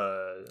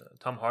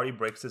 Tom Hardy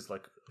breaks his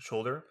like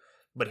shoulder,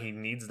 but he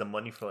needs the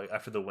money for like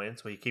after the win,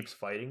 so he keeps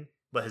fighting.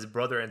 But his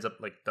brother ends up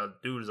like the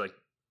dude is like,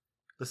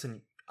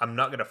 listen, I'm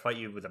not gonna fight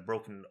you with a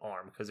broken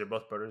arm because they're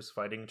both brothers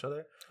fighting each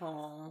other.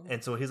 Aww.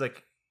 And so he's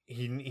like,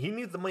 he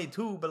needs the money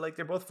too, but like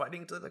they're both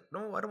fighting each other. Like,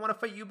 no, I don't want to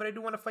fight you, but I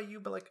do want to fight you.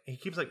 But like he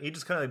keeps like he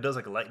just kind of like does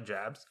like light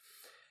jabs,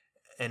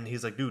 and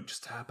he's like, dude,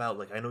 just tap out.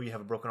 Like I know you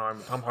have a broken arm.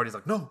 And Tom Hardy's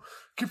like, no,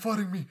 keep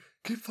fighting me.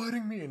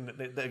 And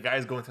the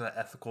guy's going through that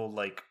ethical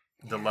like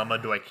dilemma: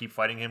 do I keep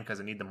fighting him because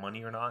I need the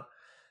money or not?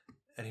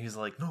 And he's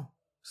like, no,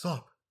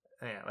 stop.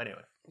 Yeah.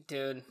 Anyway.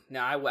 Dude,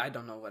 no, I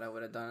don't know what I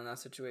would have done in that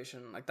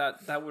situation. Like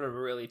that would have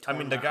really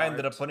torn the guy heart.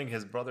 ended up putting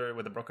his brother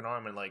with a broken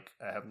arm and like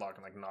a headlock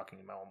and like knocking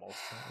him out almost,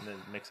 and then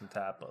makes him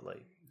tap. But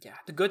like, yeah,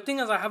 the good thing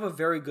is I have a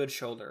very good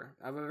shoulder.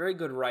 I have a very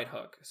good right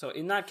hook. So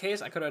in that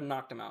case, I could have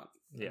knocked him out.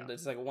 Yeah,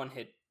 it's like one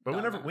hit.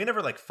 But we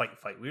never like fight.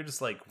 We were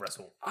just like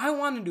wrestle. I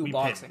want to do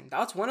boxing. Pin.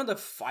 That's one of the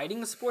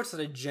fighting sports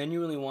that I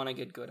genuinely want to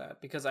get good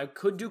at, because I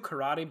could do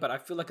karate, but I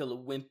feel like a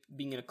wimp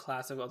being in a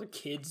class of other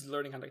kids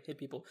learning how to hit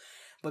people.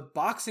 But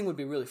boxing would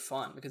be really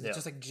fun because it's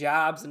just like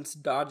jabs and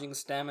dodging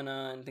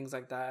stamina and things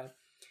like that.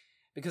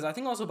 Because I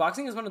think also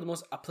boxing is one of the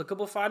most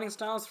applicable fighting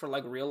styles for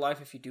like real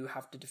life if you do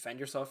have to defend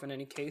yourself in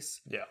any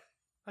case. Yeah,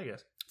 I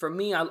guess. For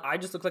me, I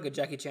just look like a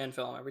Jackie Chan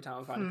film every time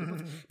I'm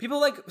fighting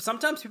people.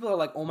 Sometimes people are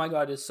like, oh my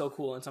god, it's so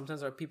cool. And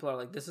sometimes people are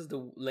like, this is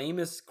the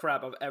lamest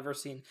crap I've ever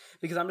seen.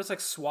 Because I'm just like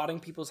swatting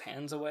people's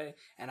hands away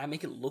and I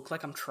make it look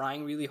like I'm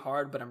trying really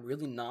hard, but I'm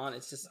really not.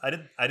 It's just...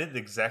 I did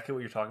exactly what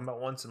you're talking about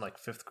once in like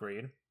 5th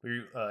grade.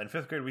 In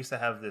 5th grade, we used to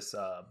have this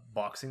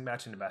boxing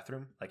match in the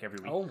bathroom like every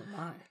week. Oh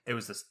my! It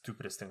was the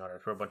stupidest thing on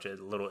earth for a bunch of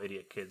little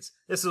idiot kids.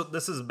 This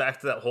is back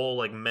to that whole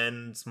like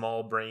men,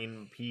 small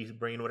brain, pea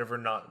brain, whatever.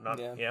 Not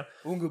yeah.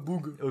 Ooga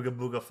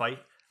booga fight.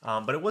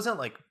 But it wasn't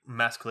like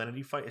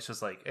masculinity fight. It's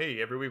just like,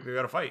 hey, every week we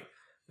got to fight.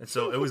 And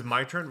so it was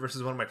my turn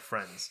versus one of my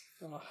friends.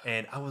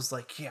 And I was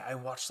like, yeah, I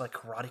watched like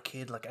Karate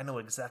Kid. Like I know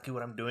exactly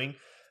what I'm doing.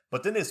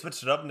 But then they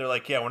switched it up and they're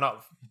like, yeah, we're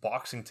not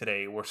boxing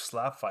today. We're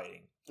slap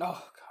fighting. Oh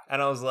god!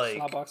 And I was like,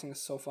 slap boxing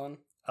is so fun.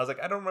 I was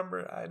like, I don't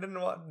remember. I didn't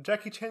want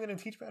Jackie Chan didn't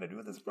teach me how to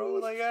do this, bro.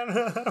 Like, how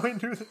do I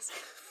do this?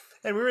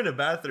 And we were in a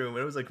bathroom,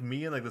 and it was like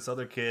me and like this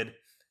other kid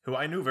who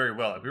I knew very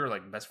well. Like we were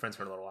like best friends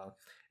for a little while,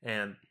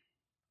 and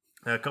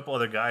a couple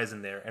other guys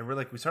in there, and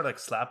we started like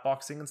slap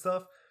boxing and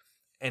stuff.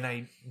 And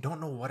I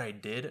don't know what I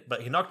did,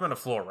 but he knocked me on the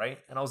floor, right?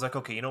 And I was like,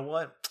 okay, you know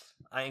what?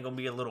 I ain't gonna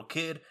be a little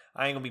kid.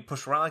 I ain't gonna be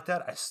pushed around like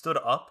that. I stood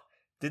up.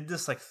 Did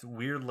this like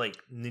weird like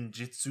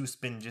ninjutsu,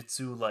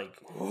 spinjutsu, like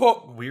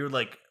weird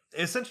like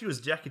essentially it was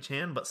Jackie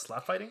Chan but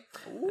slap fighting,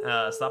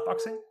 slap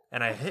boxing,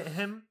 and I hit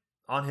him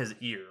on his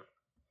ear,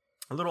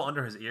 a little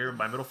under his ear.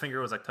 My middle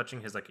finger was like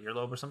touching his like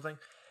earlobe or something,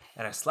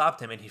 and I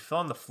slapped him and he fell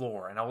on the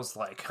floor. And I was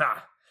like,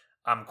 ha,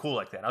 I'm cool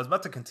like that. I was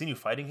about to continue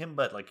fighting him,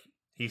 but like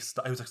he was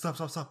like,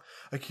 stop!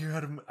 I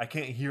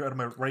can't hear out of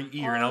my right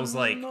ear, and I was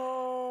like,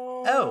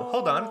 oh,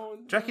 hold on.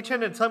 Jackie Chan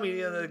didn't tell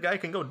me the guy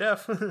can go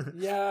deaf.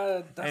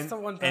 Yeah, that's the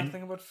one bad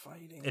thing about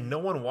fighting. And no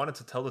one wanted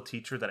to tell the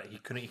teacher that he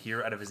couldn't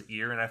hear out of his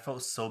ear, and I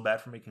felt so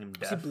bad for making him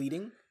deaf. Was he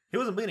bleeding? He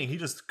wasn't bleeding. He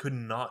just could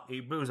not.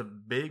 It was a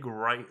big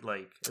bright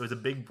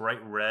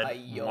red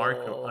mark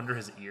under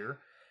his ear,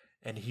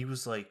 and he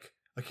was like,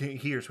 I can't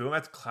hear. So we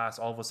went back to class.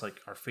 All of us like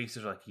our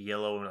faces are like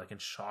yellow and like in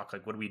shock.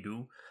 Like, what do we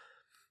do?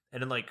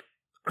 And then like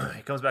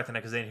he comes back the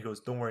next day and he goes,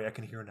 "Don't worry, I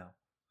can hear now."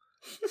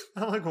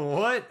 I'm like,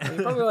 what? He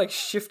probably like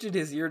shifted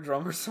his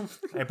eardrum or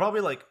something. I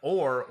probably like,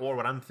 or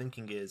what I'm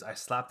thinking is I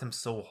slapped him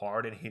so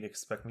hard and he'd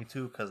expect me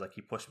to because like he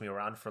pushed me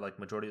around for like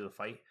majority of the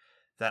fight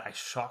that I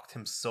shocked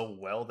him so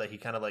well that he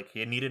kind of like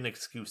he needed an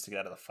excuse to get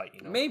out of the fight.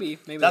 You know, Maybe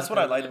that's what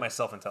I lied to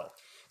myself until.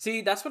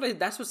 See, that's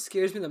what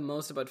scares me the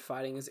most about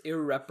fighting is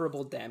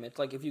irreparable damage.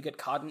 Like if you get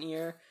caught in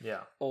ear,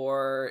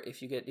 or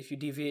if you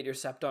deviate your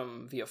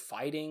septum via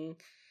fighting,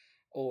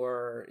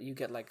 or you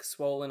get like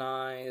swollen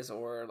eyes,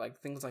 or like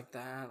things like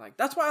that. Like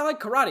that's why I like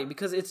karate,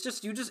 because it's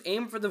just you just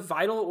aim for the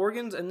vital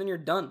organs and then you're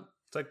done.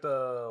 It's like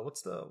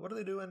what do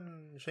they do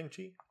in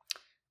Shang-Chi?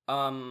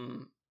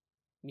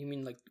 You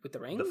mean like with the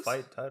rings? The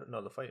fight.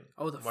 The fight.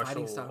 Oh, the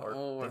fighting style.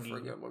 Oh, I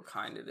forget what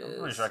kind it is. I'm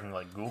pretty sure I can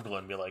like Google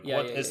and be like,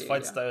 what is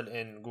fight style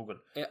in Google?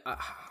 I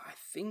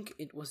think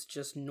it was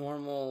just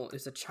normal.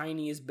 It's a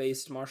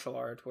Chinese-based martial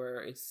art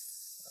where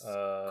it's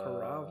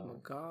Krav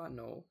Maga.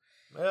 No.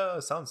 Yeah,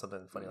 it sounds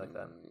something funny like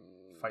that.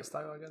 Fight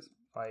style, I guess.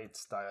 Fight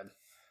style.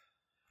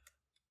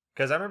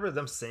 Because I remember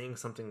them saying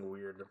something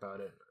weird about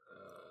it.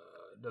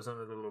 Doesn't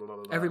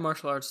every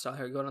martial arts style.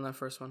 Here, go on that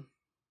first one.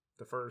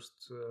 The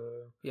first.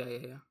 Yeah.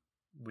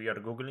 We are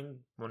googling.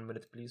 1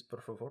 minute, please,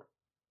 por favor.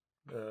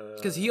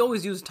 Because he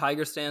always used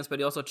tiger stance, but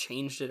he also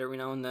changed it every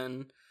now and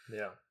then.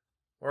 Yeah.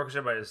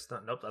 Orchestra by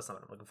nope, that's not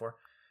what I'm looking for.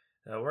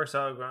 Works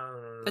out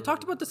ground. I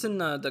talked about this in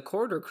the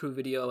Corridor Crew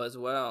video as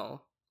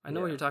well. I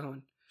know what you're talking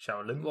about.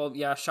 Shaolin. Well,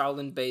 yeah,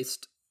 Shaolin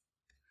based.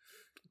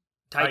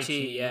 Tai Chi,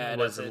 yeah,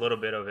 was a little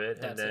bit of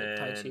it, that's and then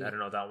Tai Chi. I don't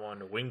know that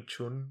one. Wing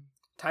Chun.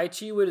 Tai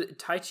Chi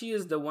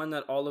is the one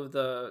that all of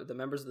the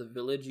members of the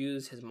village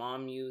use. His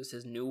mom used,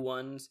 his new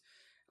ones.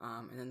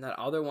 And then that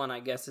other one, I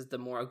guess, is the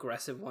more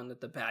aggressive one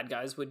that the bad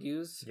guys would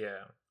use.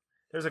 Yeah.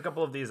 There's a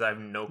couple of these I have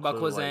no clue.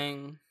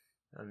 Bakwazang.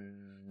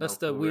 That's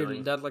the weird,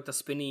 really. That's like the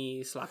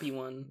spinny, slappy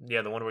one.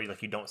 Yeah, the one where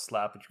you don't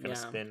slap, but you kind of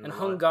spin. And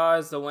Hung Ga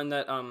is the one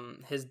that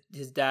his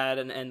dad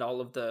and all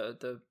of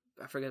the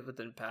I forget what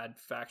the bad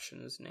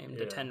faction is named.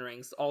 The Ten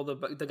Rings. All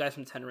the guys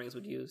from Ten Rings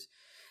would use.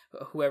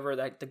 Whoever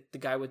that the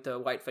guy with the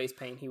white face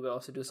paint, he would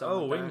also do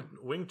something. Oh,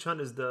 Wing Chun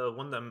is the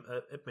one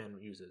that Ip Man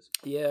uses.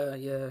 Yeah.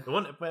 The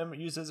one Ip Man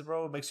uses,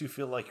 bro, makes you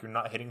feel like you're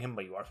not hitting him,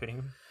 but you are hitting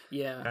him.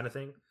 Yeah, kind of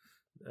thing.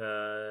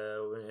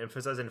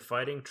 Emphasizing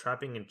fighting,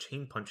 trapping, and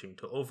chain punching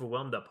to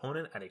overwhelm the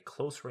opponent at a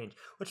close range,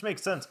 which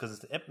makes sense because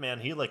the Ip Man,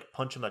 he like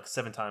punch him like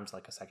 7 times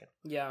like a second.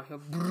 Yeah,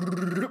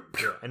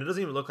 and it doesn't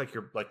even look like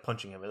you're like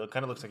punching him. It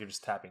kind of looks like you're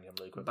just tapping him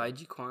really quick.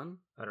 Baiji Quan?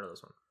 I don't know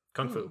this one.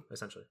 Kung Fu,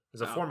 essentially.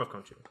 It's a form of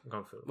Kung Fu.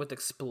 With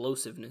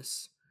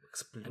explosiveness.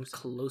 And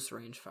close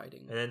range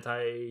fighting. And then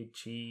Tai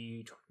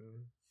Chi.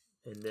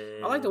 And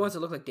then... I like the ones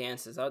that look like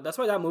dances. That's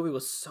why that movie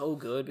was so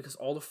good, because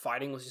all the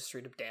fighting was just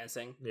straight up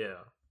dancing. Yeah.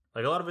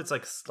 Like a lot of it's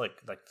like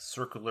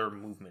circular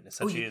movement.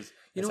 Essentially how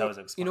it's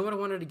explained. You know what I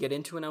wanted to get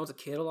into when I was a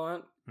kid a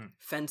lot?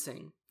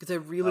 Fencing. Because I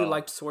really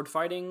liked sword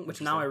fighting, which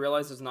now I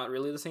realize is not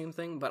really the same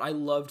thing, but I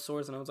loved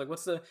swords, and I was like,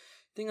 what's the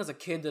thing as a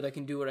kid that I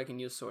can do where I can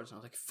use swords? And I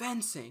was like,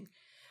 fencing.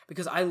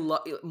 Because I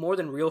love, more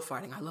than real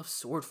fighting, I love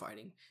sword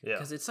fighting. Yeah.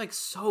 Because it's like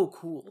so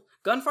cool.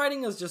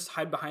 Gunfighting is just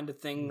hide behind a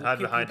thing. Hide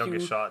behind, don't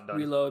get shot. Done.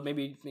 Reload,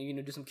 maybe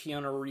do some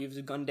Keanu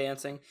Reeves gun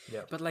dancing.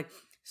 Yeah. But like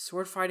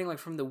sword fighting, like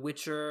from The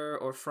Witcher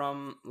or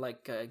from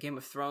like Game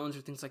of Thrones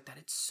or things like that,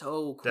 it's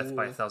so cool. Death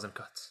by 1,000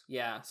 cuts.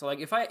 Yeah. So like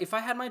if I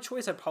had my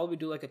choice, I'd probably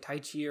do like a Tai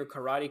Chi or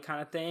karate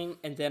kind of thing,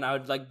 and then I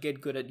would like get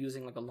good at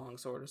using like a long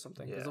sword or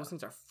something. Because those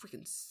things are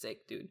freaking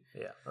sick, dude.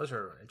 Yeah, those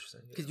are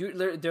interesting.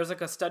 Because there's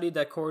like a study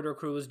that Corridor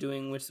Crew was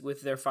doing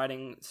with their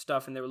fighting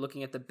stuff, and they were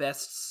looking at the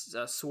best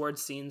sword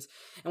scenes,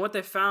 and what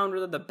they found were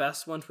that the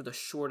best ones were the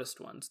shortest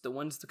ones. The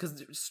ones,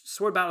 because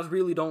sword battles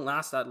really don't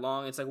last that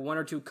long. It's like 1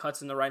 or 2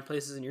 cuts in the right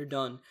places and you're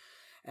done.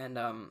 And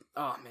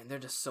oh man, they're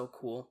just so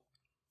cool.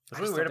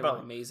 It's really weird about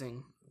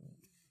amazing.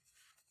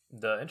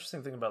 The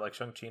interesting thing about like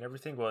Shang-Chi and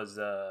everything was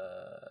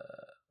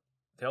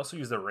they also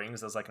use the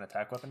rings as like an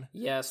attack weapon.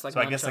 Yes, like so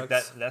I guess like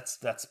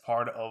that's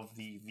part of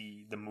the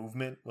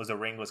movement. Was a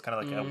ring was kind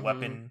of like a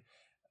weapon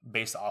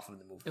based off of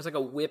the movement. It's like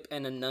a whip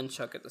and a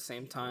nunchuck at the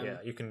same time. Yeah,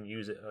 you can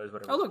use it as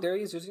whatever. Oh look, there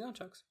he is using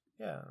nunchucks.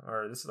 Yeah,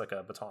 or this is like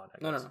a baton.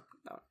 I guess.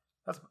 No.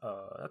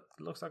 That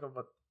looks like a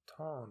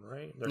baton,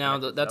 right? Now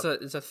it's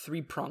a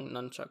 3-pronged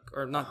nunchuck,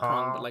 or not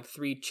pronged, but like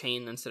 3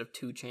 chain instead of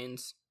 2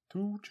 chains.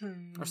 2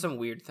 chains. Or some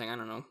weird thing, I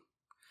don't know.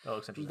 That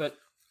looks interesting. But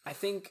I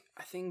think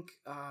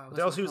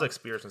they also use like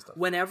spears and stuff.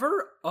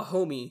 Whenever a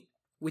homie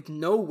with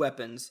no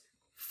weapons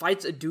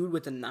fights a dude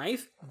with a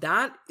knife,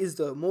 that is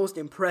the most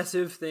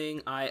impressive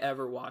thing I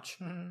ever watch.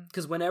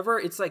 Because whenever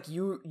it's like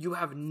you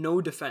have no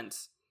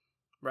defense,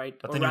 right?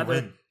 But or then rather,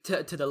 you win.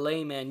 To the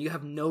layman, you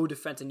have no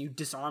defense and you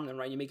disarm them,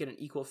 right? You make it an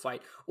equal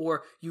fight,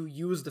 or you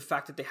use the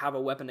fact that they have a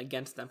weapon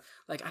against them.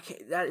 Like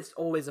that is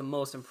always the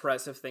most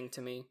impressive thing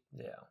to me.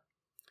 Yeah,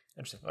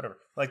 interesting. Whatever.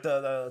 Like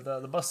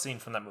the bus scene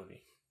from that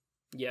movie.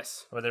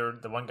 Yes. Where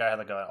the one guy had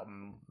like a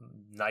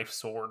knife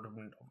sword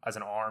as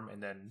an arm,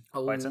 and then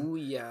fights him. Oh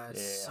yeah,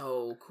 it's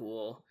so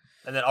cool.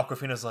 And then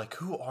Awkwafina's like,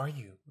 "Who are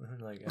you?"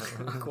 Like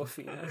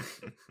Awkwafina.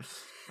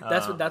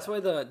 That's why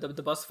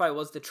the bus fight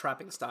was the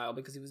trapping style,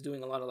 because he was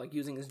doing a lot of like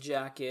using his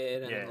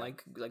jacket and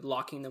like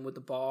locking them with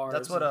the bars.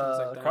 That's what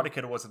like Karate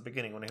Kid was at the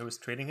beginning when he was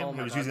trading him.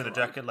 He was using the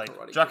jacket like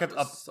jacket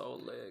up, so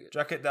lit.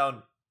 Jacket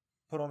down,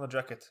 put on the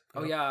jacket.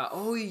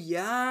 Oh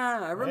yeah,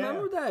 I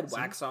remember that. See?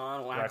 Wax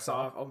on, wax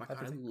off. Oh my god,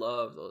 I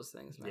love those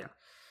things, man. Yeah.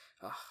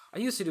 I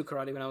used to do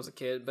karate when I was a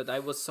kid, but I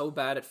was so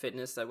bad at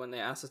fitness that when they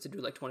asked us to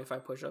do like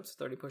 25 push-ups,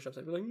 30 push-ups,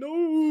 I'd be like,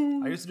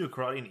 no. I used to do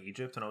karate in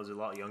Egypt when I was a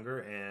lot younger,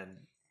 and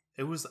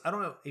it was, I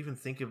don't even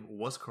think it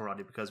was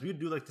karate, because we would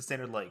do like the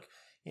standard, like,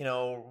 you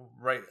know,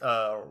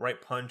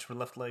 right punch for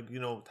left leg, you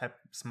know, type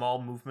small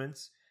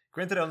movements.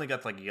 Granted, I only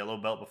got like yellow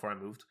belt before I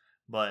moved,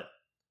 but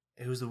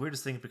it was the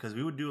weirdest thing because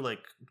we would do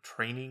like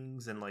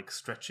trainings and like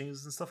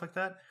stretchings and stuff like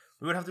that.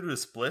 We would have to do the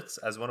splits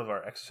as one of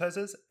our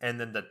exercises, and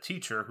then the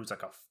teacher, who's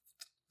like a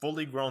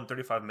fully grown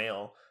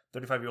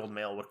 35-year-old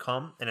male, would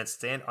come and then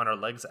stand on our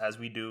legs as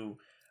we do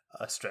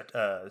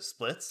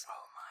splits.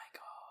 Oh my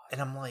god. And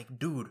I'm like,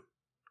 dude,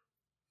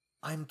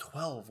 I'm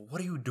 12.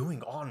 What are you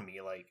doing on me?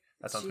 Like,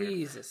 that sounds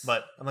Jesus. weird.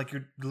 But I'm like,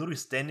 you're literally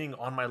standing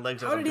on my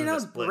legs. How did he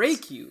not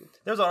break you?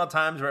 There was a lot of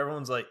times where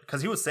everyone's like,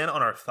 because he would stand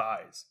on our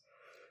thighs.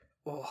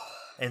 Oh.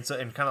 And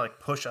kind of like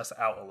push us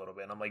out a little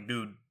bit. And I'm like,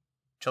 dude,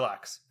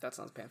 chillax. That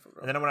sounds painful,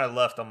 bro. And then when I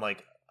left, I'm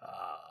like,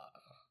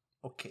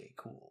 okay,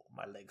 cool.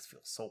 My legs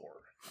feel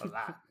sore a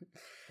lot.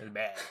 It's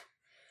bad.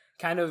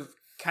 Kind of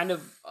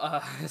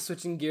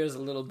switching gears a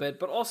little bit,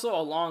 but also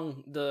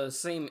along the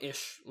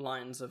same-ish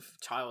lines of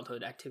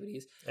childhood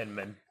activities And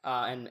men.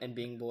 And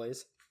being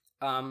boys.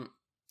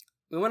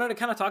 We wanted to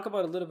kind of talk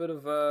about a little bit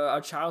of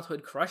our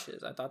childhood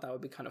crushes. I thought that would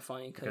be kind of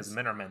funny Because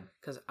men are men.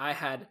 Because I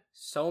had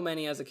so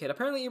many as a kid.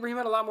 Apparently, Ibrahim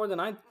had a lot more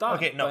than I thought.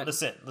 Okay, no,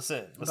 listen.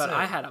 But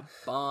I had a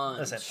bunch.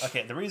 Listen,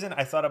 okay, the reason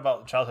I thought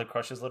about childhood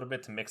crushes a little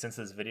bit to mix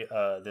into this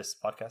video, this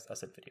podcast, I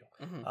said video,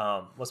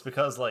 was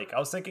because like I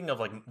was thinking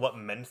of like what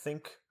men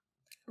think,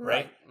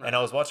 right? And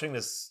I was watching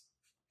this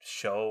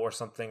show or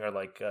something, or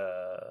like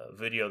a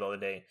video the other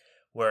day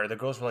where the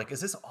girls were like,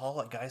 "Is this all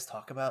that guys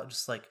talk about?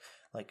 Just like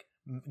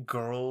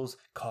girls,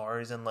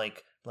 cars, and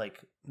like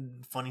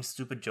funny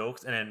stupid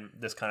jokes?" And then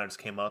this kind of just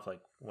came up,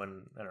 like,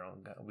 when, I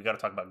don't know, we got to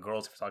talk about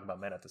girls if we're talking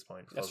about men at this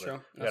point. So That's true.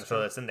 We got to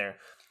throw this in there.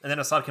 And then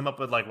Assad came up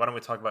with like, why don't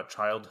we talk about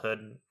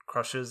childhood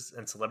crushes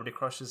and celebrity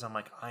crushes? I'm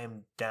like, I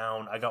am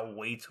down. I got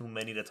way too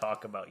many to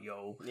talk about,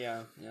 yo.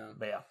 Yeah.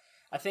 But yeah,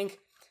 I think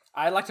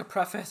I like to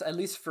preface, at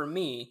least for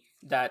me,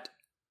 that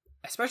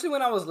especially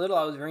when I was little,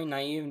 I was very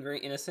naive and very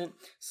innocent.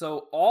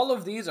 So all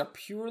of these are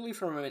purely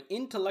from an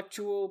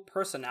intellectual,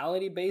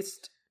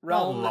 personality-based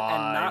realm, and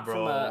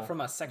not from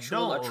a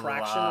sexual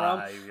attraction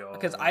realm.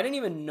 Because I didn't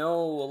even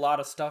know a lot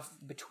of stuff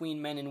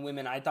between men and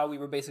women. I thought we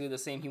were basically the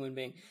same human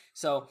being.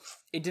 So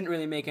it didn't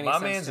really make any sense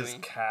to me. My man's is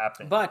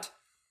capping. But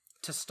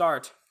to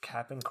start,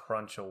 Cap'n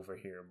Crunch over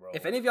here, bro.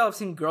 If any of y'all have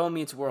seen Girl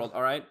Meets World,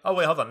 all right? Oh,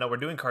 wait, hold on. No, we're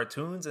doing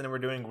cartoons and then we're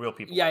doing real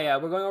people. Yeah,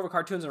 we're going over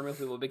cartoons and real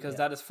people because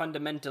that is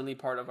fundamentally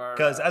part of our...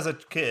 Because as a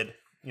kid,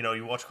 you know,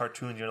 you watch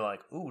cartoons, you're like,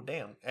 ooh,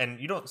 damn. And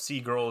you don't see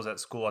girls at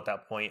school at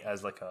that point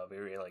as like a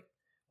very, like,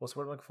 what's the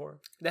word I'm looking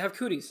for? They have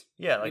cooties.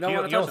 Yeah, like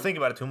you don't think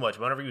about it too much.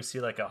 Whenever you see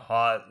like a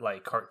hot,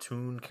 like,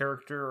 cartoon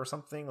character or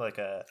something, like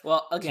a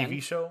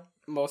TV show.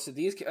 Most of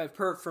these,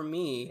 for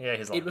me,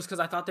 it was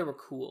because I thought they were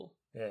cool.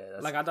 Yeah,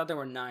 like I thought they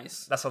were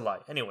nice. That's a lie.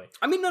 Anyway,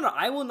 I mean, no,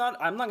 I will not.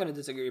 I'm not going to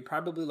disagree.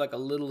 Probably like a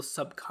little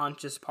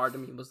subconscious part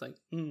of me was like,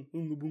 boonga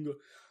boonga.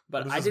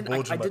 But I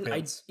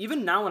didn't.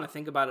 Even now, when I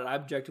think about it, I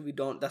objectively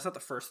don't. That's not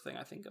the first thing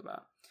I think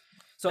about.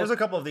 So there's a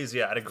couple of these.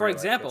 Yeah, I'd agree. For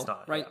example,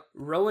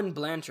 Rowan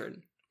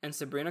Blanchard and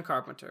Sabrina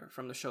Carpenter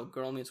from the show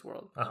Girl Meets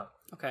World.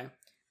 Okay,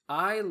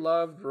 I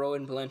loved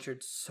Rowan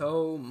Blanchard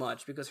so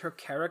much because her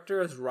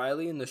character as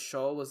Riley in the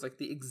show was like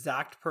the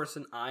exact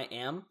person I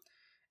am,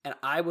 and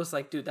I was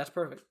like, dude, that's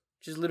perfect.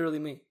 She's literally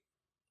me.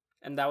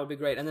 And that would be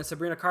great. And then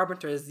Sabrina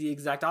Carpenter is the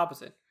exact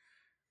opposite.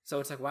 So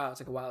it's like, wow,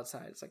 it's like a wild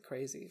side. It's like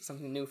crazy. It's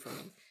something new for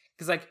me.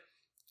 Because like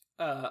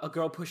a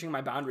girl pushing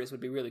my boundaries would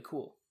be really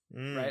cool.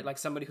 Right? Like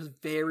somebody who's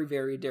very,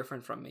 very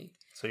different from me.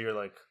 So you're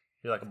like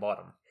a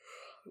bottom.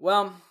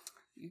 Well,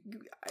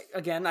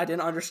 again, I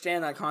didn't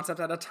understand that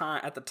concept at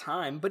the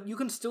time, but you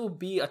can still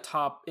be a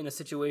top in a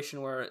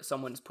situation where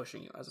someone is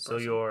pushing you as a person.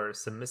 So you're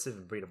submissive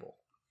and breedable.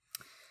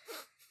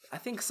 I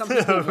think some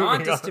people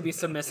want us to be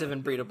submissive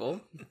and breedable.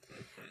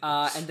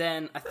 And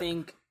then I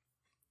think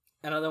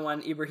another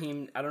one,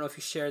 Ibrahim, I don't know if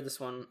you shared this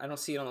one. I don't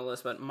see it on the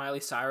list, but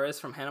Miley Cyrus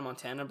from Hannah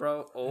Montana,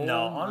 bro. Oh,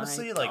 no,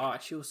 honestly, my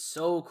gosh, she was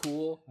so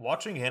cool.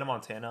 Watching Hannah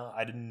Montana,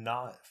 I did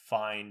not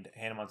find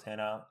Hannah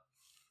Montana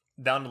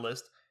down the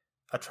list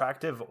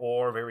attractive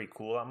or very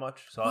cool that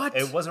much. So what?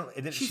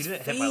 She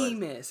didn't hit my list.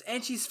 Famous,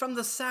 and she's from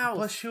the South.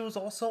 But she was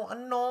also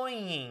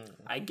annoying.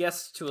 I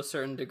guess to a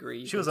certain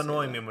degree. She was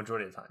annoying me the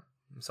majority of the time.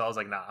 So I was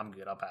like, nah, I'm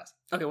good. I'll pass.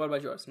 Okay, what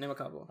about yours? Name a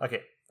couple. Okay.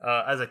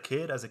 As a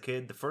kid,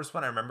 the first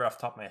one I remember off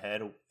the top of my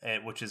head,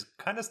 and which is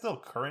kind of still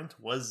current,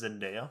 was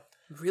Zendaya.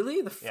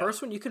 Really? The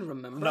first one you can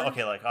remember? No,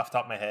 okay, like off the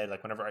top of my head,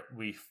 like whenever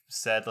we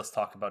said, let's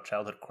talk about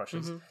childhood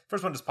crushes.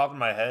 First one just popped in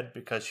my head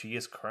because she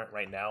is current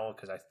right now,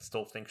 because I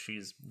still think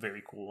she's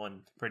very cool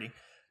and pretty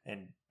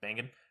and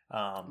banging.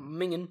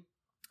 Mingin.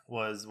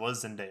 Was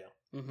Zendaya.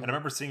 And I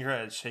remember seeing her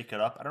at Shake It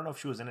Up. I don't know if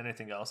she was in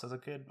anything else as a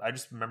kid. I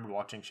just remember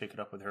watching Shake It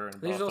Up with her. And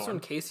she was also in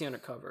Casey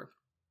Undercover.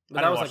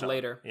 But that was like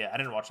later. Yeah, I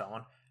didn't watch that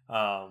one.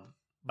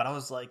 but I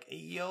was like, hey,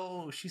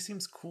 yo, she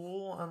seems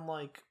cool and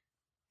like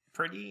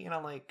pretty, and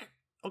I'm like,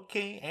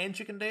 okay, and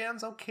she can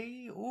dance,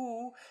 okay,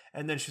 ooh.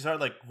 And then she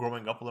started like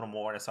growing up a little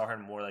more, and I saw her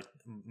in more like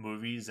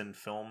movies and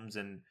films,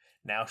 and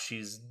now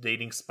she's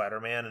dating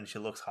Spider-Man, and she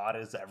looks hot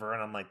as ever,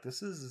 and I'm like,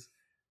 this is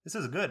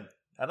good.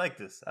 I like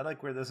this. I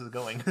like where this is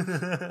going.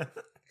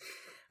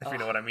 If you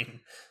know what I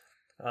mean.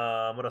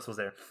 What else was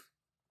there?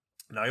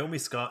 Naomi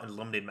Scott and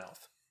Lemonade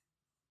Mouth.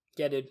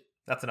 Yeah, dude.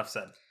 That's enough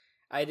said.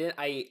 I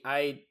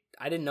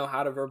didn't know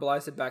how to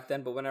verbalize it back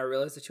then, but when I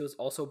realized that she was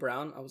also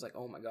brown, I was like,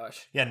 oh my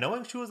gosh. Yeah,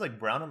 knowing she was like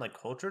brown and like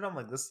cultured, I'm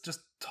like, this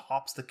just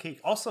tops the cake.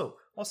 Also,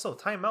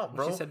 time out,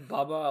 bro. When she said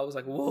Baba, I was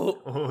like,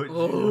 whoa.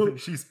 Oh,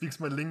 she speaks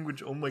my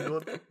language. Oh my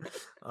god.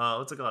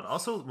 What's it called?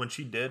 Also, when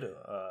she did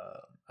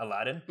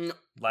Aladdin,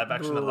 live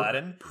action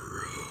Aladdin,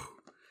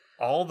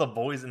 all the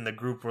boys in the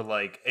group were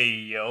like,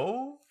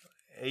 "Ayo,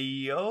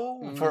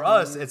 ayo." For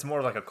us, it's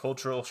more like a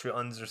cultural. She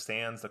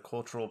understands the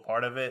cultural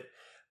part of it,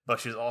 but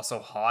she's also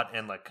hot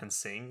and like can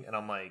sing, and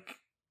I'm like,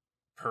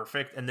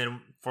 perfect. And then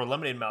for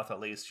Lemonade Mouth,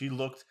 at least, she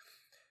looked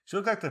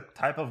like the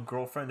type of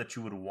girlfriend that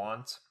you would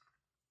want,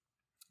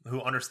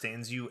 who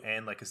understands you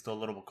and like is still a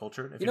little bit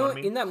cultured. If you know what I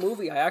mean? In that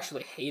movie, I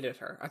actually hated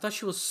her. I thought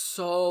she was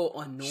so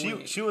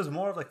annoying. She was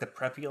more of like the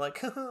preppy,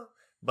 like,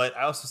 but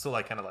I also still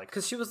like kind of like,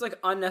 because she was like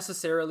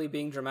unnecessarily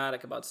being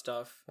dramatic about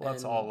stuff. Well,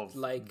 that's all of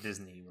like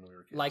Disney when we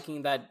were kids.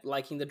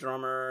 liking the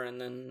drummer, and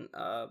then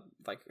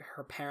like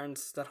her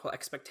parents, that whole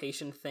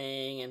expectation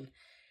thing, and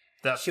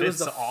that she was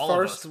the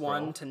first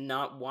one bro. to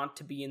not want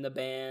to be in the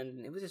band,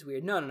 and it was just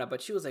weird. No,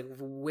 but she was like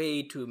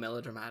way too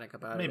melodramatic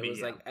about it. It was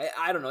like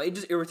I don't know. It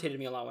just irritated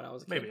me a lot when I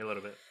was a kid. Maybe a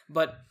little bit.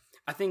 But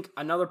I think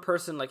another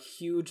person like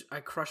huge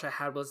crush I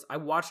had was, I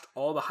watched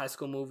all the High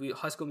School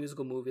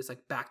Musical movies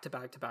like back to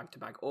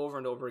back over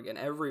and over again,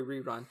 every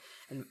rerun.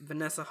 And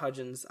Vanessa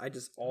Hudgens, I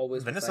just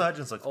always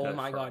Hudgens looks. Oh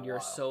my god,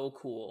 you're so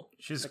cool.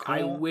 She's like, cool.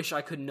 I wish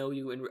I could know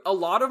you. And a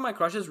lot of my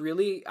crushes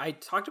really. I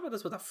talked about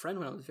this with a friend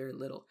when I was very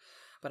little.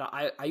 But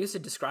I used to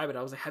describe it.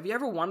 I was like, have you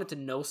ever wanted to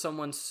know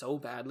someone so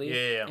badly?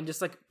 Yeah. And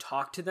just like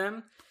talk to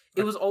them?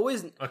 It was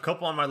always a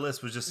couple on my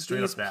list was just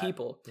straight up bad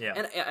people. Yeah,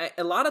 and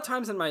a lot of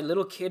times in my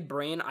little kid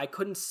brain, I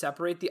couldn't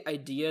separate the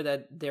idea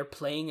that they're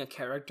playing a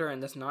character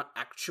and that's not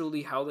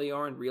actually how they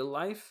are in real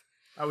life.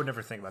 I would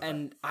never think about that.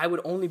 And I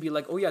would only be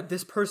like, oh yeah,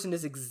 this person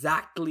is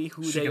exactly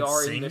who they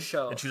are in the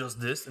show. And she does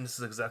this, and this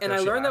is exactly. And how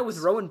I she learned acts. that with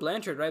Rowan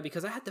Blanchard, right?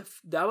 Because I had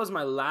that was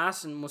my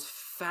last and most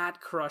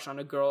fat crush on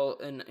a girl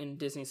in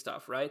Disney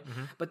stuff, right?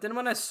 Mm-hmm. But then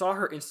when I saw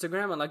her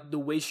Instagram and like the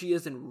way she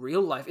is in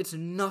real life, it's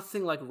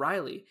nothing like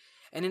Riley.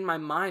 And in my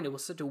mind, it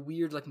was such a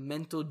weird like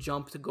mental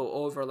jump to go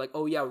over. Like,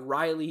 oh yeah,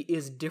 Riley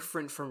is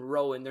different from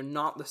Rowan. They're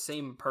not the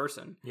same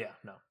person. Yeah,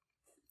 no,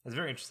 it's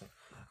very interesting.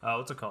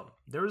 What's it called?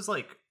 There was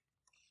like,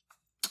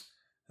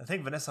 I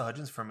think Vanessa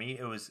Hudgens, for me,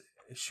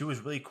 she was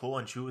really cool,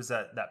 and she was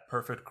that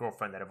perfect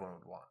girlfriend that everyone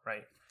would want,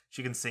 right?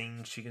 She can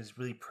sing, she is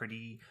really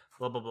pretty,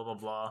 blah blah blah blah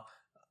blah,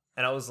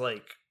 and I was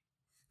like,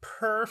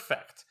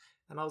 perfect.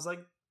 And I was like,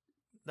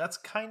 that's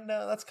kind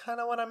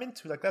of what I'm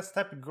into. Like, that's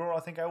the type of girl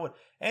I think I would.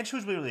 And she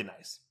was really, really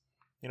nice.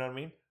 You know what I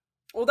mean?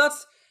 Well,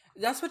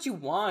 that's what you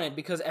wanted,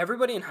 because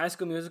everybody in High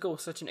School Musical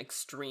was such an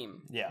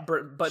extreme. Yeah,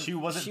 but she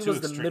wasn't. She too was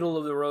extreme. the middle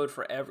of the road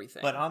for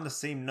everything. But on the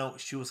same note,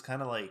 she was kind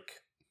of like,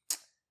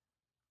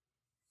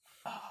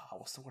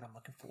 what's the word I'm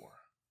looking for?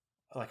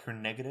 Like, her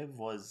negative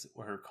was,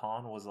 or her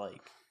con was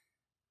like,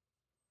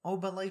 oh,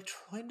 but like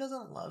Troy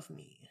doesn't love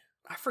me.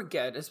 I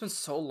forget. It's been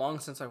so long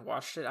since I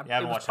watched it.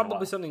 Yeah, it was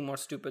probably something more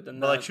stupid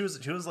than that. But like she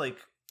was like,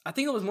 I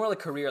think it was more like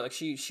career. Like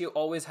she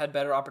always had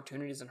better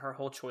opportunities, and her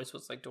whole choice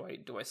was like, do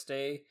I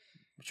stay?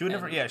 She would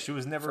never. Yeah, she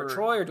was never for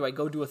Troy, or do I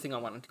go do a thing I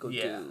wanted to go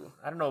do?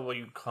 I don't know what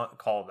you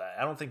call that.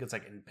 I don't think it's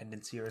like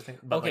independency or anything,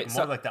 but okay, like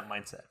more like that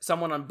mindset.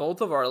 Someone on both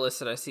of our lists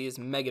that I see is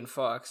Megan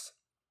Fox.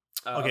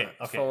 Okay.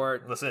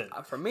 Listen,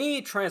 for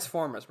me,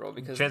 Transformers, bro.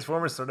 Because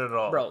Transformers started it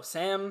all, bro.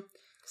 Sam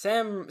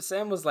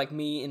was like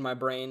me in my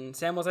brain.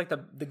 Sam was like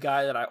the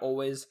guy that I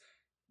always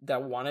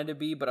wanted to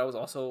be, but I was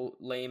also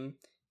lame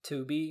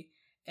to be.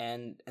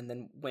 And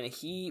then when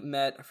he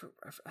met,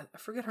 I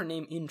forget her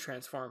name in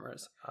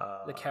Transformers,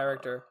 the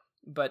character,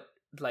 but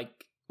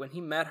like when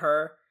he met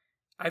her,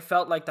 I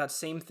felt like that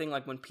same thing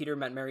like when Peter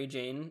met Mary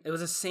Jane. It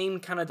was the same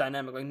kind of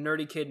dynamic, like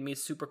nerdy kid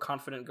meets super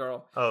confident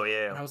girl. Oh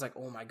yeah. And I was like,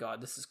 oh my god,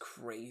 this is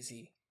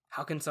crazy.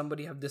 How can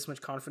somebody have this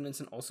much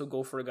confidence and also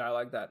go for a guy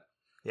like that?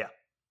 Yeah.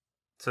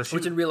 So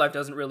which in real life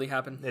doesn't really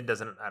happen. It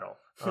doesn't at all,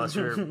 unless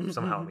you're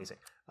somehow amazing.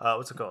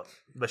 What's it called?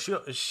 But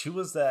she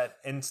was that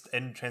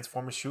in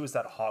Transformers. She was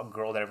that hot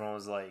girl that everyone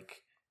was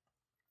like,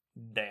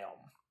 damn.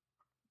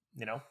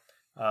 You know,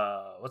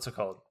 what's it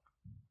called?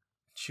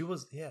 She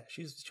was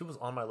she was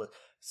on my list.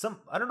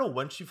 I don't know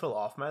when she fell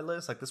off my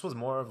list. Like, this was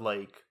more of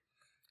like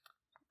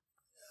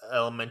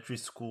elementary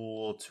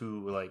school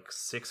to like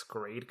 6th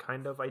grade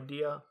kind of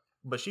idea.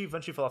 But she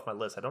eventually fell off my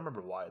list. I don't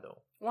remember why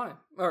though. Why?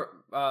 Or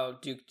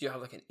do you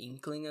have like an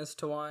inkling as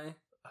to why?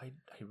 I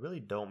really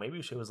don't.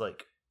 Maybe she was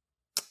like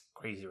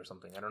crazy or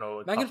something. I don't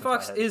know. Megan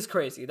Fox is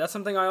crazy. That's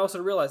something I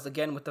also realized,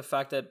 again, with the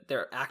fact that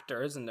they're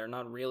actors and they're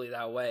not really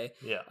that way.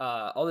 Yeah.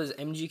 All this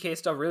MGK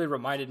stuff really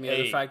reminded me of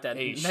the fact that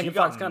Megan Fox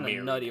Fox kind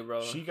of nutty,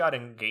 bro. She got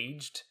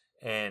engaged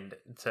and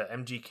to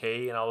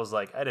MGK, and I was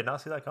like, I did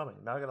not see that coming.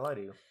 Not gonna lie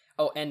to you.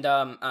 Oh, and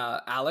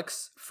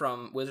Alex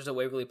from Wizards of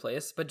Waverly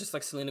Place, but just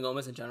like Selena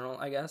Gomez in general,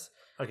 I guess.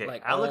 Okay,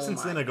 like, Alex and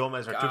Selena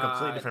Gomez are two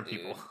completely different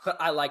dude. people. But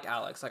I liked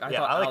Alex. Like I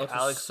thought Alex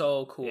was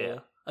so cool. Yeah.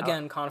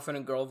 Again,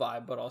 confident girl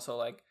vibe, but also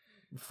like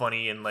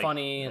funny and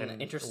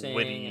interesting,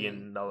 witty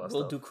and all that will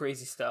stuff. do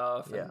crazy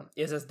stuff. Yeah, and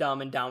is as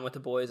dumb and down with the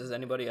boys as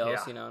anybody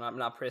else. You know,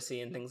 not prissy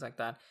and things like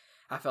that.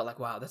 I felt like,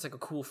 wow, that's like a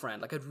cool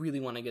friend. Like I'd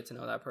really want to get to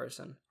know that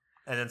person.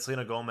 And then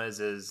Selena Gomez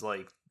is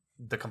like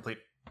the complete.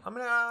 I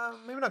mean,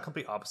 maybe not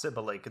complete opposite,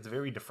 but like it's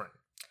very different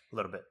a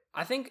little bit.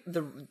 I think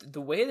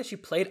the way that she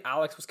played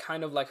Alex was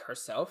kind of like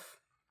herself,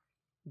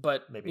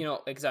 but maybe, you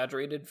know,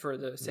 exaggerated for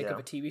the sake of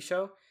a TV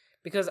show.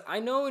 Because I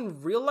know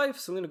in real life,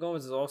 Selena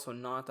Gomez is also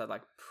not that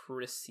like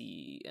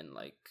prissy and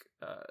like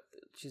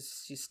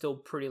she's still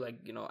pretty like,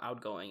 you know,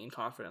 outgoing and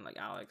confident like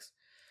Alex.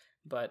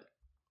 But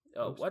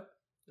what?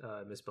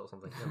 I misspelled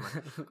something.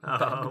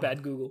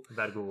 Bad Google.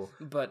 Bad Google.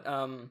 But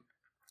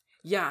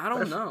yeah, I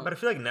don't know. But I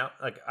feel like now,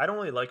 like I don't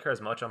really like her as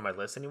much on my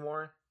list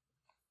anymore.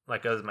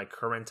 Like as my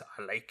current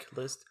I like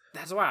list.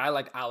 That's why I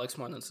like Alex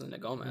more than Selena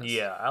Gomez.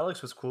 Yeah,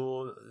 Alex was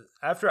cool.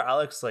 After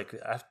Alex, like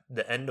after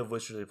the end of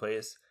Wizardly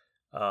Place,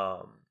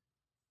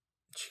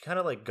 she kind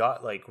of like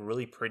got like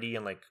really pretty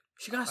and like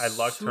I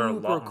liked her a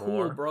lot cool,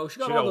 more, bro. She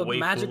got all the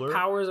magic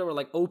powers that were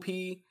like OP,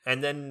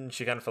 and then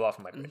she kind of fell off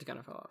my grade. She kind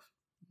of fell off,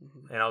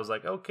 and I was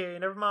like, okay,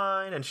 never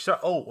mind. And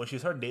when she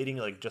started dating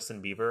like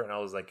Justin Bieber, and I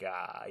was like,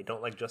 I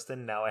don't like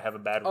Justin. Now I have a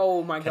bad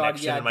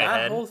connection in my head.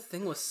 That whole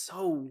thing was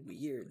so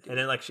weird. Dude. And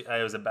then like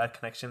it was a bad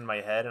connection in my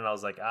head, and I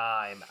was like,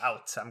 I'm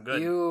out. I'm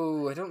good.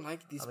 Ew, I don't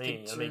like these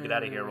pictures. Let me get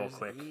out of here real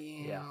quick.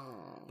 Ew. Yeah.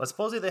 But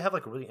supposedly they have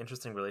like a really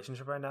interesting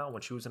relationship right now.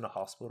 When she was in the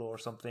hospital or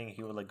something,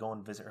 he would like go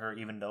and visit her,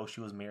 even though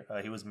he was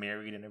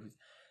married and everything.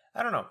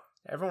 I don't know.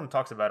 Everyone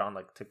talks about it on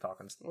like TikTok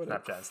and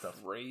Snapchat and stuff.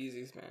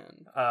 Crazies,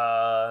 man.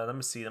 Let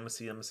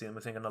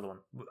me think another one.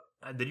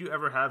 Did you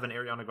ever have an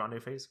Ariana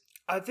Grande phase?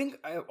 I think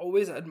I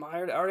always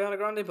admired Ariana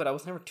Grande, but I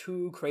was never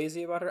too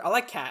crazy about her. I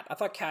like Kat. I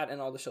thought Kat in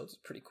all the shows was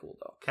pretty cool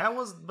though. Kat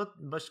was, but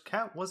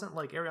Kat wasn't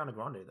like Ariana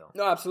Grande though.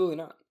 No, absolutely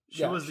not.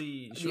 She was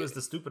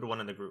the stupid one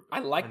in the group. I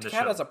liked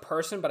Kat as a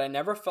person, but I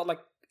never felt like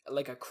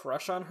a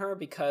crush on her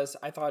because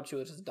I thought she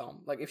was just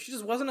dumb. Like if she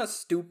just wasn't as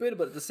stupid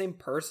but the same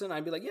person,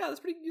 I'd be like, yeah, that's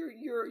pretty.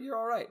 You're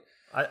all right.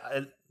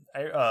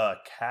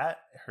 Kat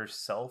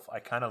herself, I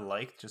kind of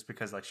liked just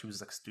because like she was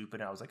like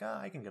stupid, and I was like,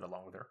 I can get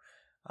along with her.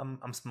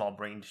 I'm small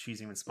brained.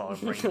 She's even smaller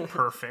brained.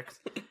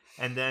 Perfect.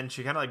 And then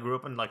she kind of like grew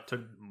up and like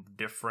took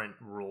different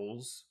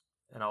roles,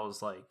 and I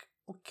was like,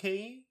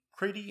 okay.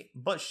 Pretty,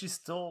 but she's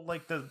still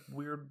like the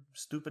weird,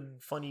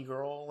 stupid, funny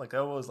girl. Like I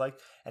always liked,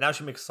 and now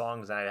she makes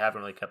songs, and I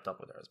haven't really kept up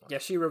with her as much. Yeah,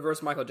 she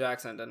reversed Michael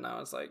Jackson, and now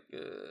it's like,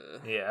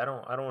 yeah,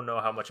 I don't know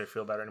how much I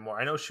feel about her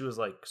anymore. I know she was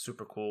like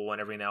super cool, and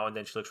every now and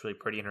then she looks really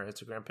pretty in her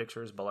Instagram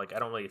pictures, but like I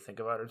don't really think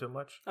about her too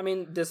much. I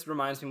mean, this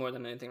reminds me more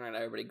than anything, right?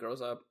 Everybody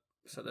grows up,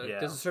 so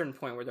there's a certain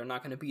point where they're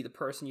not going to be the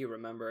person you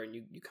remember, and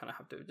you kind of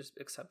have to just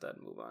accept that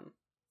and move on.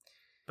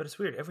 But it's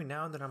weird. Every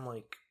now and then I'm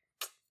like,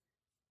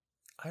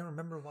 I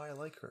remember why I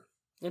like her.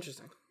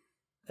 Interesting.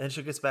 And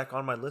she gets back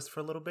on my list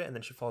for a little bit, and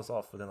then she falls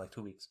off within like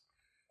 2 weeks.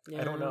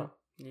 Yeah, I don't know.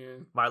 Yeah.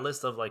 My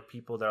list of like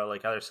people that are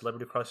like either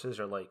celebrity crushes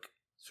or like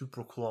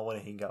super cool I want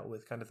to hang out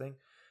with kind of thing.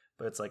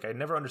 But it's like I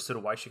never understood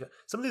why she got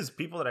some of these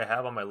people that I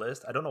have on my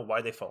list. I don't know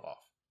why they fell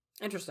off.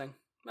 Interesting.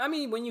 I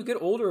mean, when you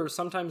get older,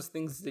 sometimes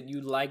things that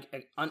you like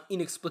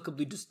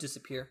inexplicably just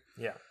disappear.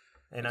 Yeah.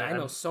 And like, I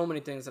know so many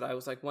things that I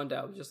was like, one day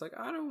I was just like,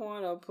 I don't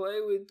want to play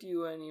with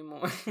you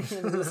anymore.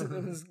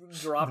 This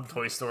dropped.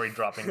 Toy Story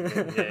dropping.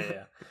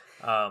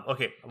 Yeah.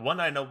 Okay, one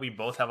I know we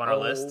both have on our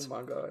list. Oh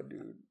my god,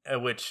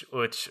 dude!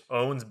 Which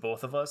owns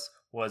both of us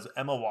was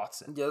Emma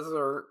Watson. Yes,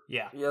 sir.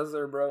 Yeah. Yes,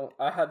 sir, bro.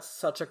 I had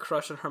such a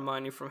crush on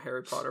Hermione from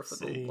Harry Potter for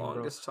the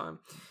longest time.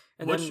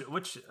 And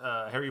which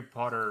Harry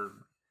Potter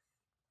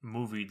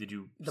movie did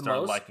you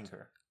start liking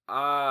her?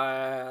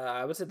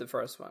 I would say the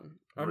first one,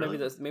 or really?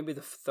 maybe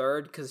the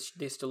third, because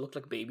they still looked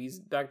like babies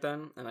back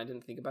then, and I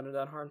didn't think about it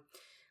that hard.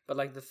 But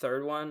like the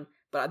third one,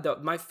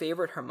 my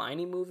favorite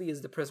Hermione movie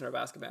is The Prisoner of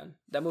Azkaban.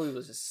 That movie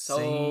was just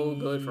so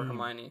good for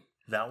Hermione.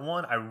 That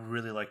one I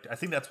really liked. I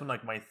think that's when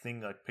like my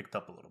thing like picked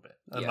up a little bit.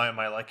 Yeah.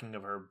 My liking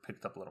of her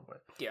picked up a little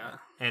bit. Yeah,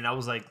 and I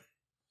was like,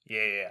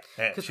 yeah.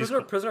 Because Prisoner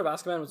of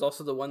Azkaban was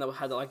also the one that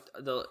had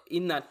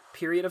in that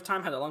period of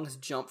time had the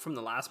longest jump from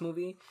the last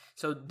movie.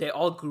 So they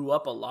all grew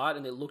up a lot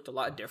and they looked a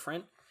lot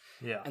different.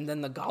 Yeah. And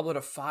then the Goblet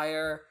of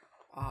Fire,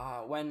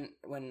 when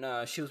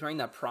she was wearing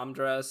that prom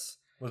dress.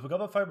 Was the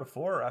Goblet of Fire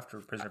before or after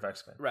Prisoner of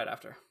Azkaban? Right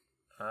after.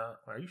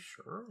 Are you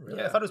sure? Really?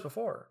 Yeah. I thought it was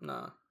before.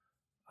 No.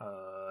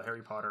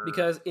 Harry Potter.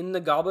 Because in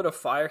the Goblet of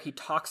Fire, he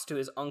talks to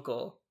his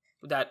uncle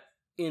that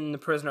in the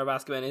Prisoner of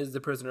Azkaban is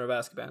the Prisoner of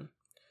Azkaban.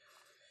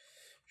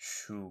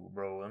 Shoot,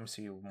 bro. Let me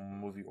see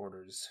movie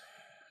orders.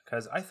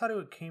 Because I thought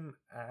it came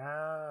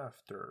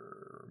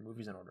after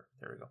Movies in Order.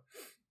 There we go.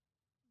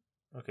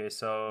 Okay,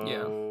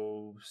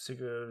 so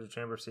Secret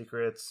Chamber of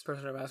Secrets,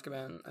 Prisoner of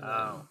Azkaban, and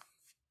then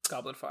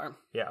Goblet of Fire.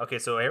 Yeah. Okay.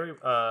 So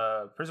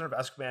Prisoner of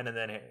Azkaban, and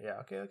then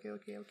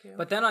Okay.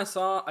 But then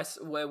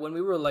when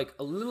we were like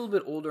a little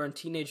bit older in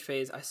teenage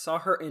phase, I saw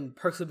her in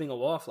Perks of Being a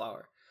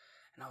Wallflower,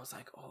 and I was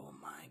like, oh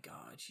my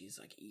god, she's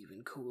like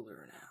even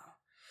cooler now.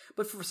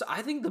 But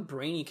I think the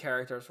brainy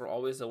characters were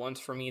always the ones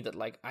for me that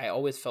like I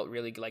always felt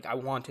really like I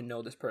want to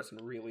know this person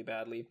really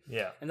badly.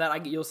 Yeah. And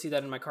that you'll see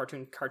that in my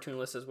cartoon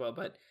list as well.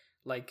 But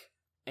like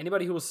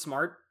anybody who was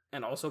smart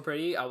and also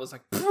pretty, I was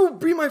like,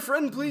 be my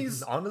friend,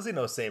 please. Honestly,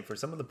 no, same. For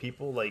some of the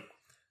people, like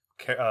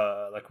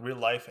real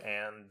life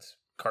and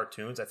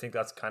cartoons, I think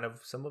that's kind of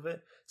some of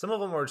it. Some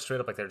of them are straight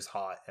up like they're just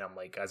hot, and I'm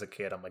like, as a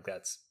kid, I'm like,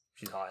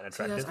 she's hot and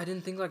attractive. I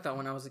didn't think like that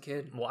when I was a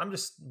kid. Well, I'm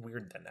just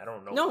weird then. I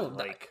don't know. No,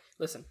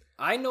 listen,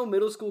 I know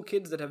middle school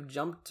kids that have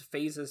jumped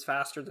phases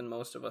faster than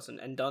most of us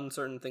and done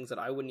certain things that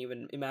I wouldn't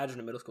even imagine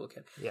a middle school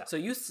kid. Yeah. So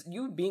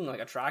you being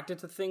like attracted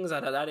to things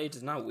at that age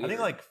is not weird. I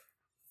think like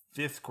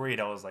 5th grade,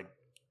 I was like,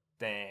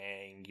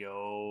 dang,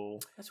 yo,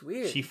 that's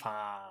weird. She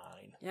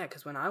fine. Yeah,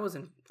 because when I was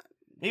in,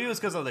 maybe it was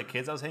because of the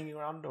kids I was hanging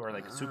around, or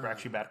like super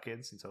actually bad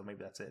kids, and so maybe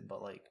that's it.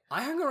 But like,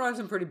 I hung around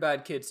some pretty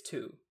bad kids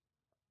too,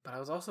 but I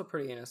was also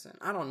pretty innocent.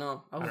 I don't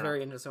know. I was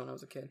very innocent when I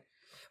was a kid.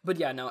 But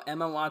yeah, no,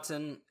 Emma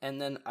Watson,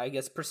 and then I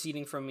guess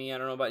proceeding from me, I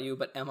don't know about you,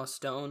 but Emma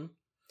Stone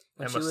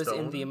when she was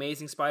in the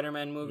Amazing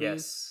Spider-Man movies.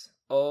 Yes.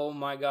 Oh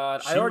my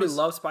god. I already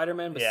love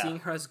Spider-Man, but seeing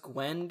her as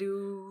Gwen,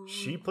 dude.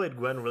 She played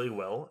Gwen really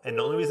well, and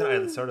the only reason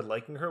I started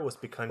liking her was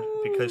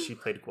because she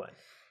played Gwen.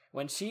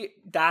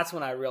 That's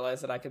when I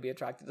realized that I could be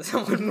attracted to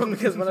someone,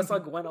 because when I saw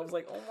Gwen, I was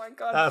like, oh my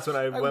god. That's when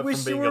I went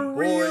from being a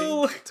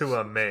boy to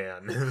a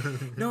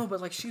man. No,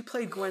 but like she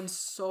played Gwen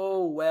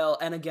so well,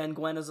 and again,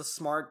 Gwen is a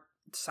smart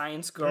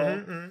science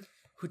girl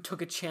who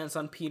took a chance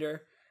on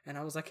Peter, and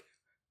I was like,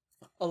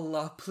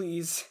 Allah,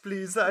 please,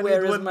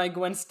 where is my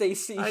Gwen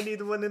Stacy? I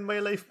need one in my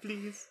life,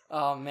 please.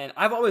 Oh man,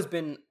 I've always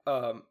been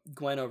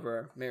Gwen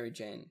over Mary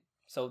Jane.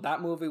 So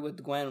that movie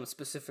with Gwen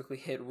specifically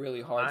hit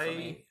really hard for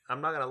me.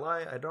 I'm not gonna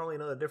lie, I don't really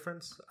know the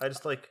difference. I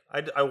just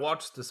I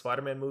watch the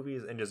Spider-Man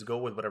movies and just go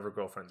with whatever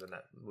girlfriend's in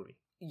that movie.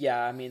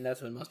 Yeah, I mean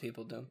that's what most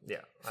people do.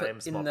 Yeah, I am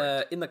small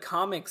in the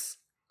comics,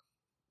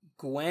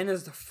 Gwen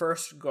is the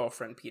first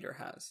girlfriend Peter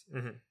has,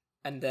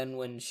 and then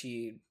when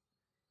she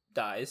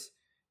dies,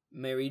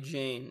 Mary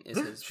Jane is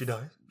his she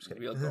dies.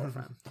 real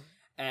girlfriend.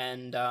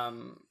 And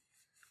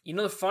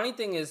the funny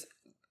thing is,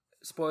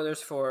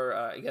 spoilers for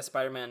I guess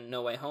Spider-Man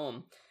No Way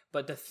Home,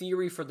 but the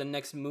theory for the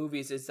next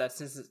movies is that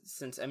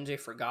since MJ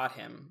forgot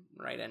him,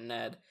 right, and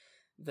Ned,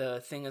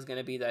 the thing is going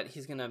to be that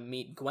he's going to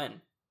meet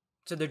Gwen.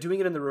 So they're doing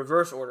it in the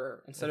reverse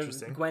order. Instead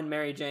of Gwen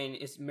Mary Jane,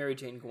 it's Mary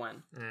Jane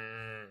Gwen.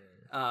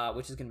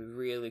 Which is going to be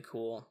really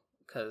cool,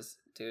 cuz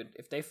dude,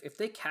 if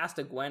they cast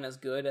a Gwen as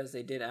good as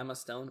they did Emma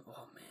Stone,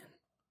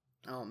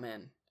 oh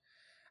man.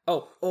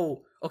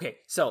 Oh, okay.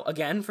 So,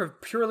 again, for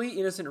purely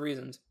innocent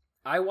reasons,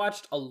 I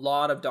watched a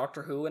lot of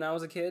Doctor Who when I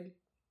was a kid.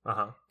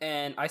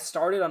 And I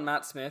started on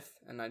Matt Smith,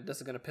 and this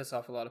is going to piss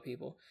off a lot of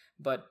people,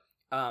 but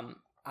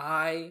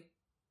I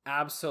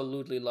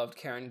absolutely loved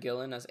Karen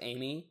Gillan as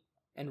Amy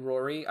and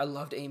Rory. I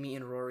loved Amy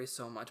and Rory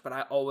so much, but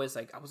I was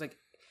like,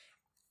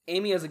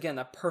 Amy is, again,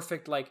 that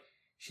perfect, like,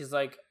 she's,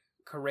 like,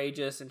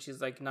 courageous, and she's,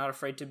 like, not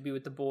afraid to be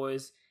with the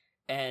boys,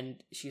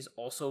 and she's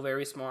also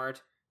very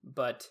smart,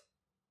 but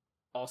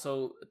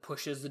also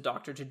pushes the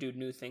Doctor to do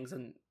new things,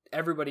 and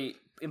everybody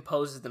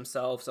imposes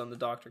themselves on the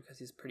Doctor because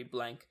he's pretty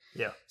blank.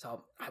 Yeah.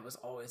 So I was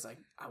always like,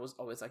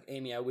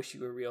 Amy, I wish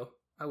you were real.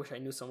 I wish I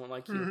knew someone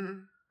like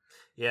you.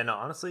 Yeah, no,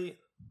 honestly,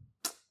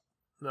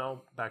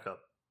 no, back up.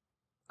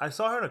 I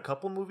saw her in a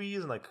couple movies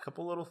and like a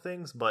couple little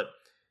things, but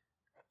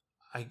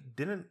I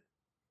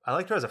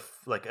liked her as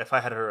if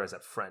I had her as a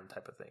friend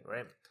type of thing,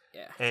 right?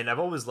 Yeah. And I've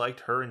always liked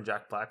her and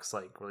Jack Black's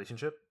like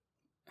relationship.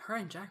 Her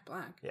and Jack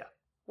Black? Yeah.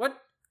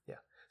 What?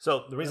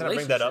 So the reason I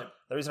bring that up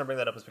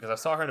is because I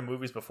saw her in the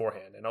movies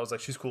beforehand, and I was like,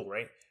 she's cool,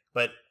 right?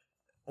 But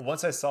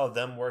once I saw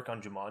them work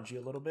on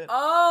Jumanji a little bit,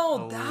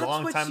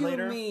 that's what you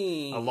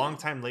mean. A long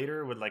time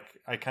later,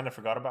 I kind of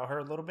forgot about her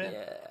a little bit,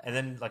 and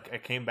then like I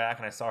came back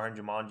and I saw her in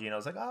Jumanji, and I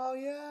was like, oh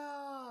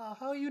yeah,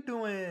 how you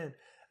doing?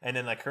 And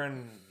then like her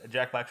and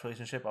Jack Black's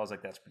relationship, I was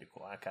like, that's pretty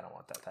cool. I kind of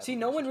want that type. See,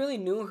 no one really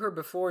knew her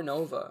before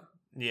Nova.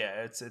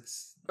 Yeah, it's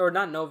or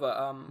not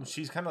Nova.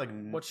 She's kind of like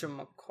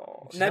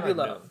whatchamacall?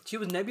 Nebula. She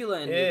was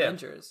Nebula in the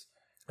Avengers.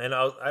 And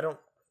I don't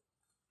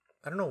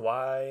know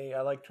why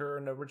I liked her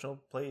in the original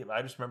play.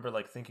 I just remember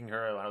like thinking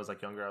her when I was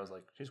like younger. I was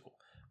like, she's cool.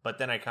 But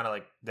then I kind of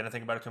like didn't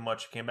think about it too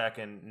much. Came back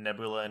in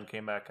Nebula and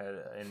came back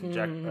in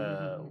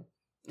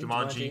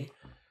Jumanji,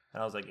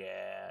 and I was like,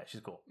 yeah,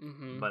 she's cool.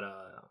 But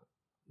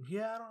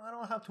yeah, I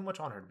don't have too much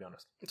on her, to be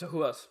honest. So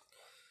who else?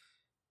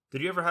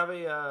 Did you ever have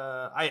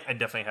I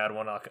definitely had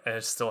one. I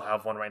still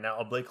have one right now.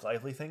 A Blake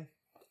Lively thing.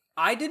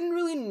 I didn't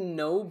really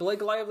know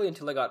Blake Lively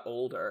until I got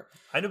older.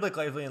 I knew Blake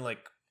Lively in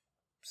like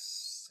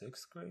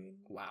 6th grade.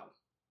 Wow.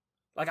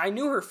 Like, I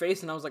knew her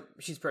face, and I was like,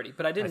 she's pretty.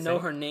 But I didn't know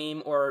her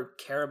name or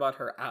care about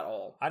her at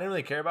all. I didn't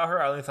really care about her.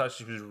 I only thought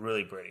she was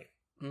really pretty.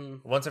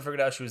 Once I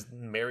figured out she was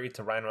married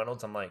to Ryan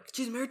Reynolds, I'm like...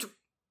 She's married to...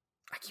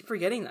 I keep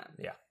forgetting that.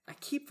 Yeah. I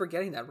keep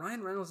forgetting that.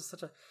 Ryan Reynolds is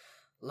such a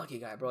lucky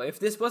guy, bro. If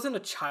this wasn't a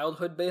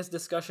childhood-based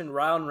discussion,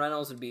 Ryan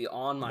Reynolds would be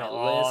on my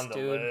list,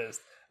 dude.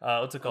 List.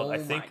 What's it called? I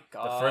think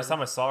the first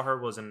time I saw her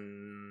was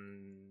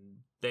in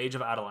The Age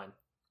of Adeline.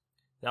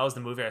 That was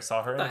the movie I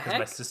saw her in because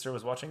my sister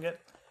was watching it.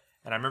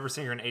 And I remember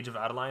seeing her in Age of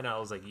Adeline, and I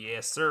was like,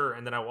 yes, sir.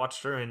 And then I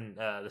watched her in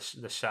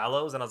The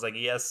Shallows, and I was like,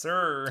 yes,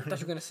 sir. I thought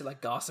you were going to say, like,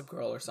 Gossip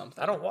Girl or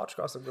something. I don't watch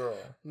Gossip Girl.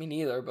 Me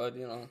neither, but,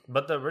 you know.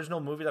 But the original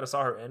movie that I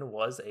saw her in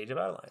was Age of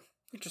Adeline.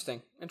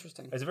 Interesting.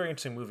 It's a very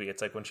interesting movie.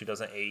 It's like when she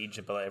doesn't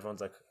age, but like,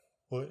 everyone's like,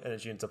 what? And then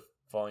she ends up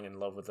falling in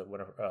love with it.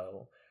 Whatever.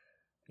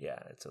 Yeah,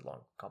 it's a long,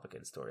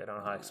 complicated story. I don't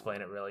know how to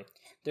explain it, really.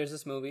 There's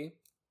this movie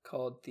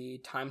called The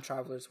Time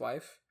Traveler's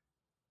Wife,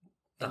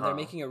 and they're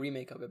making a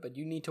remake of it, but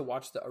you need to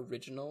watch the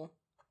original.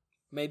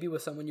 Maybe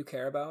with someone you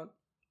care about,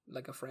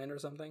 like a friend or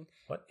something.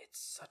 What? It's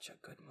such a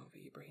good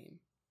movie, Ibrahim.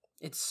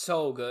 It's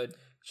so good.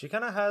 She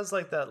kind of has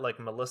like that, like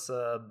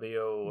Melissa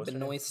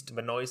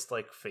Benoist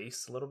like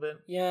face a little bit.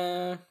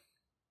 Yeah,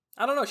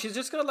 I don't know. She's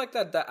just got like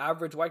that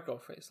average white girl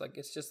face. Like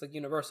it's just like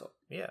universal.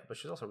 Yeah, but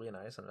she's also really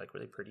nice and like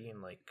really pretty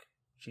and like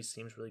she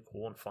seems really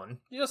cool and fun.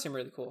 She does seem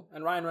really cool,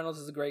 and Ryan Reynolds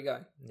is a great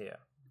guy. Yeah,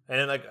 and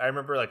then like I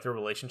remember like their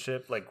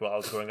relationship, like while I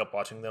was growing up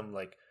watching them,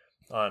 like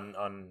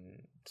on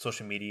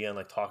social media and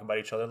like talk about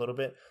each other a little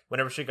bit.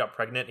 Whenever she got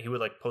pregnant, he would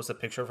like post a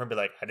picture of her and be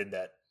like, I did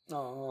that.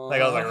 Aww. Like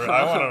I was like,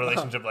 I want a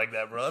relationship like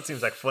that, bro. That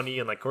seems like funny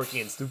and like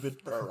quirky and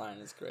stupid. Bro, Ryan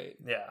is great.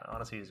 Yeah,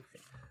 honestly, he's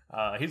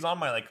great. He's on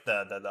my like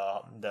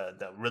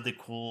the really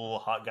cool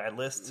hot guy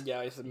list.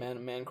 Yeah, he's a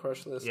man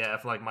crush list. Yeah,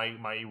 for like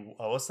my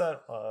what's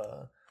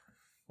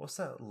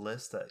that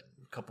list that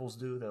couples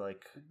do? They're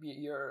like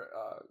you're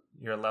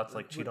allowed to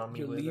like cheat on me.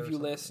 Your leave you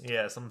list.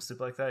 Yeah, something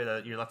stupid like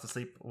that. You're allowed to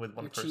sleep with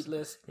one person. Cheat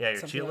list. Yeah,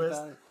 your cheat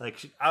list. Like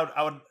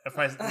I would if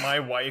my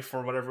wife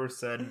or whatever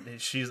said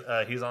he's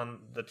on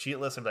the cheat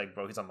list, I'd be like,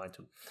 bro, he's on mine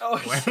too. Oh,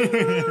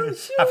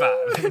 shoot. High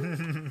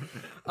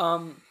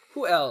five.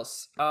 Who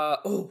else?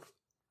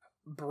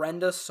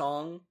 Brenda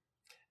Song.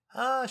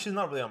 She's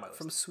not really on my list.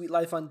 From Sweet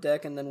Life on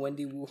Deck and then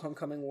Wendy Wu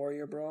Homecoming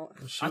Warrior, bro.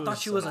 I thought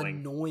she was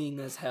annoying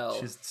as hell.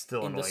 She's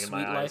still in annoying the in Sweet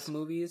my Life eyes.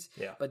 movies.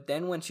 Yeah. But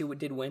then when she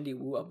did Wendy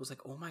Wu, I was like,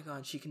 oh my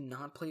god, she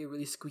cannot play a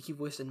really squeaky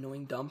voiced,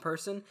 annoying, dumb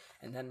person.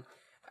 And then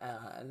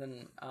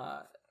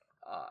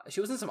she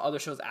was in some other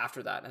shows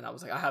after that, and I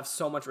was like, I have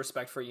so much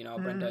respect for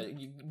Brenda.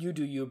 You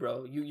do you,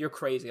 bro. You're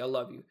crazy. I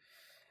love you.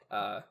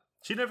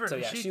 She never. So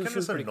yeah, she kind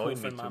of annoyed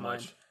cool me too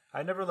much.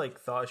 I never like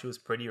thought she was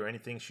pretty or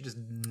anything. She just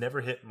never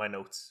hit my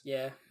notes.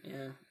 Yeah.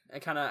 I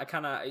kind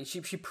of.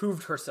 She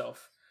proved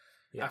herself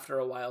after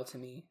a while to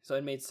me, so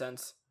it made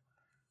sense.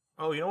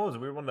 Oh, you know what was a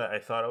weird one that I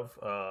thought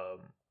of?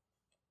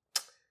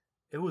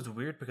 It was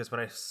weird because when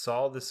I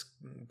saw this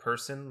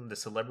person, the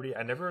celebrity,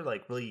 I never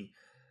like really.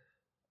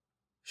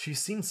 She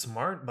seemed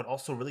smart, but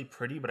also really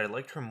pretty. But I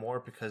liked her more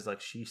because like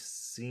she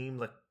seemed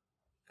like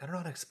I don't know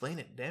how to explain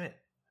it. Damn it.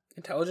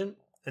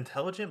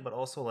 Intelligent, but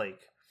also like.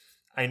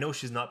 I know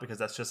she's not because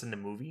that's just in the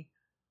movie,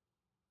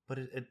 but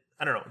it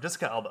I don't know.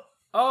 Jessica Alba.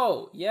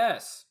 Oh,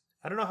 yes.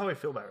 I don't know how I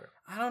feel about her.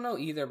 I don't know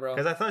either, bro.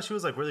 Because I thought she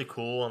was like really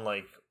cool and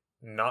like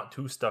not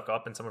too stuck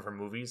up in some of her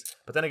movies.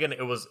 But then again,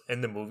 it was in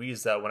the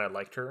movies that when I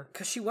liked her.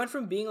 Because she went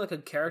from being like a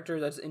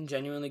character that's in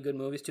genuinely good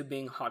movies to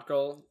being hot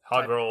girl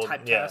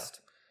typecast. Yeah.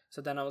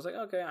 So then I was like,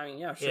 okay, I mean,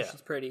 yeah, sure,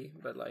 she's pretty,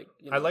 but like,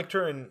 I liked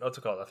her in, what's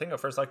it called? I think I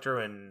first liked her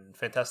in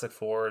Fantastic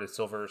Four, the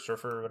Silver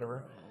Surfer or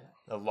whatever.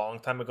 A long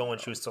time ago when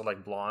she was still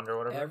like blonde or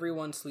whatever.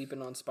 Everyone's sleeping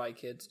on Spy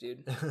Kids,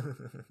 dude.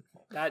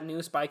 That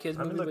new Spy Kids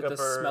movie with the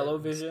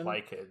Smell-O-Vision.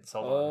 Spy Kids.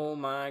 Oh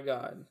my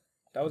god.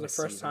 That was the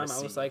first time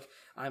I was like,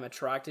 I'm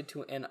attracted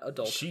to an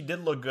adult. She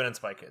did look good in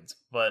Spy Kids,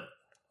 but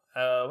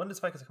when did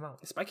Spy Kids come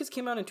out? Spy Kids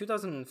came out in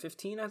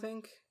 2015, I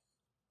think.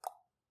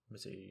 Let me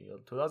see,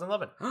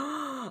 2011.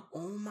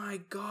 Oh my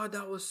god,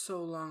 that was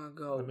so long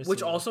ago.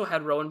 Which also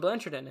had Rowan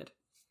Blanchard in it.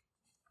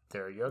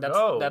 There you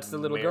go. That's the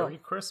little girl. Merry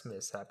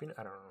Christmas. Happy...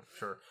 I don't know.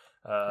 Sure.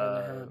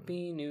 And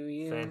Happy New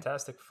Year.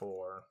 Fantastic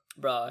Four.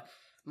 Bruh,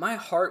 my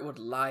heart would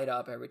light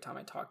up every time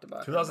I talked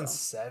about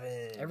 2007.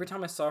 her. Every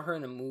time I saw her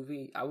in a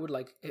movie, I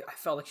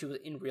felt like she was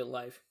in real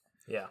life.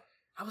 Yeah.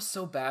 I was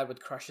so bad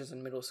with crushes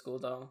in middle school,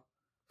 though.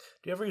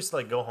 Do you ever used to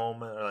like go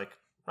home or like...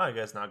 I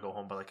guess not go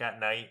home, but like at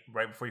night,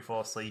 right before you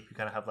fall asleep, you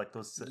kind of have like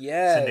those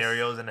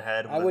scenarios in the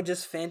head. I would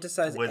just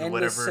fantasize with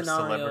endless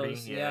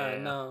scenarios. Yeah,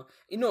 no.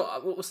 You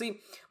know, see,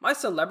 my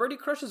celebrity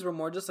crushes were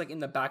more just like in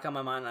the back of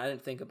my mind. I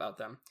didn't think about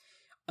them.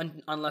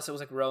 Unless it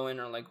was like Rowan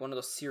or like one of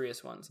those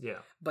serious ones. Yeah.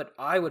 But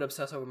I would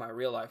obsess over my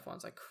real life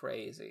ones like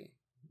crazy.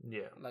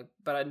 Yeah. Like,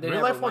 but I didn't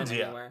real life ones,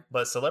 anywhere. Yeah.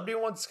 But celebrity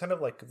ones, kind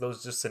of like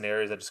those just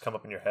scenarios that just come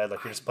up in your head,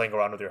 like you're just playing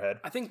around with your head.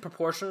 I think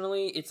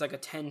proportionally, it's like a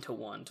 10-1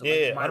 to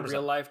like my 100%.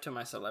 Real life to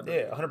my celebrity.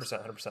 Yeah,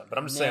 100%. But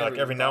I'm just saying, like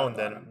every now and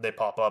then they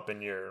pop up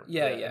in your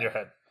in your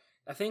head.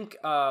 I think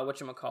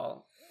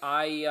whatchamacall,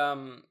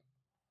 I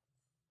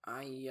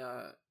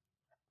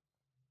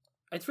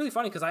it's really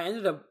funny because I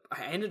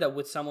ended up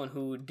with someone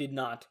who did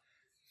not.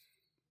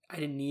 I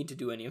didn't need to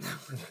do any of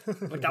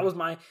that. Like that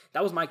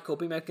was my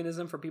coping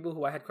mechanism for people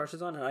who I had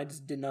crushes on, and I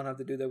just did not have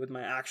to do that with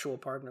my actual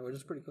partner, which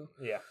is pretty cool.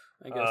 Yeah.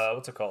 I guess.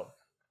 What's it called?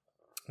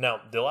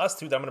 Now, the last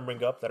two that I'm going to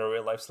bring up that are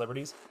real life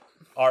celebrities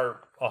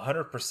are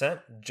 100%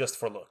 just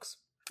for looks.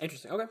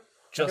 Interesting. Okay.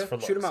 Just for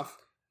looks. Shoot him off.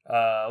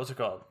 What's it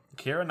called?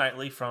 Keira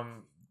Knightley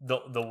from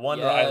the one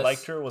that I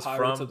liked her was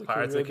Pirates from of the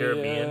Pirates of the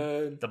Caribbean.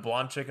 Caribbean. The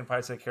blonde chick in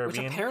Pirates of the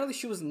Caribbean. Which apparently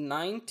she was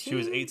 19. She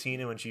was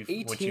 18 when she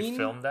 18?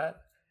 filmed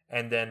that.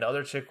 And then the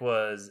other chick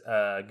was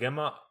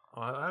Gemma.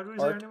 How do we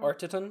say her name?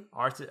 Artitan.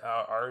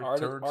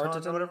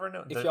 Artitan or whatever.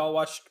 No, If y'all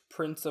watched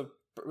Prince of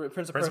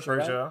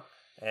Persia,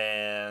 right?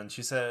 And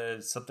she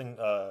said something.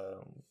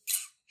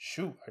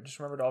 Shoot, I just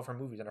remembered all of her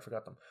movies and I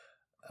forgot them.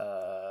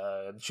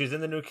 She's in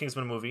the new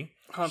Kingsman movie.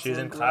 She's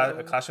in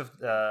Clash of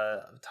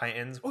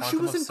Titans. Oh, she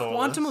was in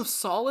Quantum of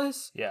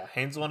Solace. Yeah,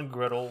 Hansel and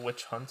Gretel,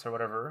 Witch Hunt or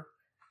whatever.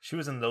 She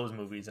was in those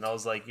movies, and I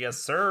was like, "Yes,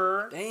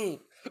 sir."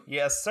 Dang.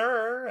 Yes,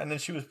 sir. And then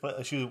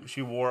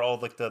she wore all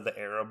like the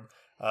Arab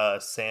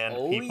sand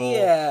people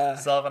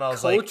stuff, and I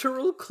was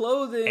cultural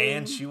clothing.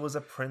 And she was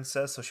a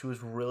princess, so she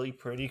was really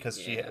pretty because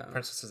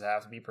princesses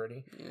have to be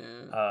pretty.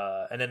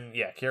 Yeah. And then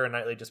Keira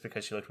Knightley just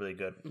because she looked really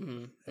good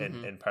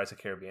in Pirates of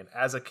the Caribbean.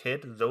 As a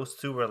kid, those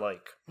two were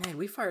like, man,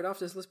 we fired off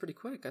this list pretty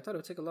quick. I thought it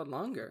would take a lot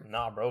longer.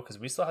 Nah, bro, because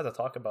we still had to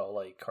talk about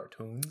like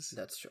cartoons.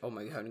 That's true. Oh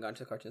my god, I haven't gotten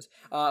to the cartoons.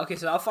 Okay,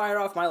 so I'll fire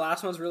off my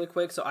last ones really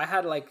quick. So I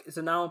had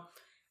now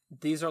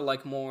these are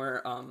like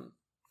more on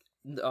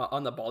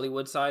the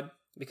Bollywood side,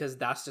 because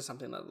that's just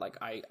something that like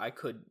I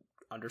could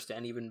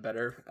understand even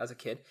better as a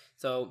kid.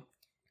 So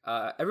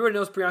everybody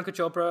knows Priyanka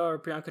Chopra or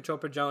Priyanka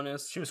Chopra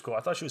Jonas. She was cool. I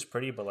thought she was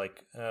pretty, but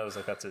like I was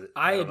like, that's it.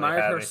 I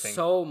admired her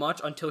so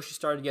much until she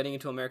started getting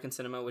into American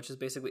cinema, which is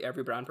basically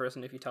every brown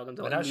person. If you tell them,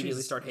 they'll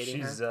immediately start hating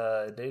her. She's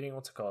dating,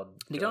 what's it called?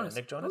 Nick Jonas.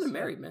 Oh, they're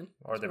married, man.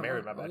 Or they're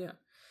married. My bad. Yeah.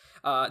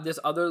 This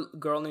other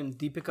girl named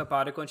Deepika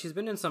Padukone, and she's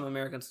been in some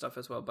American stuff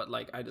as well. But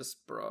like,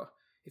 bro.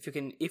 If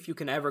you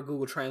can ever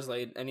Google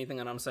Translate anything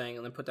that I'm saying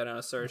and then put that in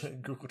a search,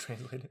 Google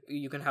Translate it,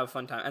 you can have a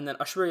fun time. And then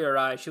Aishwarya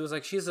Rai,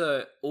 she's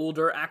a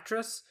older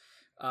actress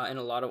in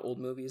a lot of old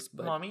movies,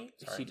 but Mommy?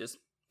 she just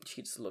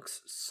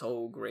looks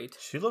so great.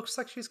 She looks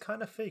like she's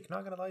kind of fake.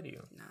 Not gonna lie to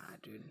you. Nah,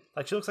 dude.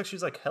 Like she looks like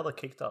she's like hella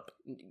caked up.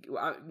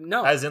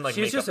 No, as in like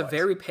she's just a wise.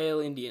 very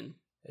pale Indian.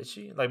 Is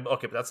she? Like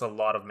okay, but that's a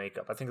lot of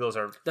makeup. I think those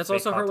are. That's fake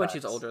also contacts. her when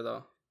she's older,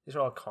 though. These are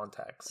all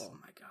contacts. Oh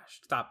my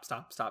gosh!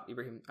 Stop,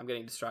 Ibrahim! I'm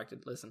getting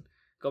distracted. Listen.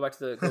 Go back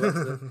to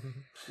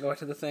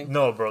the thing.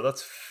 No, bro,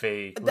 that's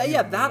fake.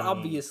 That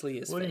obviously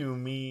is. What fake. do you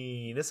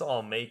mean? This is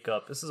all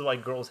makeup. This is why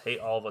girls hate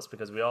all of us,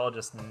 because we all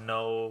just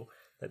know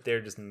that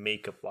they're just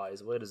makeup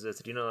wise. What is this?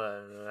 Did you know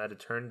that I had to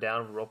turn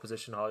down role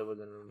position Hollywood?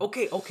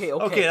 Okay.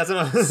 That's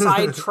enough.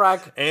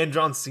 Sidetrack. And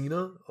John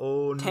Cena.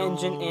 Oh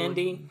Tangent no.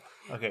 Andy.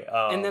 Okay.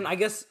 And then I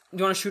guess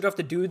you want to shoot off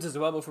the dudes as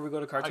well before we go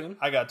to cartoon.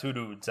 I got two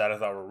dudes that I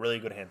thought were really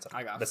good handsome.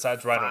 I got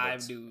besides Ryan 5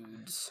 Reynolds.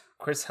 dudes.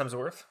 Chris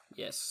Hemsworth.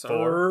 Yes, sir.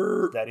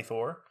 Thor. Daddy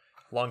Thor.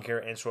 Long hair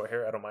and short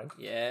hair. I don't mind.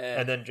 Yeah.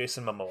 And then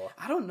Jason Momoa.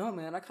 I don't know,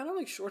 man. I kind of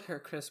like short hair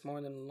Chris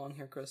more than long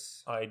hair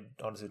Chris. I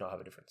honestly don't have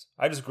a difference.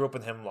 I just grew up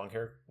with him long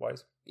hair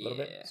wise a little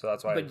bit, so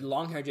that's why. But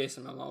long hair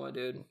Jason Momoa,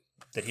 dude.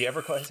 Did he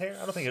ever cut his hair?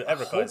 I don't think he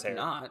ever cut his hair.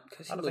 Not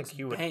because I don't think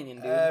he would banging,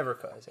 dude. ever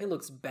cut his hair. He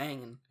looks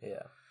banging.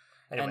 Yeah.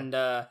 Anyway, and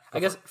I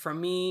guess for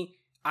me,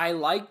 I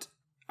liked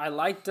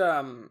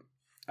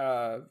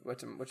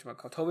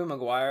whatchamacallit, Tobey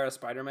Maguire as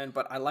Spider-Man,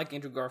 but I like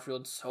Andrew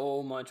Garfield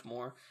so much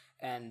more.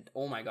 And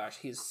oh my gosh,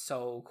 he's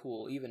so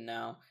cool even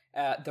now.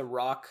 The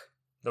Rock.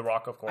 The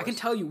Rock, of course. I can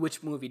tell you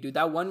which movie, dude.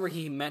 That one where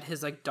he met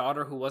his like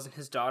daughter who wasn't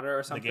his daughter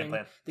or something.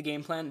 The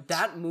Game Plan.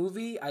 That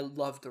movie, I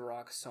loved The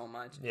Rock so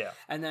much. Yeah.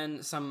 And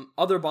then some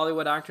other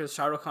Bollywood actors,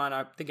 Shah Rukh Khan.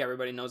 I think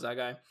everybody knows that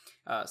guy.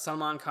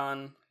 Salman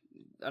Khan,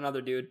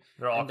 another dude.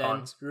 They're all and then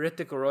Khans.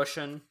 Hrithik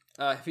Roshan.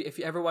 If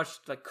you ever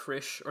watched like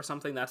Krish or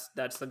something, that's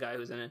the guy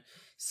who's in it.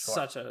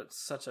 Sure.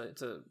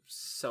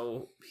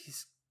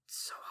 He's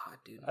so hot,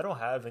 dude. I don't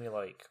have any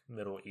like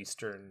Middle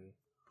Eastern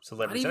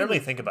celebrities. I didn't really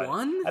think about it.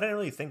 I didn't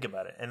really think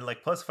about it. And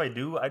like, plus if I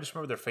do, I just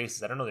remember their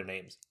faces. I don't know their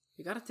names.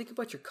 You gotta think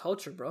about your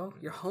culture, bro.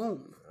 Your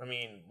home. I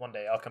mean, one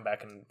day I'll come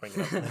back and bring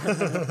it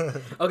up.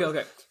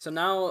 Okay. So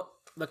now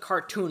the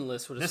cartoon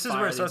list. This is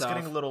where it starts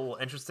getting a little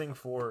interesting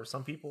for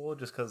some people,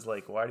 just because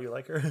like, why do you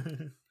like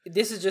her?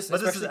 This is just,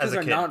 especially because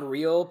they're not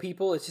real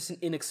people. It's just an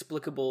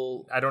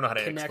inexplicable. I don't know how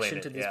to connection explain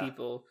it. To these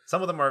people.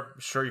 Some of them are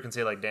sure you can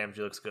say like, "Damn,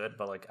 she looks good,"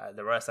 but like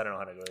the rest, I don't know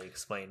how to really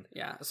explain.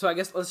 Yeah. So I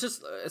guess let's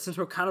just since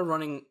we're kind of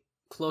running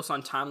close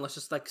on time, let's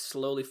just like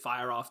slowly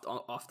fire off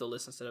the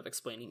list instead of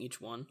explaining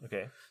each one.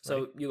 Okay. So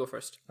ready? you go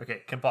first.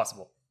 Okay. Kim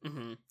Possible.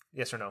 Mm-hmm.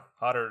 Yes or no?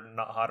 Hot or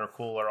not hot or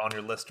cool or on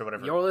your list or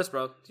whatever? Your list,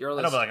 bro. Your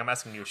list. I know, but like I'm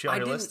asking you. Is she on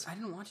your list? I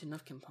didn't watch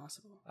enough Kim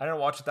Possible. I didn't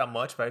watch it that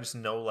much, but I just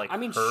know like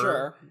her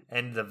sure.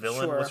 And the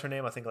villain, what's her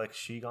name? I think like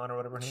Shigon or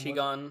whatever her name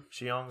was.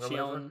 Shiong or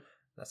whatever.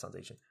 That sounds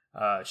Asian.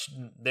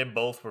 They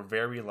both were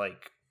very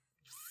like,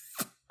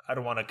 I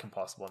don't want a Kim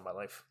Possible in my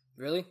life.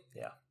 Really?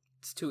 Yeah.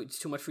 It's too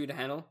much for you to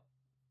handle?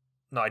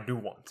 No, I do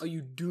want. Oh,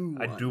 you do.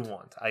 I do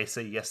want. I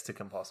say yes to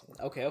Kim Possible.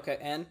 Okay,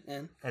 and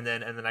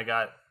then I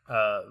got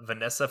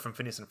Vanessa from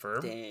Phineas and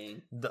Ferb.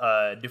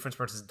 dang. Difference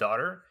Prince's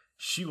daughter.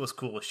 She was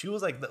cool. She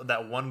was like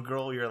that one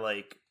girl. You're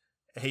like,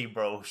 hey,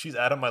 bro, she's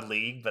out of my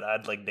league, but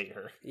I'd like date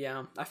her.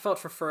 Yeah, I felt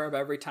for Ferb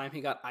every time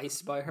he got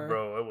iced by her.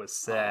 Bro, it was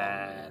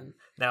sad. Man.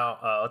 Now,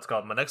 what's it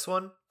called? My next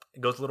one,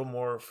 it goes a little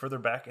more further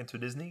back into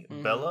Disney.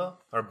 Belle,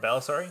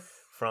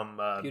 from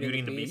Beauty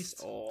and the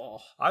Beast. Oh,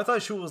 I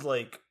thought she was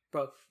like,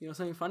 bro, you know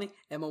something funny?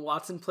 Emma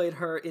Watson played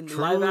her in true.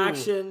 live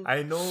action.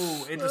 I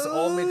know. It just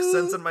all makes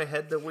sense in my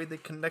head, the way they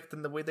connect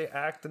and the way they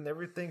act and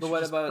everything. But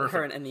what about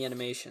her in the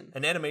animation?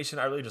 In animation,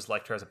 I really just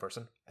liked her as a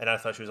person, and I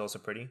thought she was also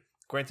pretty.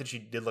 Granted, she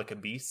did look a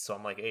beast, so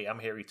I'm like, hey, I'm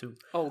hairy too.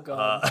 Oh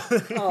god.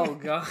 Oh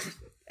god.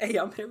 Hey,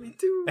 I'm hairy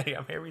too. Hey,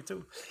 I'm hairy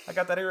too. I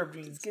got that Arab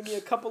genes. Give me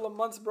a couple of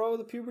months, bro.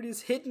 The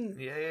puberty's hitting.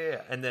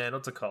 Yeah. And then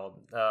what's it called?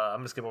 I'm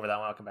gonna skip over that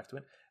one. I'll come back to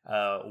it.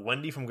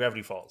 Wendy from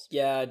Gravity Falls.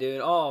 Yeah,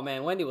 dude. Oh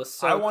man, Wendy was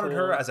so. I wanted cool.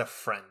 her as a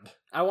friend.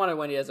 I wanted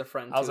Wendy as a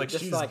friend too. I was like,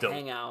 just she's to like dope.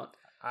 hang out.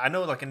 I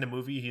know, like in the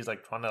movie, he's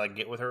like trying to like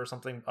get with her or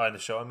something. In the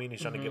show, I mean, he's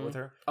trying to get with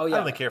her. Oh yeah. I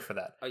don't really care for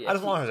that. Oh, yeah. I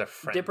just want her as a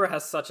friend. Dipper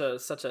has such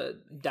a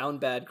down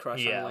bad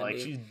crush on Wendy. Like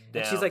she's down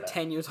and she's like bad.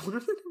 10 years older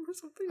than him or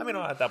something. I mean,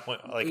 at that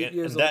point, like 8 in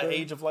years that older.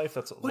 age of life,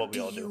 that's what we all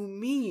do. What do you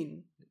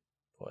mean?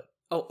 What?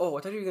 Oh,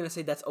 I thought you were gonna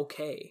say that's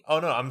okay. Oh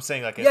no, I'm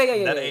saying like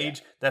that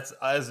age. That's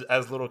as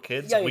little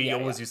kids. We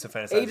always used to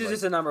fantasize. Age is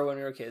just a number when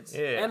we were kids.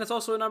 Yeah, and it's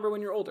also a number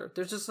when you're older.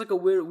 There's just like a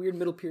weird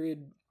middle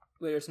period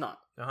where it's not.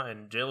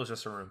 And jail is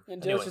just a room.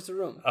 And jail is just a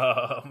room.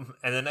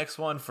 And the next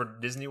one for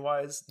Disney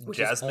wise, which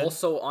Jasmine, is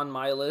also on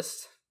my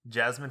list.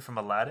 Jasmine from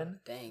Aladdin.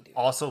 Dang, dude.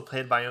 Also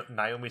played by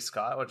Naomi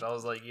Scott, which I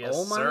was like, yes,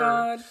 oh my sir.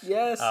 god,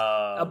 yes.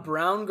 A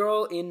brown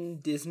girl in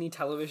Disney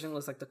television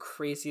was like the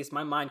craziest.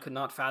 My mind could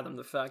not fathom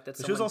the fact that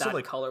she was also that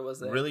like color was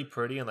there. Really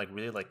pretty and like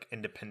really like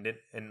independent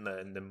in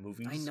the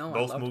movies. I know.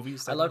 Both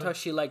movies. I loved how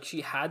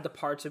she had the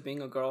parts of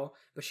being a girl,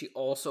 but she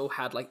also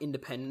had like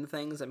independent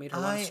things that made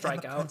her want to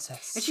strike out.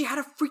 Princess. And she had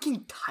a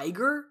freaking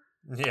tiger.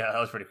 Yeah, that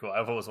was pretty cool.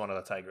 I've always wanted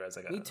a tiger as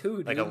like Me too,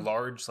 dude. like a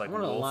large like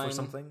wolf or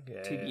something.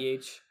 Yeah.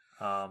 TBH.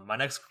 My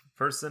next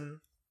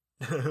person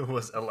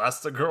was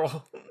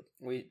Elastigirl.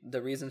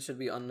 The reason should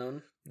be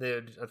unknown.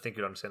 I think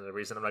you understand the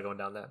reason. I'm not going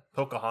down that.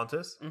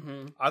 Pocahontas.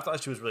 Mm-hmm. I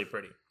thought she was really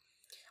pretty.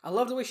 I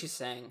love the way she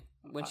sang.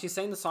 When she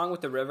sang the song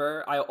with the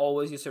river, I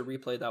always used to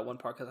replay that one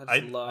part because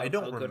I just love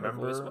how good her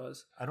voice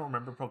was. I don't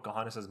remember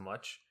Pocahontas as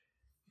much,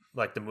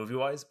 like the movie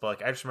wise, but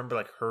like I just remember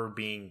like her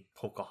being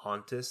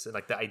Pocahontas and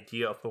like the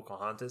idea of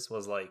Pocahontas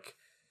was like,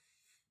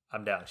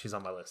 I'm down. She's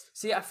on my list.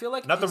 See, I feel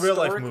like not the real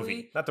life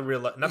movie, not the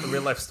real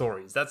life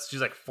stories. She's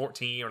like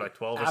 14 or like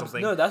 12 or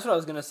something. No, that's what I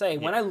was gonna say.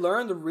 Yeah. When I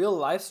learned the real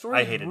life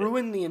story, it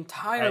ruined the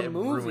entire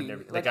movie.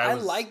 Like I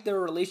liked their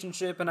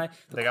relationship, and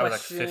the guy was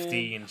like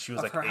 50, and she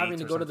was like her having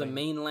to go to the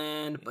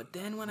mainland. But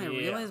then when I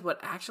realized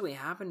what actually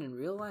happened in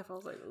real life, I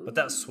was like, ooh. But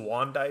that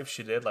swan dive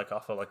she did, like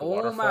off of like a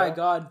waterfall. Oh my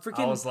god,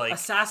 freaking! I was like,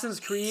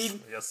 Assassin's Creed.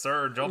 Yes,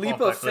 sir. Jump Leap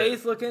off of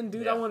faith, looking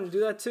dude. Yeah. I want to do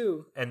that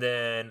too. And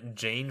then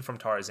Jane from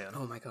Tarzan.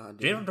 Oh my god,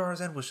 dude. Jane from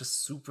Tarzan was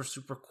just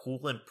super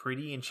cool and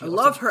pretty, and she. I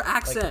loved her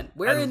accent. Like,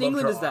 where in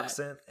England is that?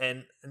 Accent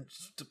and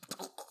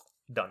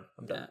done.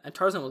 I'm done. Yeah, and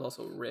Tarzan was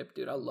also ripped,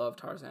 dude. I love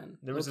Tarzan.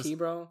 There was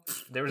bro.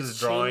 There was this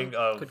drawing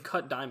of could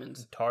cut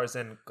diamonds.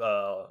 Tarzan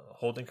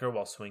holding her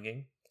while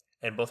swinging,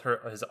 and both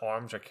his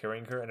arms are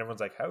carrying her, and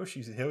everyone's like, "How is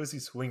he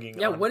swinging?"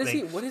 Yeah, what is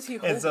he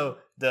holding? And so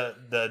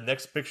the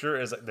next picture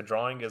is like the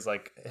drawing is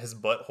like his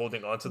butt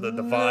holding onto the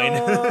vine.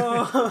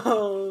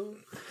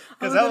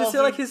 I was gonna say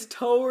like his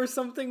toe or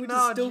something, which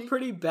is still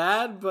pretty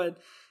bad, but.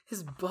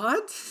 His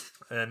butt?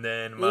 And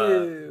then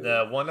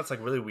the one that's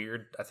like really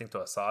weird, I think,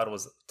 to Assad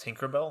was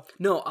Tinkerbell.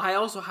 No, I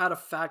also had a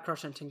fat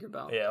crush on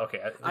Tinkerbell. Yeah, okay.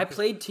 I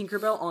played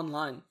Tinkerbell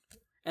online.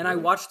 And I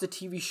watched the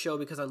TV show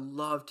because I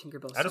love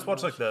Tinkerbell. I just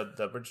watched like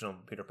the original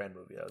Peter Pan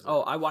movie.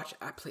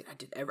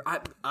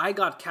 I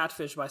got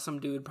catfished by some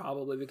dude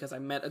probably because I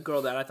met a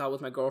girl that I thought was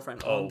my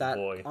girlfriend on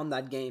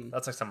that game.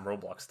 That's like some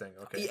Roblox thing.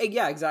 Okay.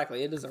 Yeah,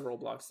 exactly. It is a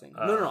Roblox thing.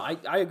 No.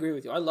 I agree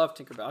with you. I love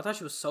Tinkerbell. I thought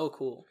she was so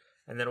cool.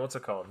 And then what's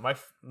it called?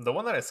 The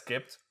one that I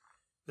skipped.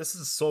 This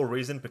is the sole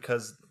reason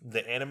because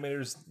the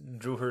animators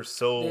drew her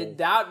so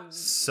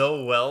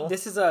well.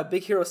 This is a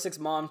Big Hero 6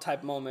 mom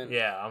type moment.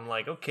 Yeah, I'm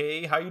like,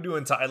 okay, how you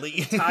doing, Ty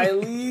Lee? Ty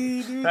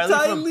Lee, dude.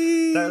 Ty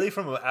Lee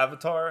from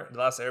Avatar, The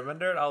Last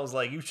Airbender. I was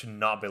like, you should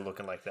not be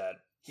looking like that.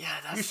 Yeah,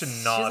 you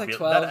should not be.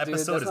 12, that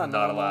episode dude. Is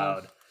not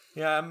allowed.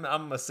 Yeah,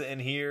 I'm sitting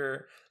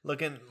here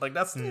looking like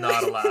that's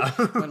not allowed.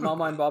 When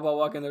Mama and Baba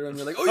walk in the room,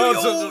 you're like,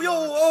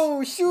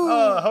 oh shoot!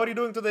 How are you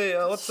doing today?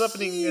 What's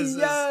happening? Is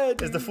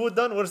the food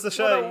done? What's the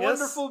show? What a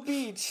wonderful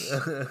beach.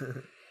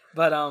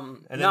 But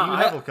and then you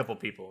have a couple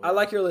people. I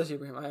like your list,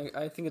 Ibrahim.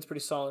 I think it's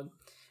pretty solid.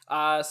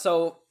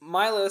 So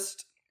my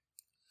list,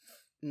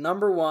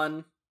 number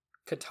 1,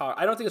 Katara.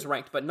 I don't think it's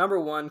ranked, but number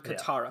 1,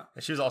 Katara.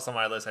 Yeah. She was also on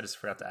my list. I just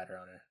forgot to add her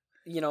on there.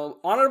 You know,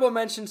 honorable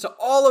mentions to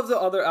all of the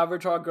other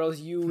Avatar girls: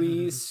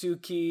 Yui,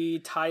 Suki,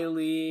 Ty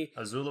Lee.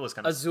 Azula was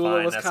kind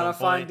of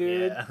fine,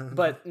 dude. Yeah.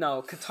 But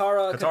no,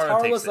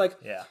 Katara was like,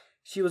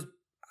 she was.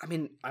 I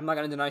mean, I'm not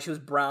gonna deny she was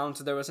brown,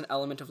 so there was an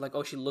element of like,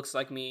 oh, she looks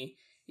like me,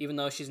 even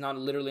though she's not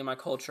literally my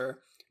culture.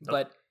 Nope.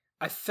 But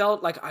I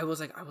felt like I was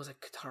like,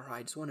 Katara,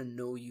 I just want to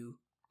know you.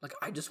 Like,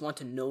 I just want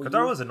to know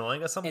Katara was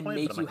annoying at some point, and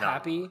make you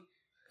happy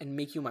and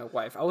make you my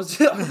wife. I was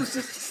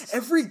just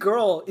every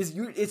girl is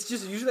you. It's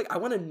just usually like I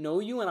want to know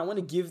you and I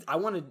want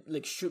to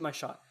like shoot my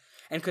shot.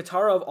 And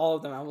Katara, of all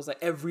of them, I was like,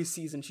 every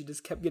season she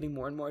just kept getting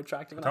more and more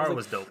attractive. And Katara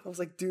was dope. I was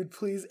like, dude,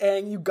 please,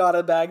 Aang, you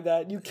gotta bag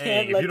that. You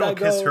can't let that go. If you don't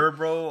kiss her,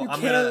 bro,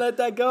 I'm gonna let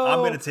that go.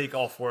 I'm gonna take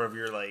all 4 of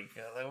your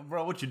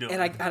bro, what you doing?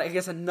 And I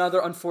guess another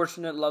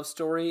unfortunate love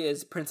story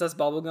is Princess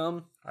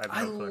Bubblegum.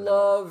 I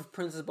love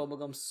Princess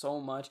Bubblegum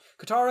so much.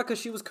 Katara, because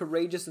she was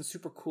courageous and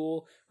super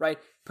cool, right?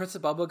 Princess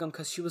Bubblegum,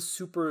 because she was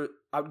super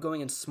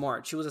outgoing and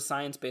smart. She was a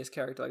science-based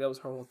character. Like, that was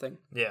her whole thing.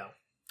 Yeah.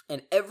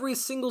 And every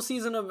single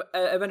season of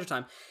Adventure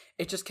Time,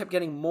 it just kept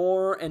getting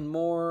more and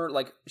more,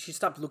 like, she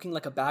stopped looking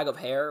like a bag of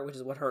hair, which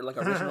is what her, like,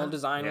 original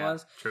design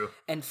was. True.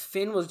 And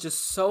Finn was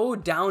just so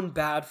down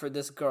bad for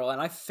this girl,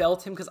 and I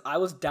felt him because I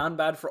was down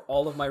bad for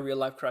all of my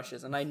real-life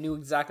crushes, and I knew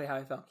exactly how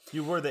I felt.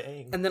 You were the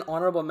Aang. And then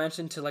honorable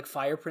mention to, like,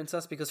 Fire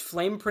Princess, because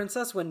Flame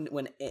Princess, when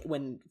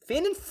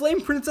Finn and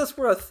Flame Princess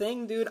were a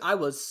thing, dude, I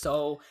was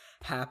so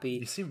happy.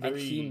 You seem very...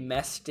 And he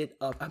messed it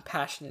up. I'm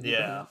passionate.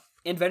 Yeah.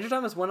 Adventure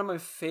Time is one of my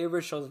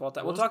favorite shows of all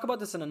time. We'll talk about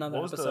this in another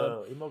episode. What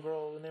was the emo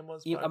girl name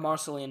was?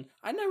 Marceline.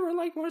 I never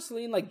liked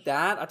Marceline like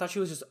that. I thought she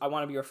was just, I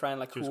want to be your friend,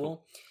 like,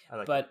 cool.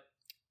 But,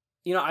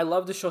 you know, I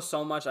love the show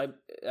so much. I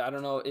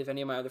don't know if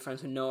any of my other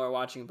friends who know are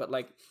watching, but,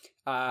 like,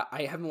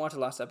 I haven't watched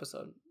the last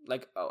episode.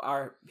 Like,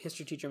 our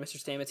history teacher,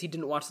 Mr. Stamets, he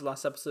didn't watch the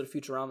last episode of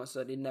Futurama, so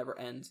that it never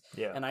ends.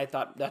 Yeah. And I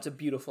thought that's a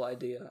beautiful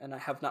idea, and I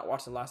have not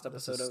watched the last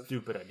episode of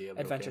stupid idea,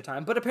 Adventure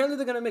Time. But apparently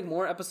they're going to make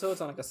more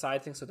episodes on, like, a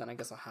side thing, so then I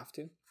guess I'll have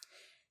to.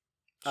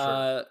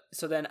 Sure.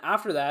 So then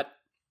after that,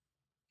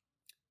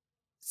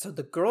 so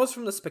the girls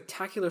from the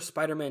Spectacular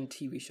Spider-Man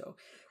TV show,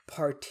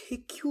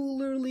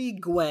 particularly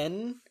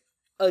Gwen,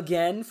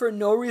 again, for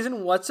no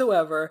reason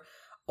whatsoever,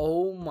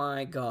 oh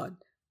my god,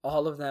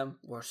 all of them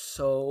were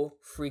so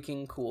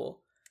freaking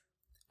cool.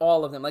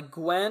 All of them. Like,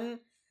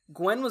 Gwen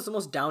was the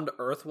most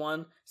down-to-earth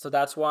one, so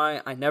that's why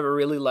I never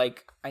really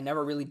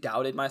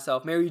doubted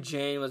myself. Mary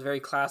Jane was very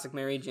classic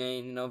Mary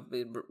Jane, you know,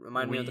 it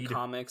reminded me of the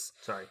comics.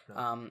 Sorry.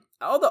 No.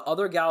 All the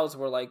other gals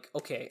were like,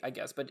 okay, I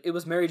guess, but it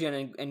was Mary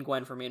Jane and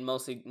Gwen for me, and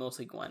mostly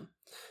Gwen.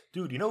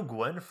 Dude, you know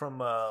Gwen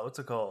from, what's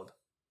it called?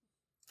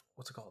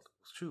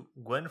 Shoot,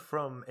 Gwen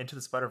from Into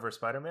the Spider-Verse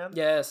Spider-Man?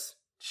 Yes.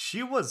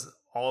 She was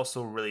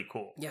also really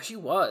cool. Yeah, she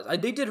was.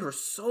 They did her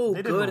so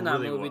good in that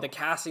really movie. Well. The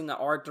casting, the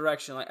art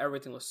direction, like,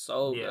 everything was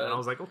so good. Yeah, and I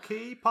was like,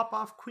 okay, pop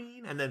off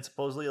queen. And then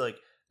supposedly, like,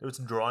 there was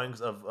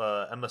drawings of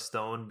Emma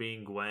Stone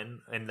being Gwen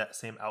in that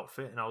same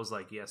outfit. And I was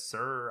like, yes,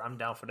 sir, I'm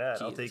down for that.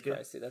 Jesus I'll take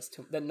Christ, it. That's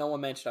too... That no one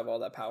mentioned of all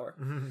that power.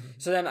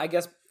 So then, I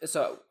guess...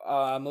 So,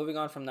 moving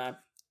on from that.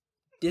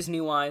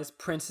 Disney-wise,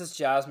 Princess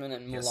Jasmine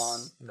and Mulan.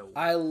 Yes. No.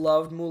 I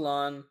loved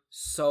Mulan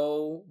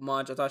so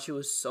much. I thought she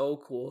was so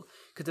cool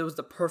because it was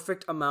the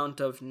perfect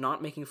amount of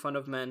not making fun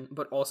of men,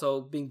 but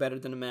also being better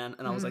than a man.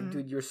 And I was like,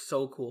 dude, you're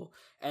so cool.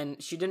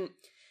 And she didn't...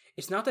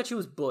 It's not that she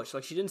was butch.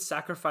 Like, she didn't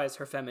sacrifice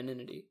her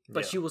femininity,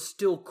 but she was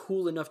still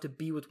cool enough to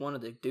be with one of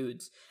the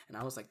dudes. And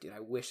I was like, dude, I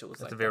wish it was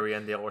like at the very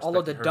end, they all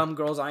of the dumb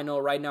girls I know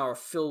right now are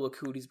filled with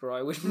cooties, bro.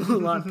 I wish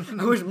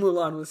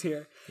Mulan was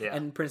here. Yeah.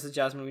 And Princess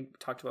Jasmine we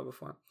talked about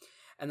before.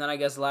 And then I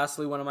guess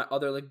lastly, one of my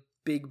other like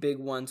big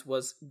ones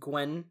was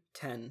Gwen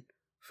 10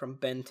 from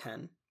Ben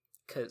 10.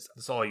 Cause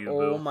that's all you.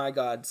 Oh my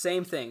god,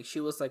 same thing.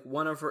 She was like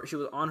she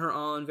was on her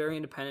own, very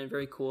independent,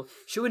 very cool.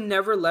 She would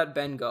never let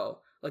Ben go.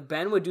 Like,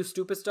 Ben would do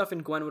stupid stuff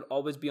and Gwen would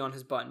always be on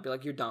his butt and be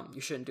like, you're dumb,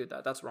 you shouldn't do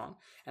that, that's wrong.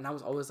 And I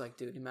was always like,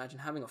 dude, imagine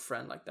having a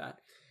friend like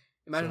that.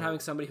 Imagine having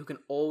somebody who can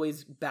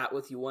always bat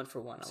with you one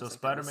for one. So like,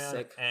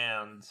 Spider-Man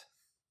and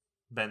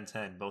Ben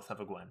 10 both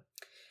have a Gwen.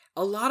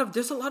 There's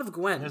a lot of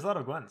Gwen. There's a lot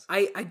of Gwens.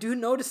 I do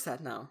notice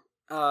that now.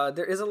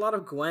 There is a lot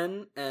of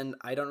Gwen, and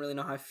I don't really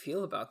know how I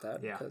feel about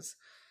that because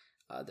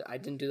I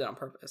didn't do that on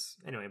purpose.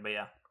 Anyway,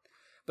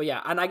 but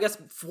yeah, and I guess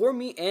for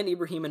me and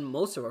Ibrahim and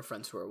most of our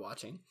friends who are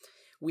watching,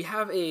 we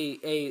have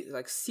a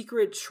like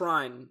secret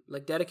shrine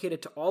like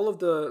dedicated to all of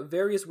the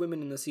various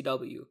women in the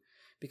CW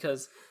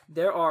because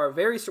we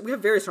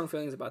have very strong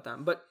feelings about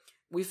them, but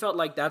we felt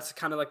like that's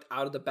kind of like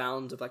out of the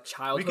bounds of like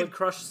childhood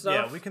crush stuff.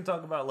 Yeah, we can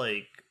talk about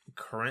like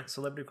current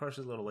celebrity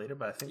crushes a little later,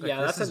 but I think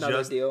that's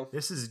another deal.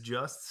 This is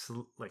just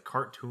like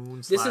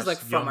cartoons. This is like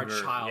from our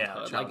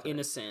childhood, like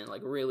innocent,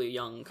 like really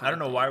young. I don't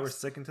know why we're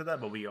sticking to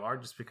that, but we are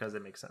just because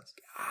it makes sense.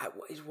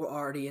 We're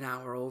already an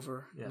hour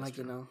over. Yeah, like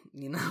you know,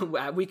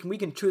 we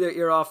can chew their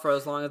ear off for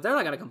as long as they're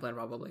not gonna complain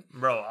probably.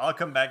 Bro, I'll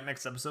come back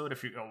next episode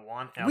if you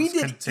want. We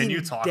did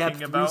continue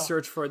talking about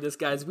research for this,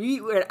 guys. We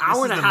were an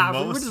hour and a half.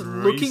 We were just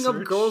looking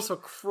up girls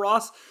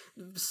across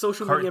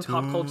social media and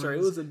pop culture. It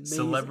was amazing.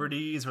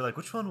 Celebrities were like,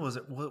 which one was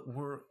it? What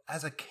were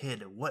as a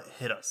kid? What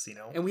hit us? You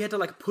know, and we had to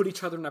like put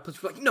each other in that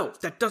place. We're like, no,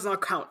 that does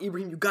not count.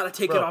 Ibrahim, you gotta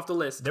take it off the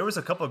list. There was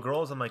a couple of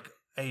girls. I'm like,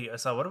 Hey,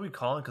 so what do we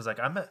call it? Because like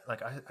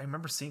I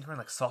remember seeing her in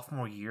like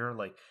sophomore year,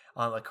 like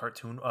on like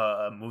cartoon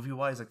movie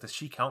wise. Like, does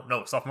she count?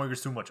 No, sophomore year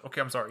is too much.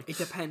 Okay, I'm sorry. It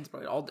depends,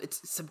 bro.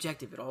 It's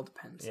subjective. It all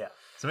depends. Yeah.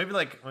 So maybe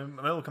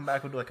we'll come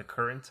back with like a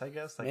current, I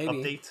guess, like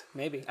update.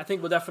 Maybe. I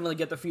think we'll definitely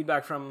get the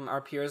feedback from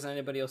our peers and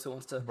anybody else who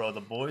wants to. Bro,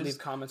 the boys leave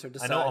comments or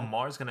decide. I know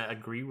Amar's gonna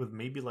agree with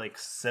maybe like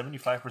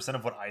 75%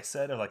 of what I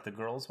said, of like the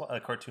girls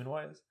cartoon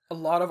wise. A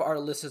lot of our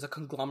list is a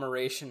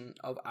conglomeration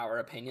of our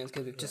opinions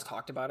because we've just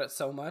talked about it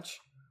so much.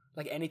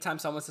 Like, anytime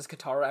someone says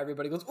Katara,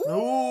 everybody goes,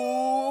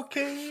 ooh!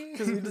 Okay.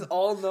 Because we just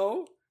all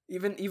know.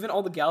 Even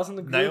all the gals in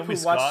the group Naomi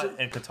who watched Scott it.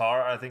 and Katara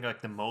are, I think,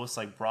 like the most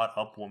like brought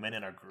up women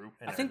in our group.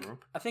 I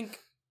think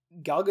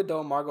Gal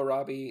Gadot, Margot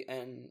Robbie,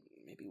 and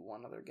maybe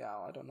one other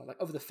gal, I don't know,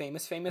 like of the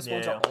famous ones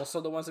are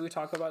also the ones that we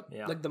talk about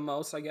like the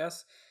most, I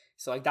guess.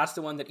 So like that's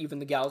the one that even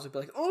the gals would be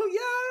like, oh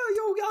yeah,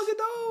 yo, Gal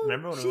Gadot.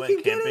 Remember when we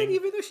went camping?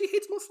 Even though she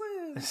hates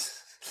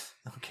Muslims.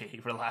 Okay,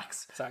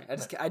 relax. Sorry,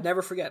 I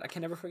never forget. I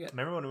can never forget.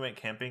 Remember when we went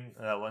camping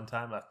one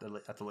time at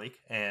the lake,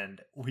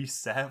 and we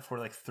sat for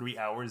like 3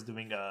 hours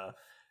doing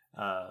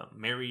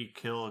Marry,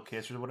 Kill,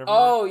 Kiss or whatever.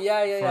 Oh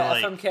yeah,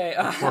 like,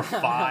 FMK for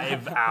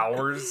 5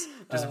 hours,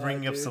 just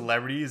bringing up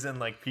celebrities, and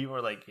like people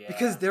are like, yeah,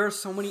 because there are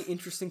so many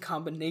interesting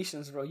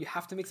combinations, bro. You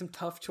have to make some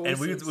tough choices.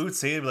 And we would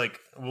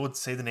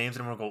say the names,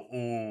 and we'll go,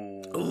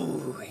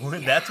 ooh,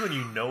 that's when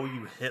you know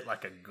you hit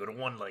like a good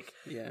one. Like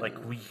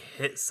we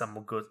hit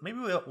some good. Maybe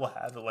we'll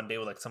have it one day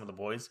with like some of the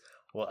boys.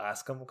 We'll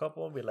ask them a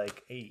couple and be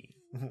like, hey,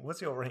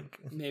 what's your rank?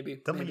 Maybe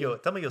tell me your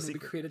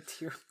secret. Create a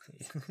tier.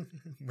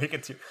 Make a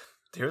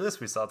tier list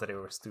we saw today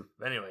were stupid.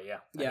 Anyway, yeah.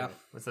 Anyway,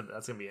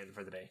 that's gonna be it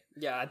for today.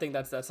 Yeah, I think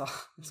that's all.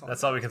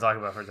 That's all we can talk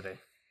about for today.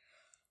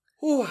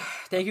 Ooh,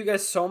 thank you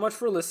guys so much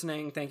for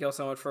listening. Thank you all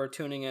so much for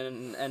tuning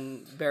in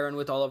and bearing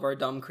with all of our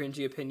dumb,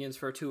 cringy opinions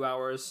for 2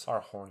 hours.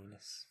 Our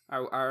horniness.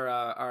 Our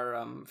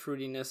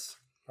fruitiness.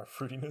 Our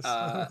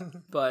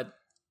fruitiness. But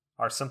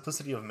our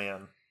simplicity of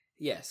man.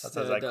 Yes, that's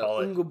as I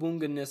call it. Unga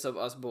boonga-ness of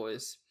us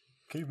boys.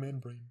 Caveman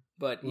brain.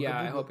 But yeah,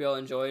 I hope you all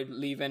enjoyed.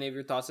 Leave any of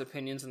your thoughts,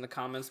 opinions in the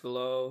comments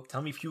below.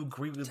 Tell me if you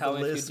agree with the list, Tell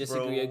me if you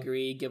disagree,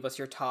 agree. Give us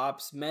your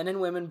tops. Men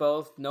and women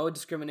both. No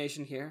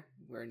discrimination here.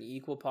 We're an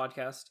equal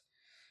podcast.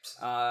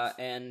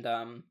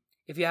 And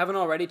if you haven't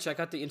already, check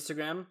out the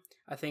Instagram.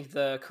 I think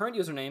the current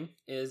username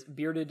is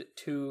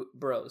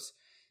Bearded2Bros.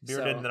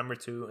 Bearded number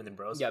 2 and then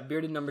Bros. Yeah,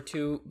 Bearded number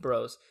 2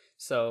 Bros.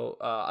 So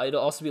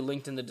it'll also be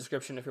linked in the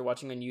description if you're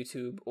watching on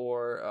YouTube,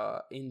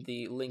 or in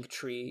the link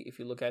tree if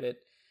you look at it.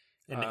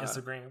 In the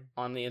Instagram.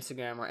 On the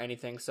Instagram or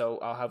anything. So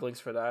I'll have links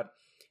for that.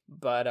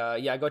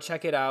 But yeah, go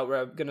check it out.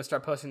 We're going to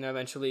start posting there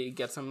eventually.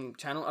 Get some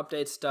channel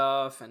update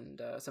stuff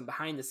and some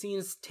behind the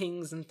scenes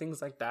tings and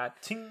things like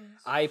that.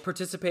 Tings. I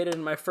participated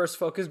in my first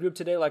focus group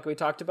today, like we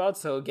talked about.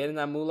 So getting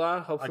that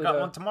moolah. Hopefully I got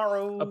one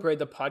tomorrow. Upgrade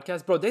the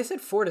podcast. Bro, they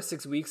said 4 to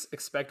 6 weeks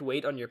expect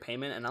wait on your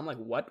payment. And I'm like,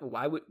 what?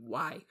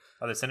 Why?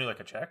 Are they sending like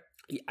a check?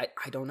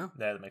 I don't know.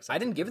 Yeah, that makes sense. I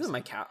didn't give them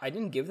my I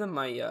didn't give them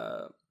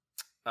my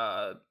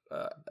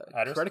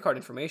credit card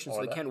information,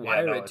 so they can't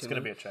wire it to me. It's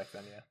gonna be a check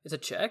then. Yeah, it's a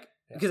check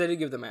because I did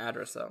give them my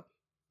address though.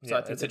 So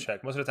yeah, it's a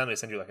check. Most of the time they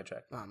send you like a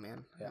check. Oh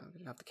man, yeah, I'm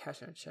gonna have to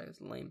cash in a check.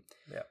 It's lame.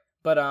 Yeah,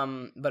 but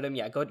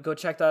yeah, go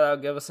check that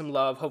out. Give us some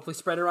love. Hopefully,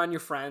 spread it around your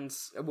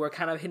friends. We're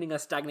kind of hitting a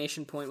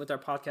stagnation point with our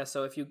podcast,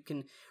 so if you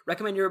can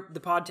recommend the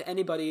pod to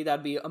anybody,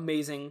 that'd be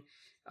amazing.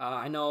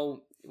 I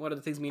know one of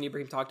the things me and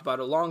Ibrahim talked about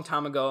a long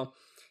time ago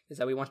is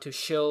that we want to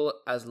shill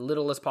as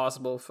little as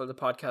possible for the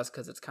podcast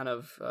because it's kind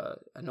of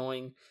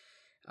annoying.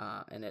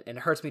 And it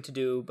hurts me to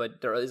do,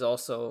 but there is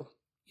also,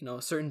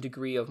 a certain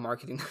degree of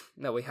marketing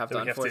that we have to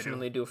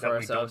unfortunately do for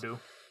ourselves.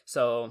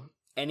 So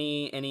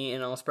any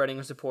spreading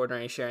of support or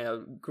any sharing, I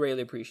would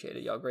greatly appreciate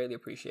it. Y'all greatly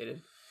appreciate it.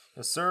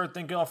 Yes, sir.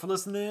 Thank you all for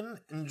listening.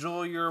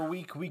 Enjoy your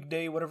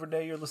weekday, whatever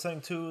day you're listening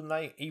to,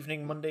 night,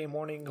 evening, Monday,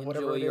 morning,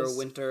 whatever it is. Enjoy your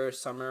winter,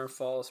 summer,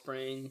 fall,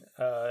 spring.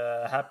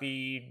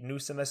 Happy new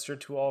semester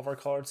to all of our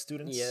college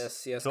students.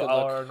 Yes. To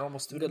all our normal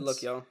students. Good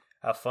luck, y'all.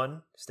 Have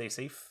fun. Stay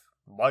safe.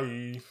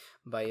 Bye.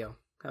 Bye, y'all.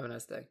 Have a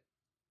nice day.